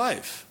quality of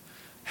life?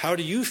 How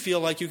do you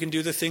feel like you can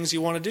do the things you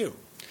want to do?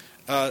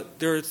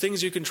 There are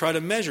things you can try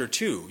to measure,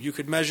 too. You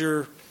could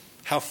measure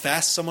how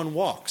fast someone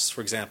walks,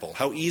 for example,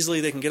 how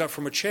easily they can get up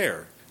from a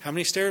chair, how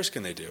many stairs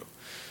can they do.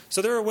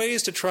 So there are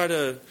ways to try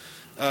to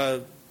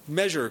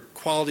measure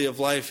quality of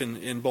life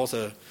in both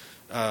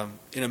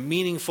in a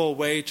meaningful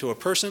way to a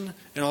person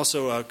and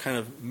also a kind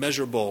of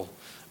measurable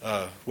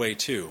way,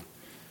 too.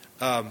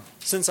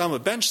 Since I'm a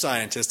bench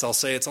scientist, I'll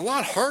say it's a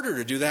lot harder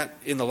to do that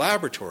in the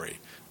laboratory.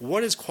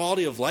 What is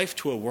quality of life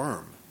to a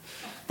worm?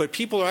 But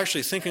people are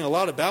actually thinking a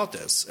lot about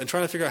this and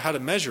trying to figure out how to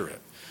measure it.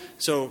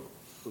 So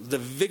the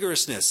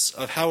vigorousness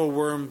of how a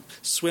worm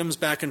swims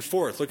back and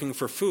forth looking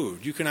for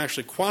food, you can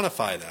actually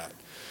quantify that.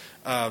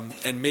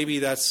 And maybe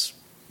that's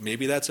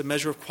a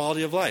measure of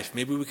quality of life.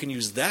 Maybe we can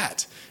use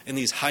that in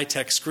these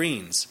high-tech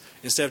screens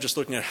instead of just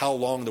looking at how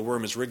long the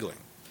worm is wriggling.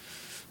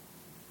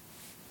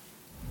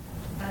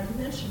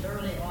 You mentioned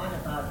early on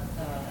about,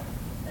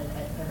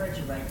 I heard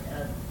you right,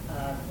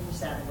 things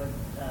that would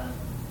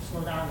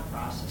slow down the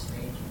process of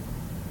aging.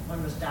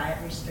 One was diet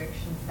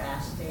restriction,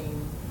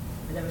 fasting,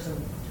 and there was a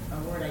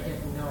word I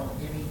didn't know,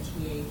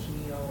 METHEONINE.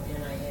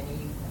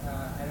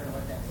 I don't know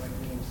what that word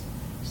means.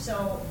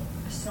 So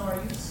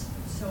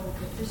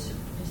if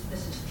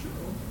this is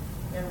true,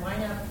 then why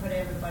not put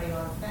everybody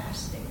on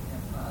fasting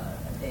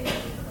a day?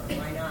 Or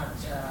why not,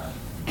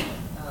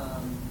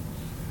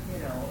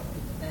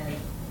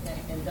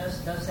 and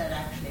does that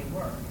actually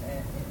work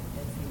if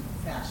you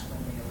fast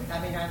one day a week? I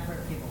mean, I've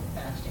heard people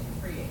fasting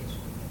 3 days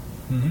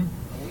a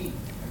week,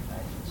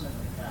 sometimes, and stuff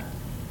like that.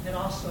 And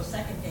also, a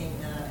second thing,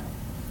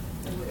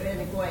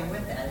 and going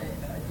with that,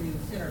 do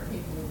thinner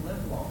people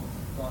live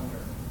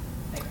longer,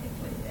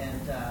 technically?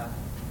 And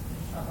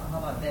how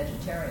about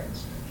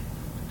vegetarians?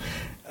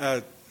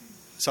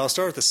 So I'll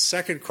start with the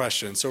second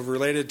question. So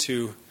related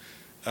to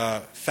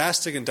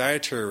fasting and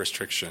dietary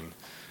restriction.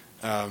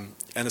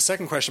 And the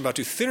second question about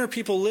do thinner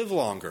people live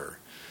longer?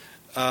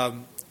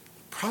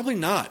 Probably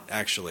not,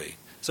 actually.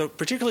 So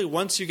particularly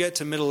once you get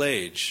to middle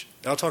age,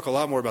 I'll talk a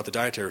lot more about the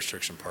dietary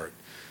restriction part,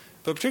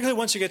 but particularly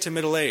once you get to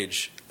middle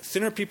age,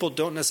 thinner people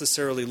don't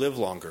necessarily live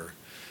longer.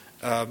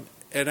 And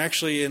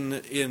actually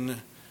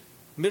in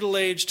middle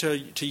age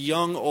to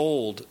young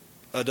old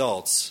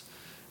adults,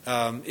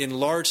 in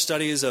large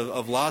studies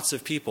of lots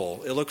of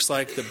people, it looks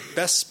like the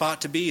best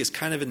spot to be is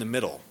kind of in the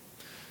middle.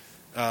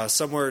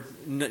 Somewhere,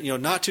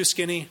 not too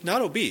skinny,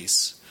 not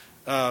obese,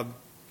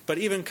 but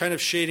even kind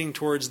of shading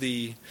towards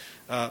the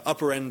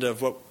upper end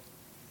of what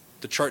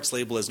the charts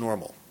label as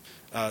normal.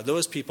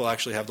 Those people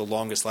actually have the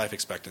longest life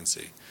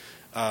expectancy.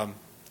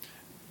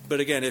 But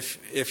again,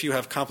 if you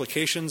have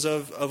complications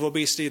of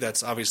obesity,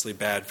 that's obviously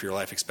bad for your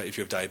life expectancy, if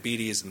you have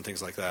diabetes and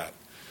things like that.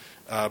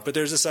 But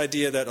there's this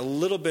idea that a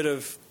little bit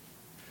of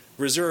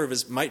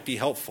reserve might be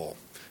helpful,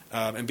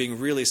 and being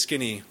really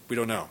skinny, we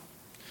don't know.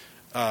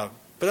 But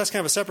that's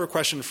kind of a separate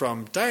question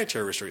from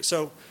dietary restriction.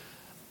 So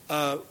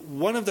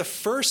one of the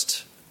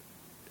first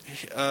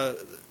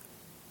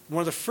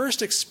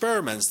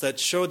experiments that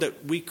showed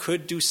that we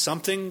could do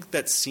something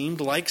that seemed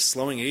like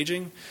slowing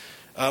aging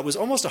was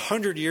almost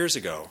 100 years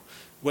ago,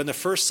 when the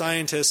first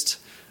scientist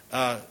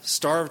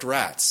starved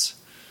rats,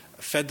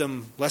 fed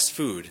them less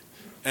food,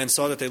 and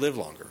saw that they lived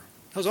longer.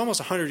 That was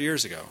almost 100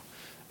 years ago.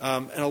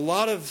 And a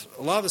lot of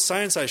the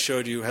science I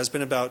showed you has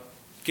been about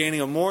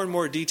gaining a more and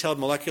more detailed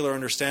molecular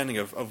understanding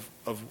of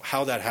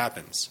how that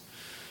happens,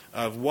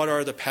 of what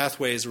are the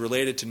pathways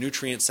related to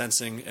nutrient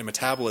sensing and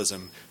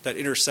metabolism that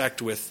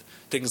intersect with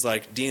things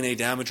like DNA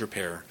damage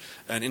repair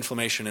and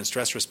inflammation and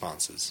stress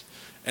responses.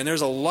 And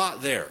there's a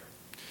lot there.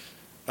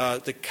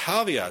 The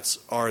caveats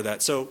are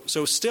that, so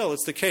still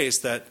it's the case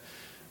that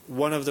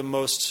one of the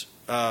most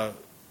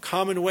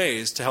common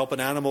ways to help an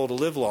animal to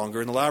live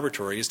longer in the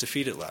laboratory is to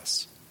feed it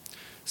less.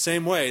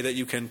 Same way that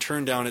you can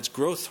turn down its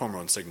growth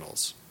hormone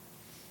signals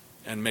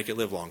and make it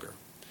live longer.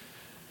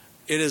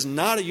 It is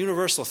not a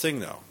universal thing,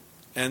 though,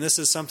 and this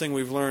is something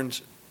we've learned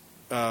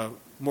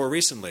more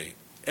recently.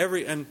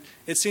 And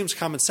it seems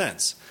common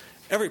sense.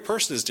 Every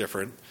person is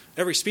different.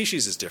 Every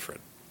species is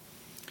different.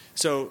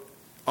 So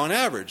on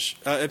average,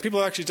 and people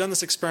have actually done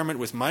this experiment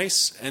with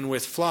mice and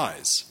with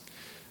flies.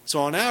 So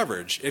on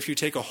average, if you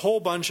take a whole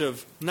bunch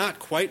of not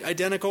quite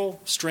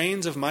identical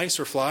strains of mice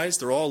or flies,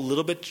 they're all a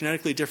little bit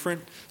genetically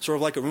different, sort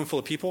of like a room full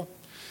of people,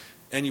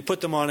 and you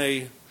put them on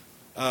a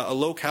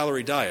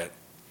low-calorie diet,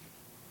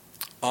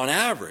 on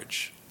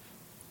average,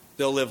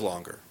 they'll live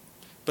longer.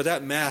 But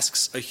that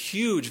masks a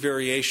huge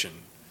variation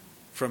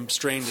from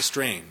strain to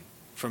strain,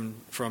 from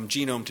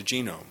genome to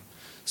genome.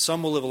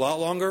 Some will live a lot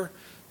longer.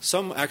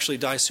 Some actually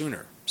die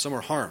sooner. Some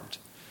are harmed.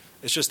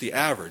 It's just the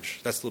average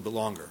that's a little bit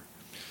longer.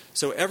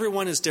 So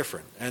everyone is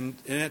different.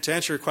 And to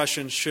answer your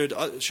question,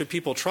 should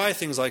people try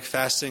things like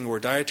fasting or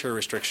dietary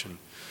restriction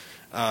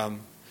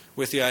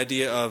with the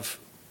idea of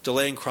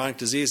delaying chronic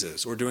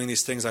diseases or doing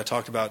these things I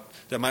talked about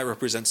that might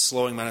represent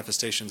slowing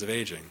manifestations of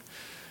aging?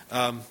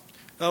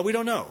 We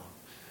don't know.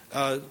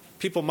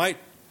 People might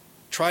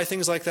try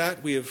things like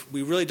that. We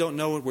really don't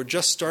know. We're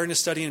just starting to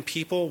study in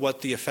people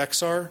what the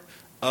effects are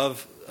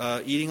of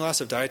eating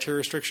less, of dietary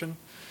restriction.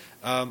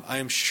 I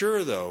am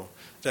sure, though,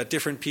 that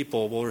different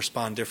people will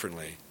respond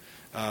differently.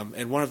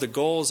 And one of the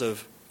goals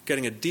of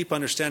getting a deep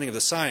understanding of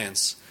the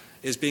science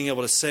is being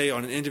able to say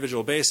on an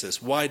individual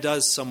basis, why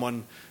does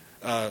someone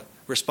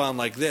respond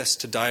like this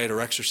to diet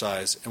or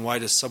exercise, and why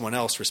does someone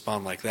else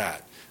respond like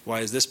that? Why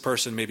is this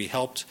person maybe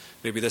helped,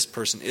 maybe this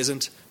person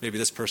isn't, maybe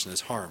this person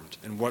is harmed,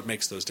 and what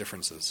makes those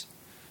differences?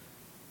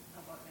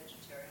 How about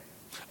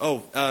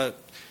vegetarian?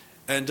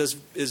 And does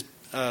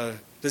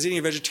eating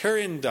a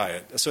vegetarian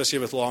diet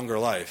associated with longer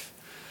life?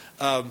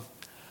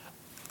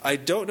 I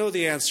don't know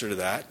the answer to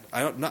that.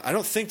 I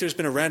don't think there's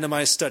been a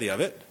randomized study of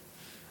it.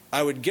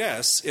 I would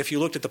guess if you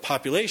looked at the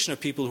population of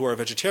people who are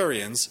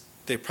vegetarians,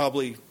 they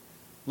probably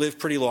live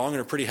pretty long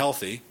and are pretty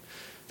healthy.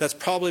 That's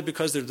probably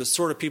because they're the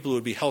sort of people who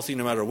would be healthy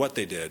no matter what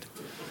they did.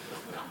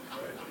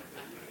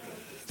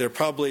 They're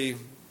probably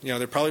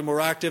more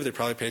active. They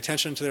probably pay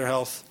attention to their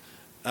health.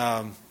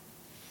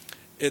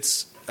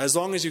 It's as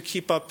long as you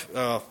keep up,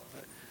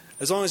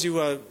 as long as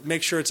you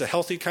make sure it's a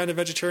healthy kind of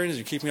vegetarian, as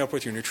you're keeping up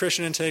with your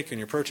nutrition intake and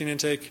your protein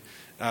intake,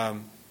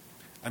 I'm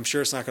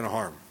sure it's not going to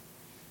harm.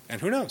 And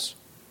who knows?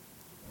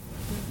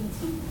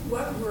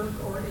 What work,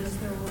 or is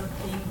there work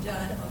being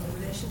done on the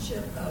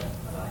relationship of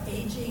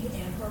aging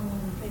and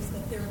hormone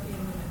replacement therapy in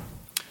women?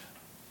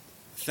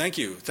 Thank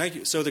you.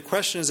 So the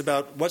question is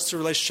about what's the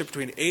relationship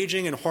between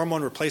aging and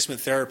hormone replacement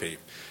therapy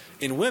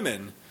in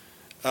women,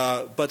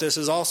 but this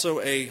is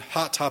also a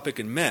hot topic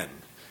in men,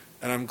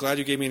 and I'm glad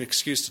you gave me an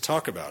excuse to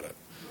talk about it.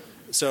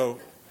 So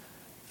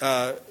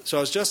I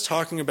was just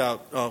talking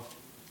about,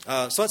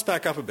 so let's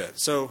back up a bit.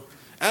 So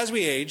as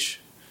we age,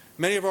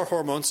 many of our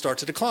hormones start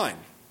to decline.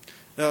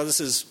 Now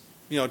this is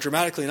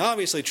dramatically and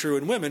obviously true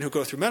in women who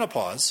go through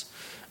menopause.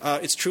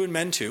 It's true in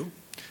men too.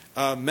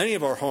 Many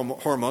of our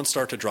hormones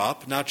start to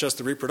drop, not just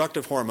the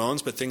reproductive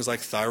hormones, but things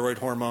like thyroid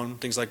hormone,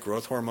 things like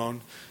growth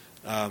hormone.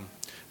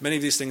 Many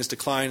of these things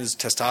decline as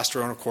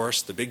testosterone, of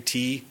course, the big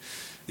T.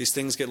 These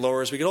things get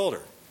lower as we get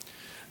older.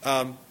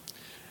 And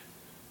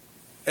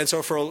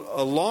so for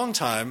a long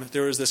time,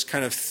 there was this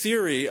kind of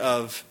theory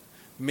of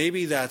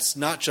maybe that's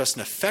not just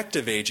an effect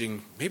of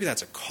aging, maybe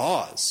that's a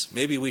cause.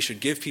 Maybe we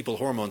should give people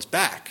hormones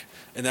back,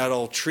 and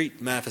that'll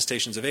treat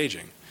manifestations of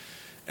aging.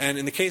 And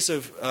in the case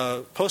of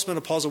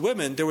postmenopausal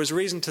women, there was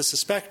reason to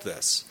suspect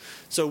this.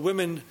 So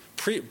women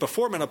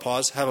before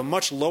menopause have a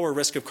much lower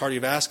risk of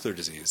cardiovascular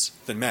disease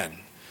than men.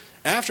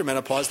 After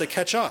menopause, they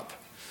catch up.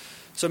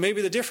 So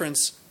maybe the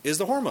difference is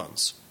the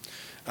hormones.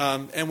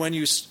 And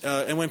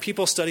when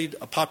people studied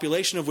a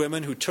population of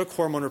women who took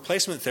hormone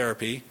replacement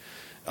therapy,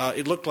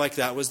 it looked like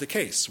that was the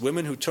case.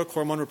 Women who took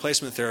hormone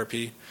replacement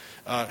therapy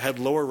had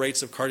lower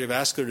rates of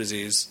cardiovascular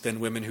disease than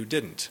women who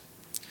didn't,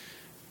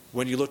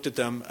 when you looked at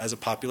them as a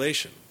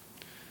population.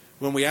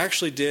 When we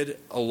actually did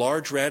a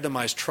large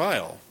randomized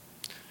trial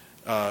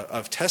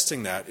of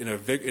testing that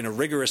in a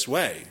rigorous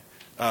way,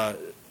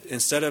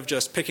 instead of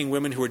just picking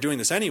women who were doing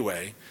this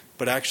anyway,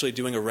 but actually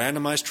doing a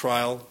randomized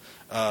trial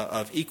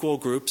of equal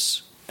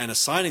groups and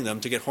assigning them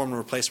to get hormone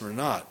replacement or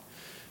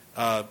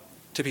not,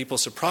 to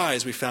people's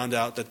surprise, we found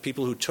out that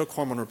people who took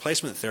hormone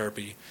replacement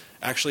therapy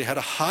actually had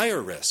a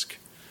higher risk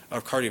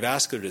of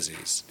cardiovascular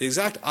disease, the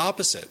exact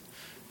opposite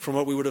from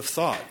what we would have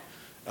thought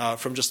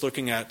from just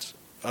looking at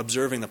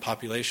observing the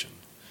population.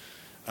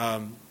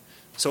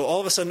 So all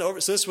of a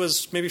sudden, so this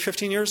was maybe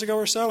 15 years ago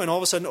or so, and all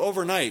of a sudden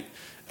overnight,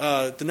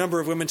 the number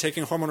of women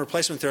taking hormone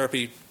replacement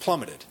therapy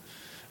plummeted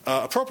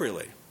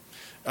appropriately.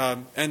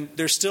 And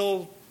there's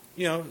still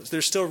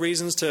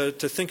reasons to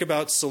think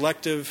about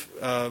selective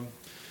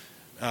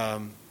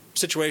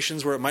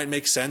situations where it might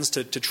make sense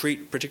to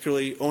treat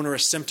particularly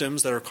onerous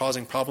symptoms that are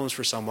causing problems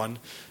for someone,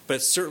 but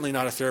it's certainly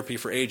not a therapy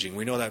for aging.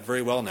 We know that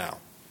very well now.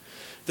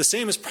 The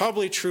same is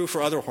probably true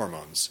for other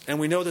hormones, and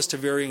we know this to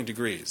varying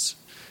degrees.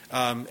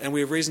 And we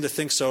have reason to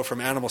think so from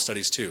animal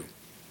studies too.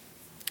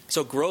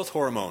 So growth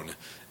hormone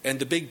and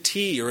the big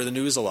T are in the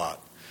news a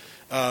lot.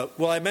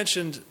 Well, I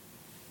mentioned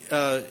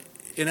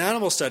in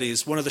animal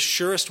studies, one of the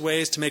surest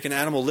ways to make an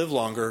animal live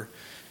longer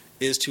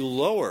is to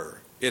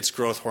lower its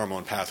growth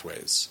hormone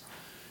pathways.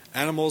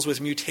 Animals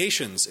with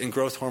mutations in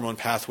growth hormone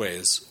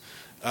pathways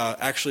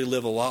actually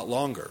live a lot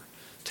longer.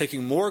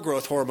 Taking more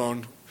growth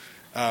hormone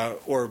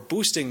or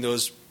boosting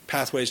those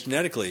pathways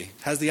genetically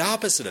has the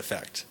opposite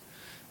effect.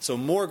 So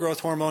more growth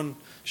hormone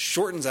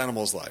shortens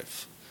animals'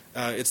 life.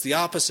 It's the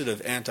opposite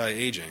of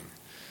anti-aging.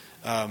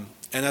 And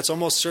that's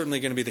almost certainly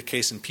going to be the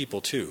case in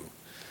people too.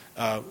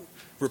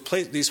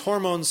 These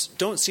hormones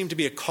don't seem to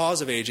be a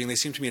cause of aging, they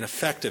seem to be an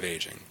effect of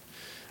aging.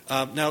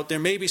 Now, there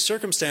may be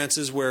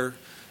circumstances where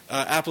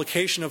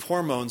application of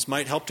hormones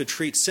might help to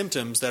treat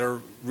symptoms that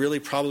are really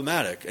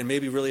problematic and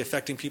maybe really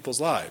affecting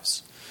people's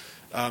lives.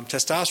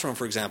 Testosterone,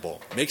 for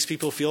example, makes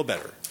people feel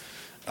better.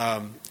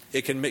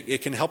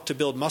 It can help to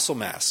build muscle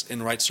mass in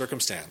the right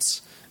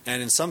circumstance.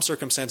 And in some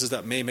circumstances,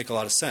 that may make a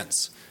lot of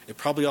sense. It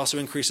probably also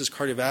increases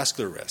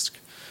cardiovascular risk.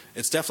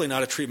 It's definitely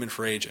not a treatment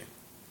for aging.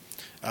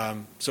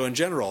 So in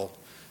general,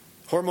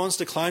 hormones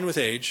decline with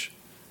age.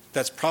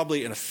 That's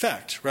probably an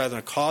effect rather than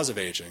a cause of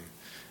aging.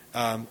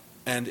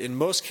 And in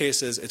most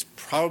cases, it's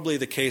probably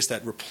the case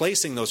that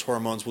replacing those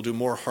hormones will do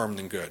more harm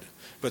than good.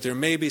 But there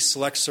may be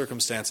select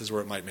circumstances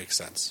where it might make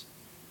sense.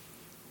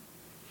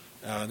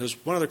 There's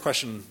one other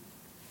question.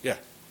 Yeah.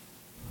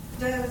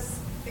 Does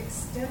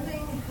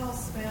extending health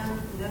span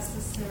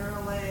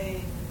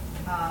necessarily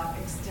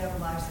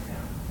extend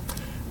lifespan?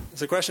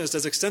 So the question is,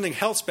 does extending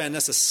health span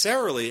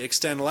necessarily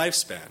extend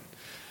lifespan?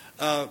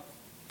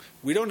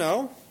 We don't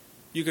know.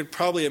 You could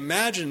probably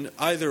imagine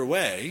either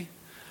way,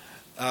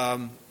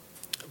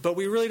 but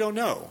we really don't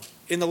know.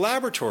 In the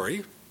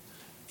laboratory,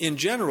 in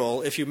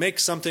general, if you make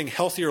something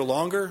healthier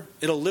longer,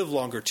 it'll live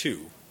longer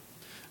too,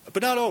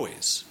 but not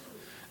always.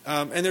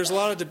 And there's a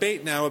lot of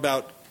debate now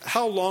about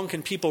how long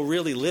can people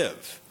really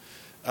live.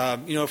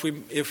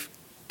 If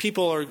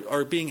people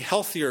are being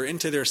healthier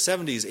into their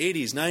 70s,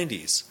 80s,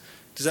 90s,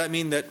 does that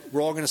mean that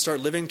we're all going to start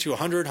living to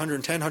 100,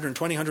 110,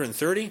 120,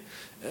 130?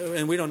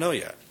 And we don't know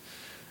yet.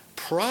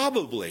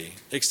 Probably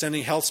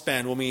extending health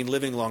span will mean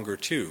living longer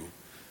too,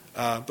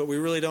 but we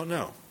really don't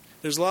know.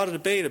 There's a lot of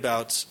debate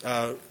about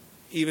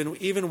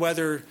even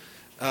whether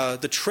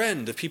the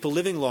trend of people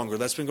living longer,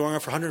 that's been going on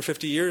for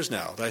 150 years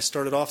now, that I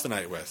started off the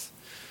night with.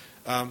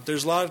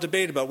 There's a lot of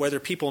debate about whether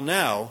people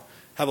now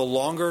have a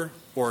longer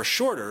or a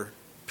shorter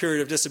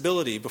period of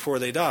disability before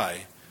they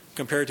die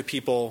compared to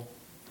people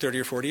 30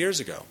 or 40 years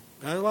ago.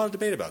 There's a lot of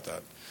debate about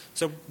that.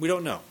 So we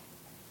don't know.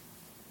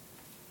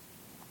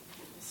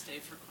 Stay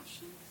for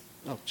questions.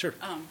 Oh, sure.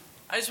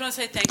 I just want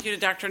to say thank you to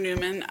Dr.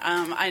 Newman.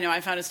 I know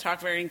I found his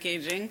talk very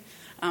engaging.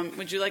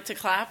 Would you like to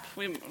clap?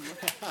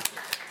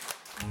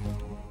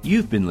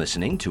 You've been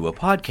listening to a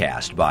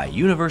podcast by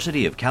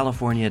University of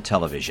California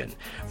Television.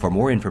 For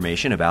more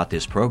information about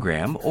this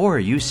program or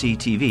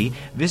UCTV,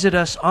 visit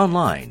us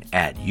online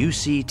at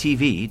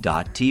uctv.tv.